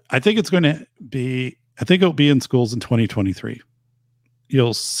 but I think it'll be in schools in 2023.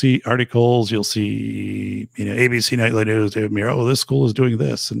 You'll see articles, you'll see, ABC Nightly News, David Muir, this school is doing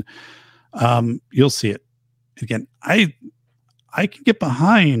this. And you'll see it. Again, I can get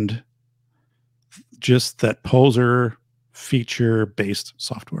behind just that poser feature-based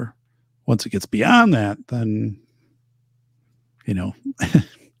software. Once it gets beyond that, then,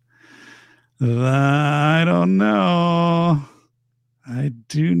 I don't know. I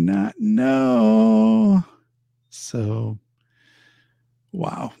do not know. So,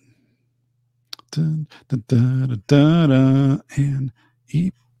 wow. Dun, dun, dun, dun, dun, dun, and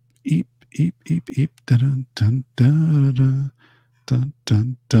eep, eep, eep, eep, eep, dun, dun, dun, dun, dun,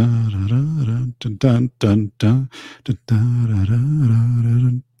 dun, dun, dun, dun, dun, dun,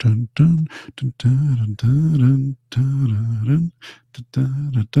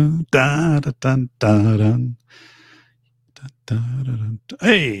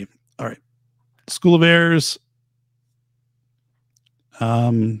 hey, all right. School of Airs,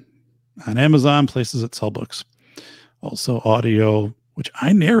 on Amazon, places that sell books. Also audio, which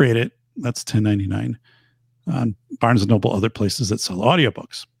I narrate it. That's $10.99. On Barnes & Noble, other places that sell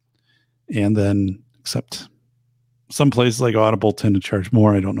audiobooks. And then, except some places like Audible tend to charge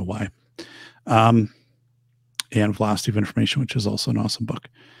more. I don't know why. And Velocity of Information, which is also an awesome book.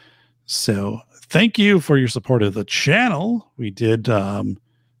 So thank you for your support of the channel. We did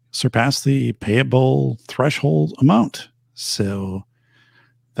surpass the payable threshold amount. So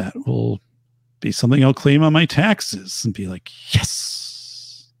that will be something I'll claim on my taxes and be like,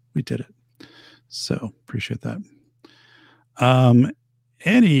 yes. we did it. So appreciate that.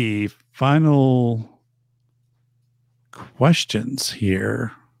 Any final questions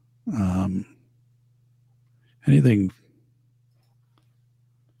here? Anything?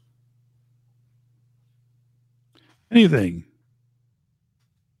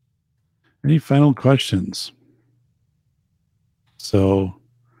 Any final questions? So,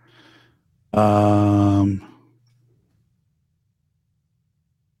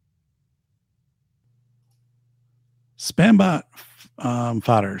 Spambot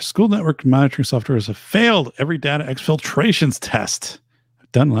fodder. School network monitoring software have failed every data exfiltrations test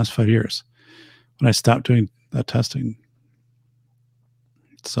I've done in the last 5 years when I stopped doing that testing.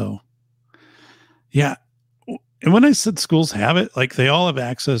 So, yeah. And when I said schools have it, like they all have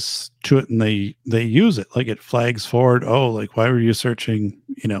access to it and they use it. Like it flags forward, oh, like why were you searching,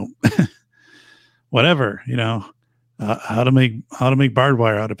 whatever, how to make barbed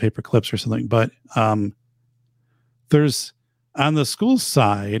wire out of paper clips or something. But there's on the school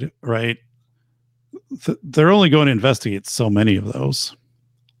side, right? They're only going to investigate so many of those.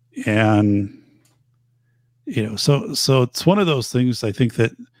 And so it's one of those things I think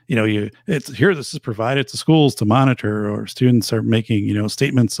that this is provided to schools to monitor, or students are making,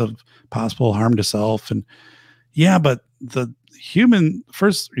 statements of possible harm to self. And yeah, but the human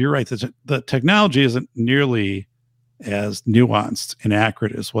first, you're right. The technology isn't nearly as nuanced and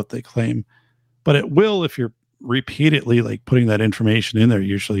accurate as what they claim, but it will, if you're repeatedly like putting that information in there,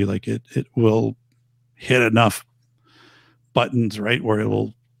 usually like it will hit enough buttons, right, where it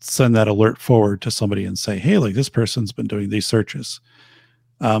will send that alert forward to somebody and say, hey, like this person's been doing these searches.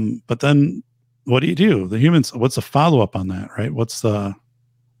 But then what do you do? The humans, what's the follow-up on that, right? What's the,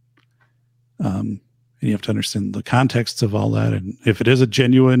 and you have to understand the context of all that. And if it is a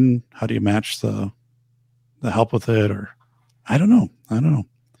genuine, how do you match the help with it? Or I don't know.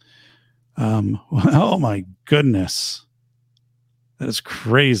 Oh my goodness. That is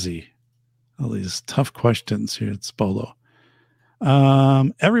crazy. All these tough questions here at Spolo.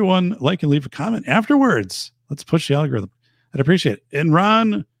 Everyone like and leave a comment afterwards. Let's push the algorithm. I'd appreciate it. And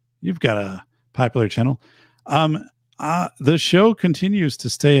Ron, you've got a popular channel. The show continues to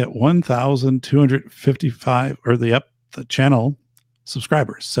stay at 1,255 or the channel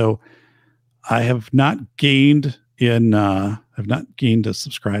subscribers. So I have not gained a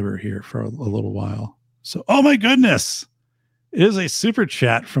subscriber here for a little while. So, oh my goodness, it is a super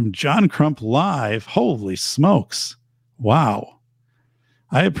chat from John Crump Live. Holy smokes. Wow.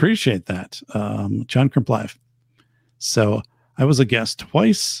 I appreciate that. John Crump Live. So I was a guest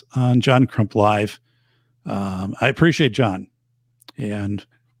twice on John Crump Live. I appreciate John and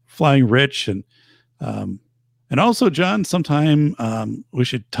Flying Rich and also John, sometime we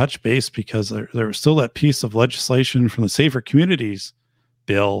should touch base because there was still that piece of legislation from the Safer Communities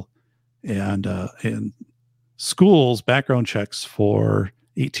bill and schools background checks for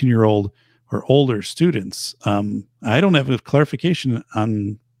 18-year-old or older students. I don't have a clarification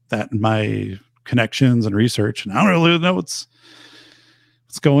on that in my connections and research, and I don't really know what's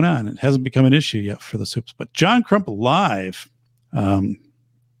going on. It hasn't become an issue yet for the soups, but John Crump Live.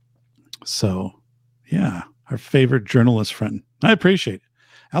 So yeah, our favorite journalist friend. I appreciate it.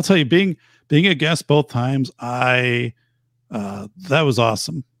 I'll tell you, being a guest both times, that was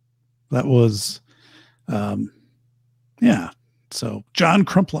awesome. That was, yeah. So John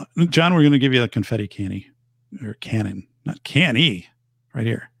Crump Live. John, we're going to give you a confetti cannon, not canny, right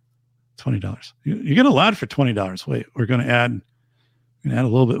here. $20. You get a lot for $20. Wait, we're going to add a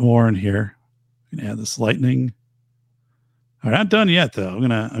little bit more in here. We're going to add this lightning. We're not done yet, though. I'm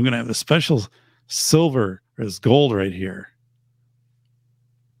gonna have a special silver or this gold right here.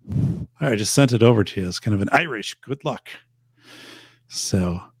 All right, I just sent it over to you. It's kind of an Irish good luck.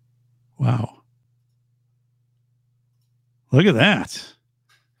 So, wow. Look at that.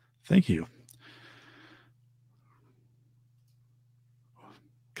 Thank you.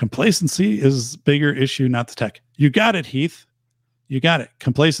 Complacency is bigger issue, not the tech. You got it, Heath. You got it.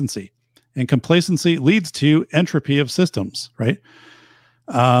 Complacency. And complacency leads to entropy of systems, right?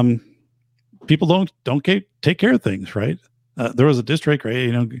 People don't take care of things, right? There was a district,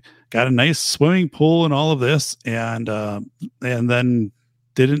 right? Got a nice swimming pool and all of this, and then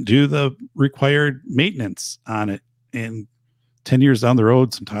didn't do the required maintenance on it. And 10 years down the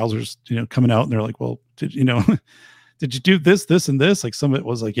road, some tiles are coming out, and they're like, well, did you do this, and this? Like some of it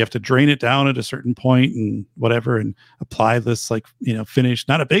was like you have to drain it down at a certain point and whatever, and apply this finish.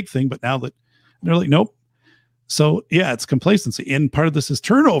 Not a big thing, but now that they're like, nope. So yeah, it's complacency, and part of this is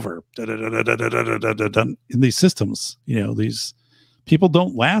turnover in these systems. These people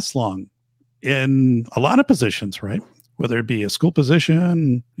don't last long in a lot of positions, right? whether it be a school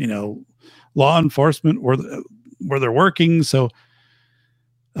position, law enforcement, where they're working. So,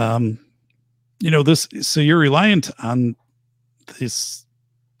 so you're reliant on this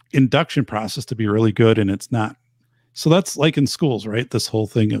induction process to be really good, and it's not. So that's like in schools, right? This whole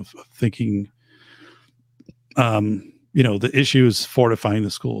thing of thinking, the issue is fortifying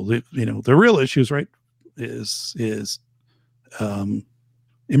the school. The real issues, right, is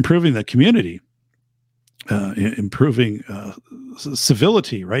improving the community, improving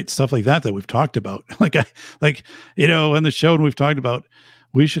civility, right? Stuff like that we've talked about. In the show, and we've talked about,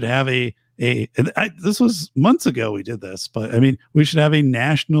 we should have this was months ago we did this, but I mean, we should have a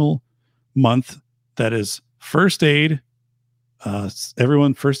national month that is first aid,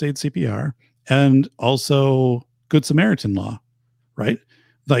 everyone first aid CPR, and also Good Samaritan law, right?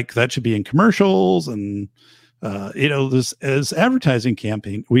 Like that should be in commercials and, this as advertising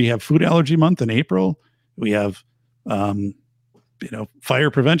campaign. We have food allergy month in April. We have,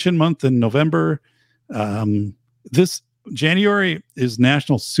 fire prevention month in November. This January is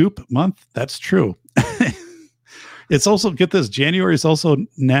National Soup Month. That's true. It's also, get this, January is also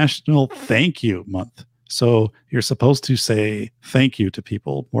National Thank You Month. So you're supposed to say thank you to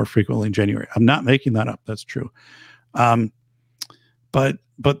people more frequently in January. I'm not making that up. That's true. But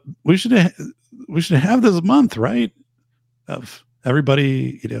we should have this month, right? Of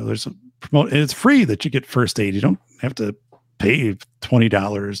everybody, there's a promote, and it's free that you get first aid. You don't have to pay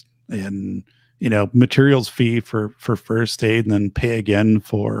 $20 and materials fee for first aid, and then pay again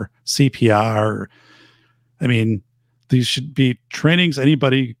for CPR. I mean, these should be trainings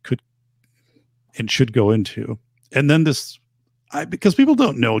anybody could and should go into. And then because people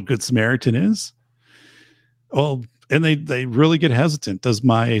don't know what Good Samaritan is. Well, and they really get hesitant. Does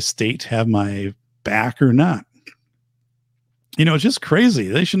my state have my back or not? It's just crazy.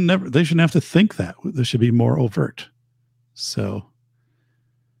 They shouldn't have to think that. This should be more overt. So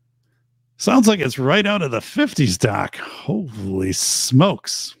sounds like it's right out of the 50s, Doc. Holy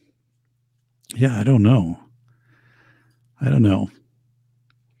smokes. Yeah, I don't know.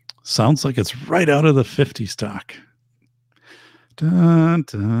 Sounds like it's right out of the 50s, Doc. Dun,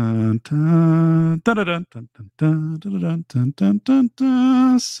 dun, dun, dun, dun, dun, dun, dun, dun, dun, dun, dun,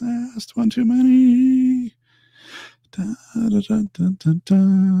 dun. Sassed one too many. Dun, dun, dun, dun,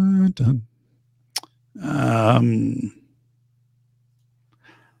 dun, dun.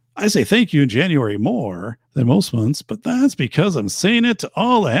 I say thank you in January more than most months, but that's because I'm saying it to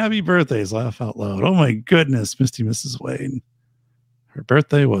all the happy birthdays. Laugh out loud. Oh my goodness, Misty Mrs. Wayne. Her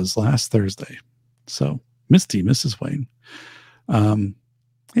birthday was last Thursday. So Misty Mrs. Wayne.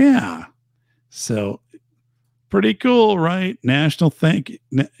 Yeah. So pretty cool, right? National thank you.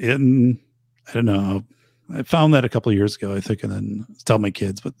 I don't know. I found that a couple of years ago, I think, and then tell my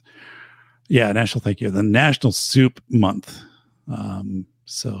kids, but yeah, national thank you. The National Soup Month.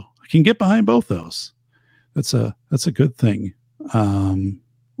 So I can get behind both those. That's a good thing.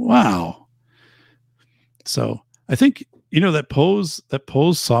 Wow. So I think, that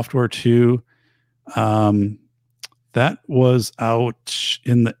Pose software too, that was out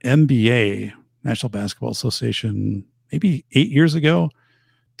in the NBA, National Basketball Association, maybe 8 years ago.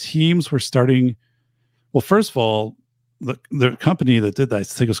 Teams were starting. Well, first of all, the company that did that, I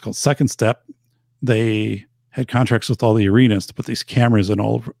think it was called Second Step. They had contracts with all the arenas to put these cameras in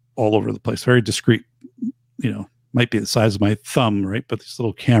all over the place, very discreet, might be the size of my thumb, right? But these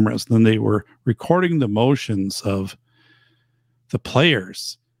little cameras. And then they were recording the motions of the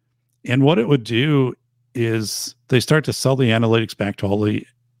players. And what it would do is they start to sell the analytics back to all the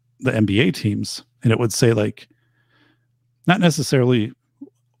NBA teams. And it would say, like, not necessarily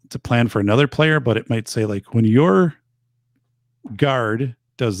to plan for another player, but it might say, like, when your guard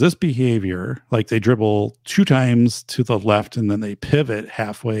does this behavior, like they dribble 2 times to the left and then they pivot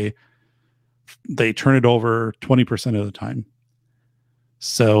halfway, they turn it over 20% of the time.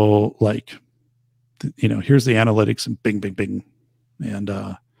 So, like, here's the analytics, and bing, bing, bing. And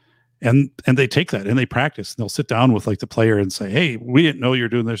they take that and they practice, and they'll sit down with, like, the player and say, hey, we didn't know you're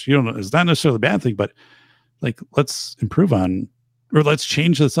doing this. You don't know. It's not necessarily a bad thing, but, like, let's improve on, or let's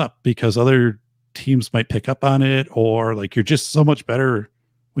change this up because other teams might pick up on it, or, like, you're just so much better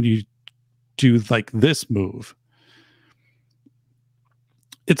when you do, like, this move.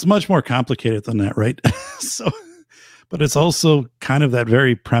 It's much more complicated than that, right? So, but it's also kind of that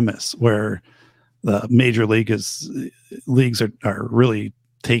very premise where the major leagues are really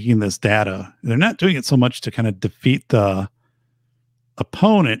taking this data. They're not doing it so much to kind of defeat the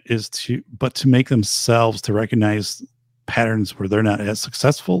opponent, but to make themselves, to recognize patterns where they're not as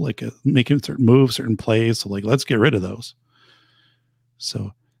successful, like making certain moves, certain plays. So, like, let's get rid of those.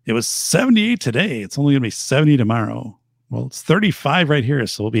 So it was 78 today. It's only going to be 70 tomorrow. Well, it's 35 right here,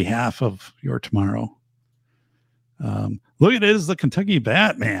 so it'll be half of your tomorrow. Look at it, is the Kentucky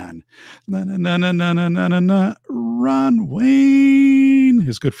Batman. Na. Ron Wayne,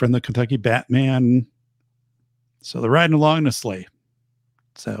 his good friend, the Kentucky Batman. So they're riding along in a sleigh.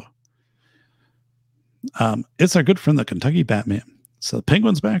 So it's our good friend, the Kentucky Batman. So the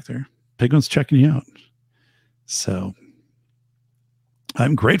Penguin's back there. Penguin's checking you out. So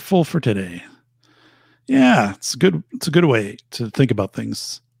I'm grateful for today. Yeah, it's a good way to think about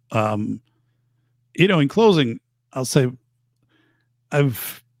things. In closing, I'll say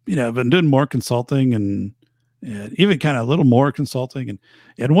I've been doing more consulting and even kind of a little more consulting.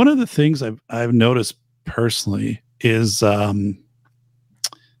 And one of the things I've noticed personally is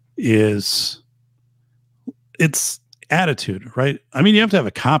it's attitude, right? I mean, you have to have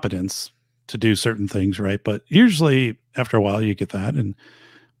a competence to do certain things, right? But usually after a while you get that.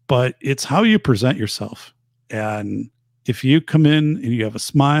 But it's how you present yourself. And if you come in and you have a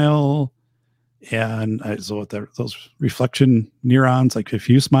smile, and so those reflection neurons, like if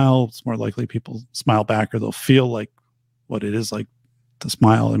you smile, it's more likely people smile back, or they'll feel like what it is like to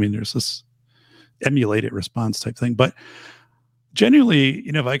smile. I mean, there's this emulated response type thing. But generally,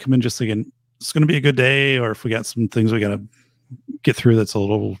 if I come in just thinking it's going to be a good day, or if we got some things we got to get through that's a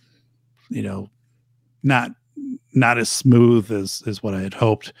little, not as smooth as what I had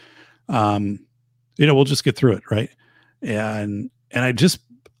hoped, we'll just get through it, right? And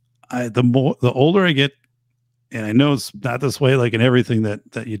the older I get, and I know it's not this way, like in everything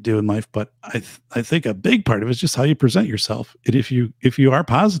that you do in life, but I think a big part of it is just how you present yourself. And if you are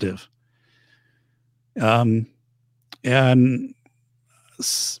positive, and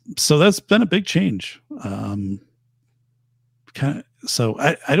so that's been a big change. So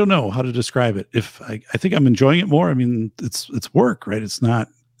I don't know how to describe it. If I think I'm enjoying it more. I mean, it's work, right? It's not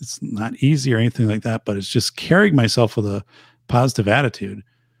easy or anything like that, but it's just carrying myself with a positive attitude.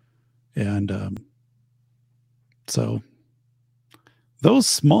 And so those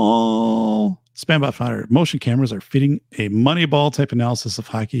small Spambot fodder motion cameras are feeding a Moneyball type analysis of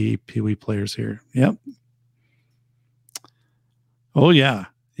hockey Pee-wee players here. Yep. Oh yeah.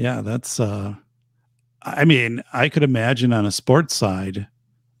 Yeah. That's, I mean, I could imagine on a sports side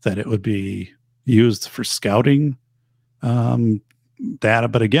that it would be used for scouting data,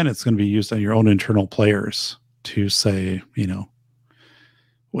 but again, it's going to be used on your own internal players to say,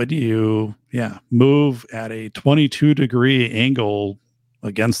 when you move at a 22-degree angle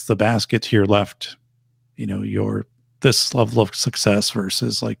against the basket to your left, your this level of success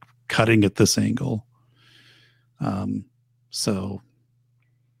versus like cutting at this angle. So,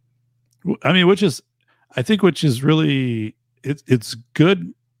 I mean, which is really, it's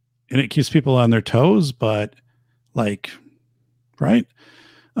good and it keeps people on their toes, but like, right.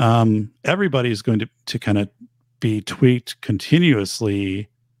 Everybody's going to kind of be tweaked continuously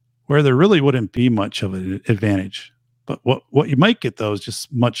where there really wouldn't be much of an advantage. But what you might get though is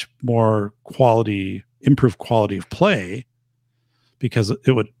just much more improved quality of play, because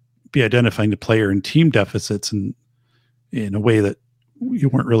it would be identifying the player and team deficits in a way that you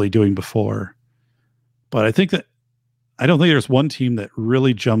weren't really doing before. But I don't think there's one team that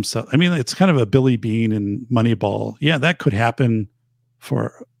really jumps up. I mean, it's kind of a Billy Bean and Moneyball. Yeah, that could happen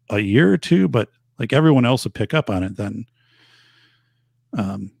for a year or two, but like everyone else would pick up on it then.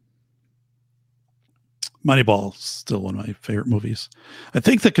 Moneyball is still one of my favorite movies. I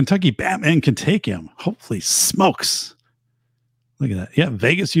think the Kentucky Batman can take him. Hopefully smokes. Look at that. Yeah,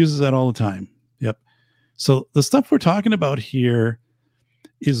 Vegas uses that all the time. Yep. So the stuff we're talking about here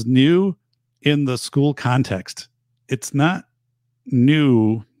is new in the school context. It's not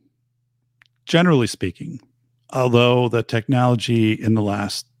new, generally speaking, although the technology in the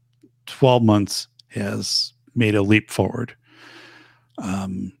last 12 months has made a leap forward.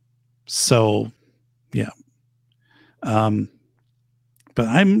 So, yeah. But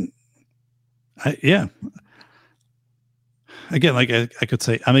again, like I could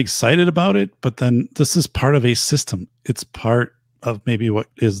say, I'm excited about it, but then this is part of a system. It's part of maybe what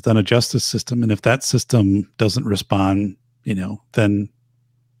is then a justice system. And if that system doesn't respond, then,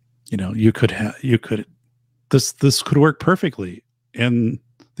 this could work perfectly and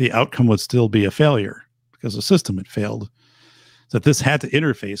the outcome would still be a failure because the system had failed. That this had to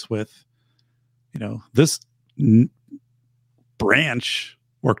interface with, this branch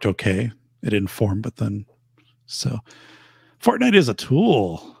worked okay. It informed, but then, so Fortnite is a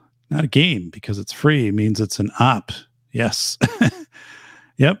tool, not a game, because it's free. It means it's an op. Yes.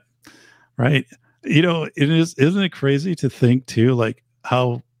 Yep. Right. It is, isn't it crazy to think too, like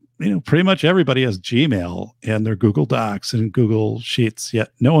how, pretty much everybody has Gmail and their Google Docs and Google Sheets,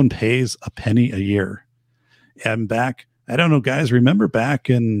 yet no one pays a penny a year. And back I don't know, guys, remember back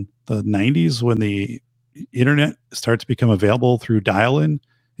in the 90s when the internet started to become available through dial-in,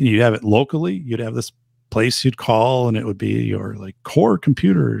 and you'd have it locally? You'd have this place you'd call, and it would be your like core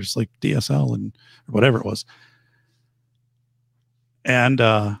computers, like DSL and whatever it was. And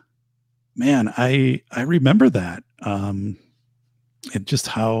man, I remember that. And just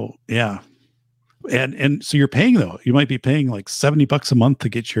how, yeah. And so you're paying, though. You might be paying like $70 a month to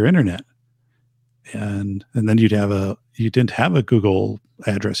get your internet. And then you didn't have a Google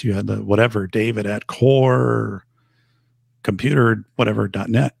address. You had the whatever, David at core computer,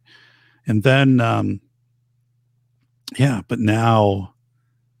 whatever.net. And then, yeah, but now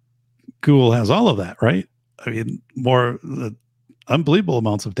Google has all of that, right? I mean, more unbelievable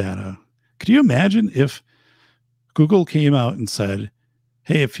amounts of data. Could you imagine if Google came out and said,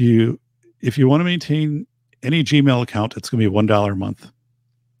 hey, if you want to maintain any Gmail account, it's going to be $1 a month.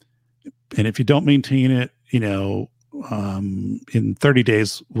 And if you don't maintain it, in 30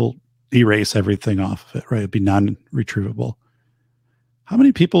 days, we'll erase everything off of it, right? It'd be non-retrievable. How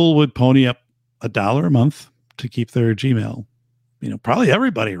many people would pony up $1 a month to keep their Gmail? Probably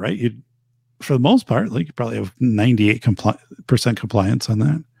everybody, right? You'd, for the most part, like you probably have 98% compliance on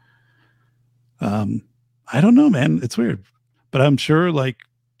that. I don't know, man. It's weird, but I'm sure like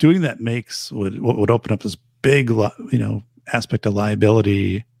doing that would open up this big, aspect of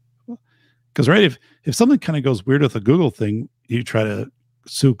liability. Because right, if something kind of goes weird with the Google thing, you try to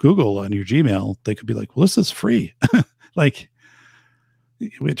sue Google on your Gmail, they could be like, well, this is free. Like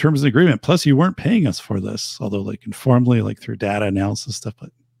in terms of the agreement. Plus you weren't paying us for this, although like informally, like through data analysis stuff,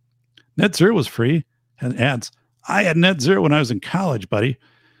 but Net Zero was free and ads. I had Net Zero when I was in college, buddy.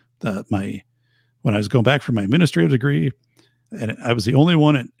 When I was going back for my administrative degree, and I was the only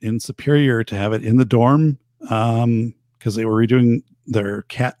one in Superior to have it in the dorm because they were redoing their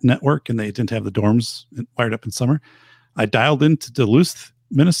CAT network and they didn't have the dorms wired up in summer. I dialed into Duluth,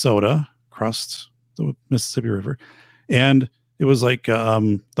 Minnesota, across the Mississippi River, and it was like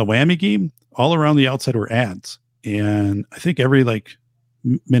the whammy game. All around the outside were ads, and I think every like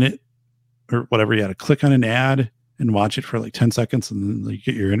minute or whatever, you had to click on an ad and watch it for like 10 seconds and then you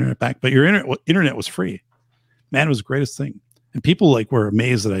get your internet back. But your internet was free. Man, it was the greatest thing. And people like were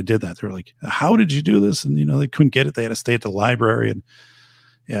amazed that I did that. They were like, how did you do this? And, they couldn't get it. They had to stay at the library.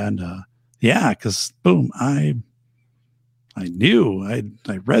 And yeah, because boom, I knew, I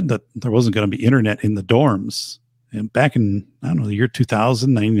read that there wasn't going to be internet in the dorms. And back in, I don't know, the year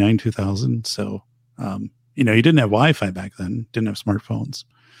 2000, 99, 2000. So, you didn't have Wi-Fi back then, didn't have smartphones.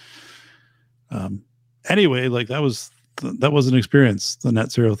 Anyway, like that was an experience, the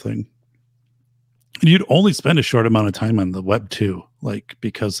Net Zero thing. And you'd only spend a short amount of time on the web too, like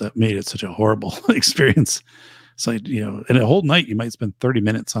because that made it such a horrible experience. So, in a whole night, you might spend 30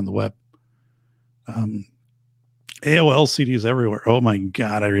 minutes on the web. AOL CDs everywhere. Oh my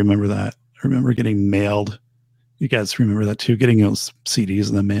God, I remember that. I remember getting mailed. You guys remember that too, getting those CDs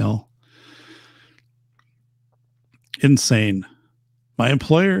in the mail. Insane. My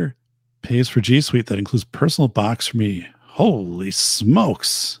employer pays for G Suite that includes personal box for me. Holy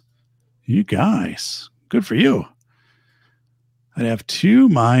smokes. You guys, good for you. I'd have 2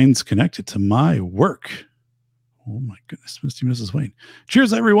 minds connected to my work. Oh my goodness, Mrs. Wayne.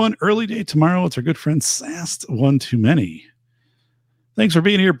 Cheers, everyone. Early day tomorrow. It's our good friend Sast One Too Many. Thanks for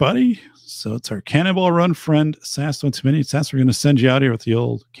being here, buddy. So it's our Cannonball Run friend, Sast One Too Many. Sast, we're going to send you out here with the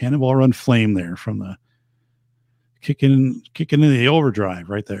old Cannonball Run flame there from the kicking in the overdrive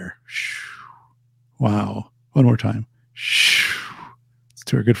right there. Wow. One more time. It's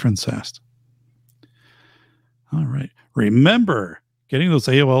to our good friend Sast. All right. Remember getting those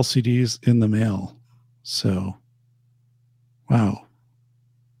AOL CDs in the mail. So, wow.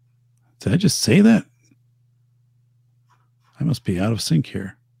 Did I just say that? I must be out of sync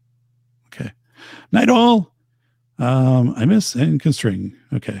here. Okay. Night all. I miss and constring.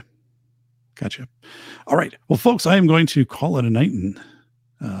 Okay. Gotcha. All right. Well, folks, I am going to call it a night and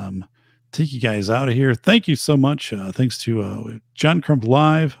take you guys out of here. Thank you so much. Thanks to John Crump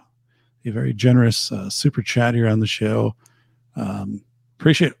Live, a very generous super chat here on the show.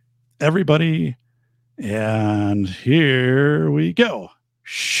 Appreciate everybody. And here we go.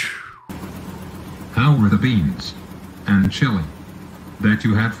 How were the beans and chili that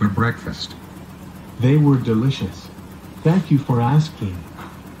you had for breakfast? They were delicious. Thank you for asking.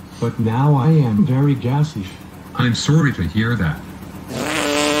 But now I am very gassy. I'm sorry to hear that.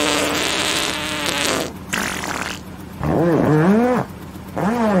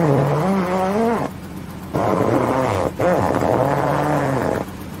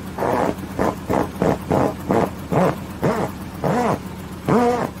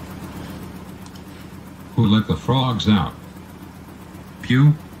 Who let the frogs bugs out.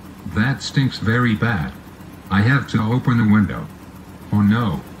 Phew, that stinks very bad. I have to open the window. Oh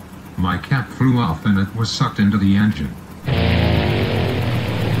no. My cap flew off and it was sucked into the engine.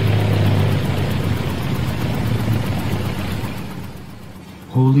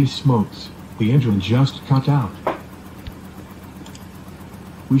 Holy smokes, the engine just cut out.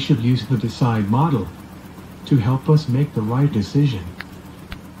 We should use the Decide model to help us make the right decision.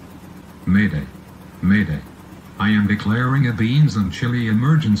 Mayday. Mayday. I am declaring a beans and chili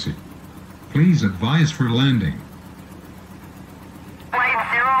emergency. Please advise for landing. Flight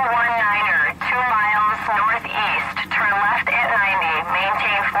 019er, 2 miles northeast. Turn left at 90.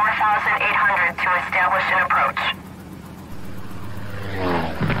 Maintain 4,800 to establish an approach.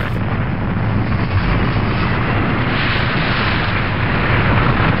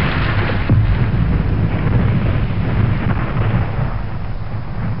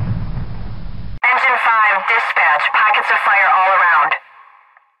 Engine 5, dispatch. Pockets of fire all around.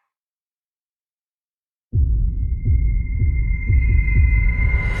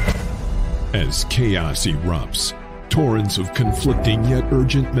 As chaos erupts, torrents of conflicting yet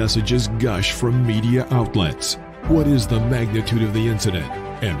urgent messages gush from media outlets. What is the magnitude of the incident,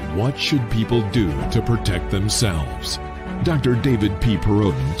 and what should people do to protect themselves? Dr. David P.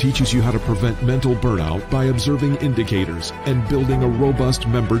 Perodin teaches you how to prevent mental burnout by observing indicators and building a robust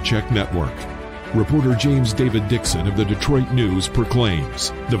member check network. Reporter James David Dixon of the Detroit News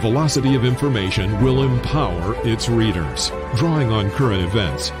proclaims, the velocity of information will empower its readers. Drawing on current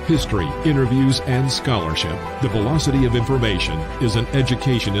events, history, interviews, and scholarship, the velocity of information is an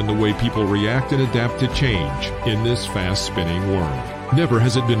education in the way people react and adapt to change in this fast-spinning world. Never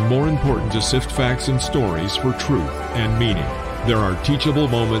has it been more important to sift facts and stories for truth and meaning. There are teachable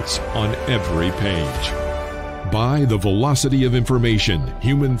moments on every page. Buy The Velocity of Information,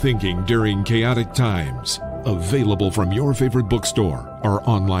 Human Thinking During Chaotic Times. Available from your favorite bookstore or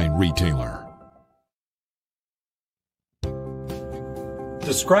online retailer.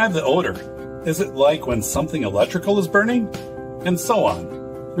 Describe the odor. Is it like when something electrical is burning? And so on.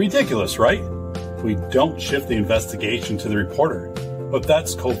 Ridiculous, right? We don't shift the investigation to the reporter. But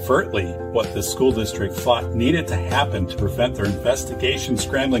that's covertly what the school district thought needed to happen to prevent their investigation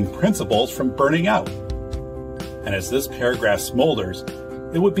scrambling principals from burning out. And as this paragraph smolders,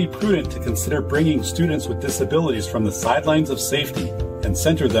 it would be prudent to consider bringing students with disabilities from the sidelines of safety and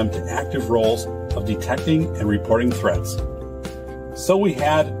center them to active roles of detecting and reporting threats. So we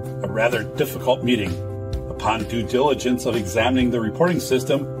had a rather difficult meeting. Upon due diligence of examining the reporting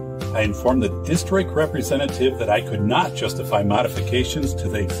system, I informed the district representative that I could not justify modifications to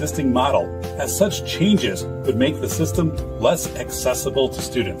the existing model, as such changes would make the system less accessible to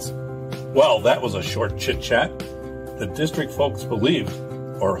students. Well, that was a short chit-chat. The district folks believed,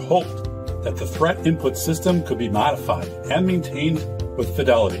 or hoped, that the threat input system could be modified and maintained with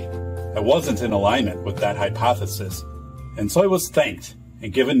fidelity. I wasn't in alignment with that hypothesis, and so I was thanked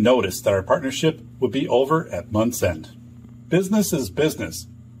and given notice that our partnership would be over at month's end. Business is business,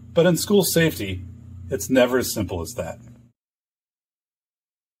 but in school safety, it's never as simple as that.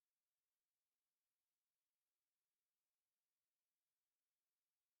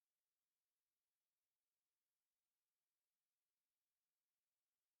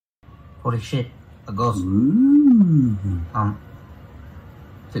 Holy shit, a ghost. Ooh.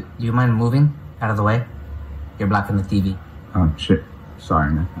 Do you mind moving out of the way? You're blocking the TV. Oh, shit.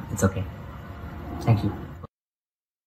 Sorry, man. It's okay. Thank you.